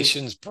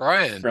 Congratulations,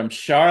 Brian. From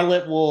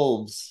Charlotte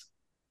Wolves.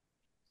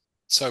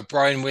 So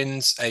Brian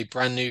wins a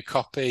brand new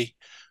copy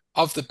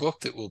of the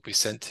book that will be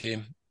sent to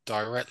him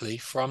directly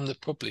from the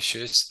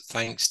publishers,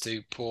 thanks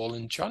to Paul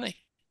and Johnny.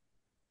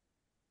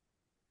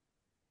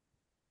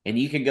 And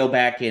you can go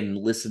back and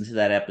listen to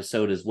that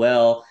episode as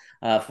well,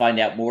 find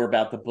out more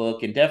about the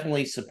book, and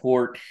definitely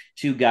support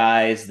two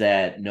guys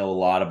that know a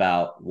lot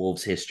about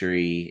Wolves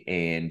history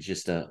and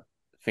just a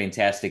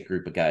fantastic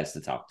group of guys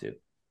to talk to.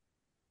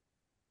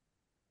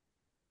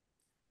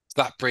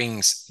 That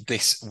brings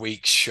this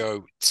week's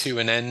show to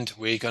an end.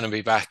 We're going to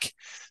be back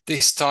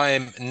this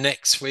time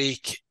next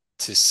week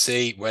to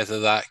see whether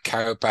that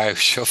Carabao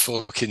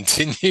shuffle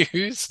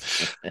continues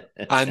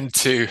and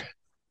to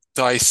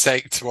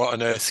dissect what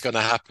on earth's going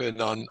to happen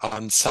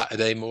on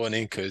Saturday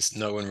morning, because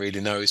no one really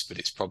knows, but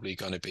it's probably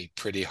going to be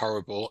pretty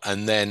horrible.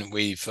 And then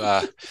we've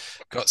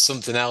got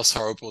something else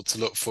horrible to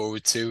look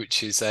forward to,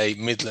 which is a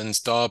Midlands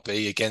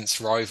derby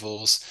against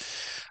rivals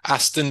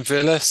Aston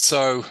Villa.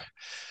 So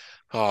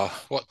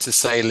what to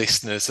say,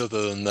 listeners,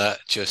 other than that,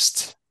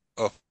 just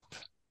up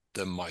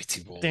the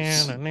mighty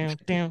Wolves.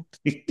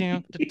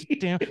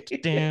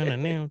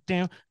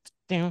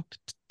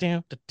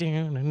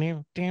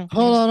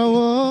 Whole lot of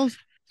wolves.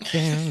 A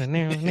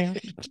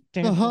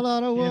whole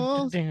lot of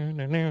wolves.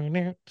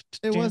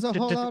 It was a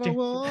whole lot of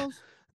wolves.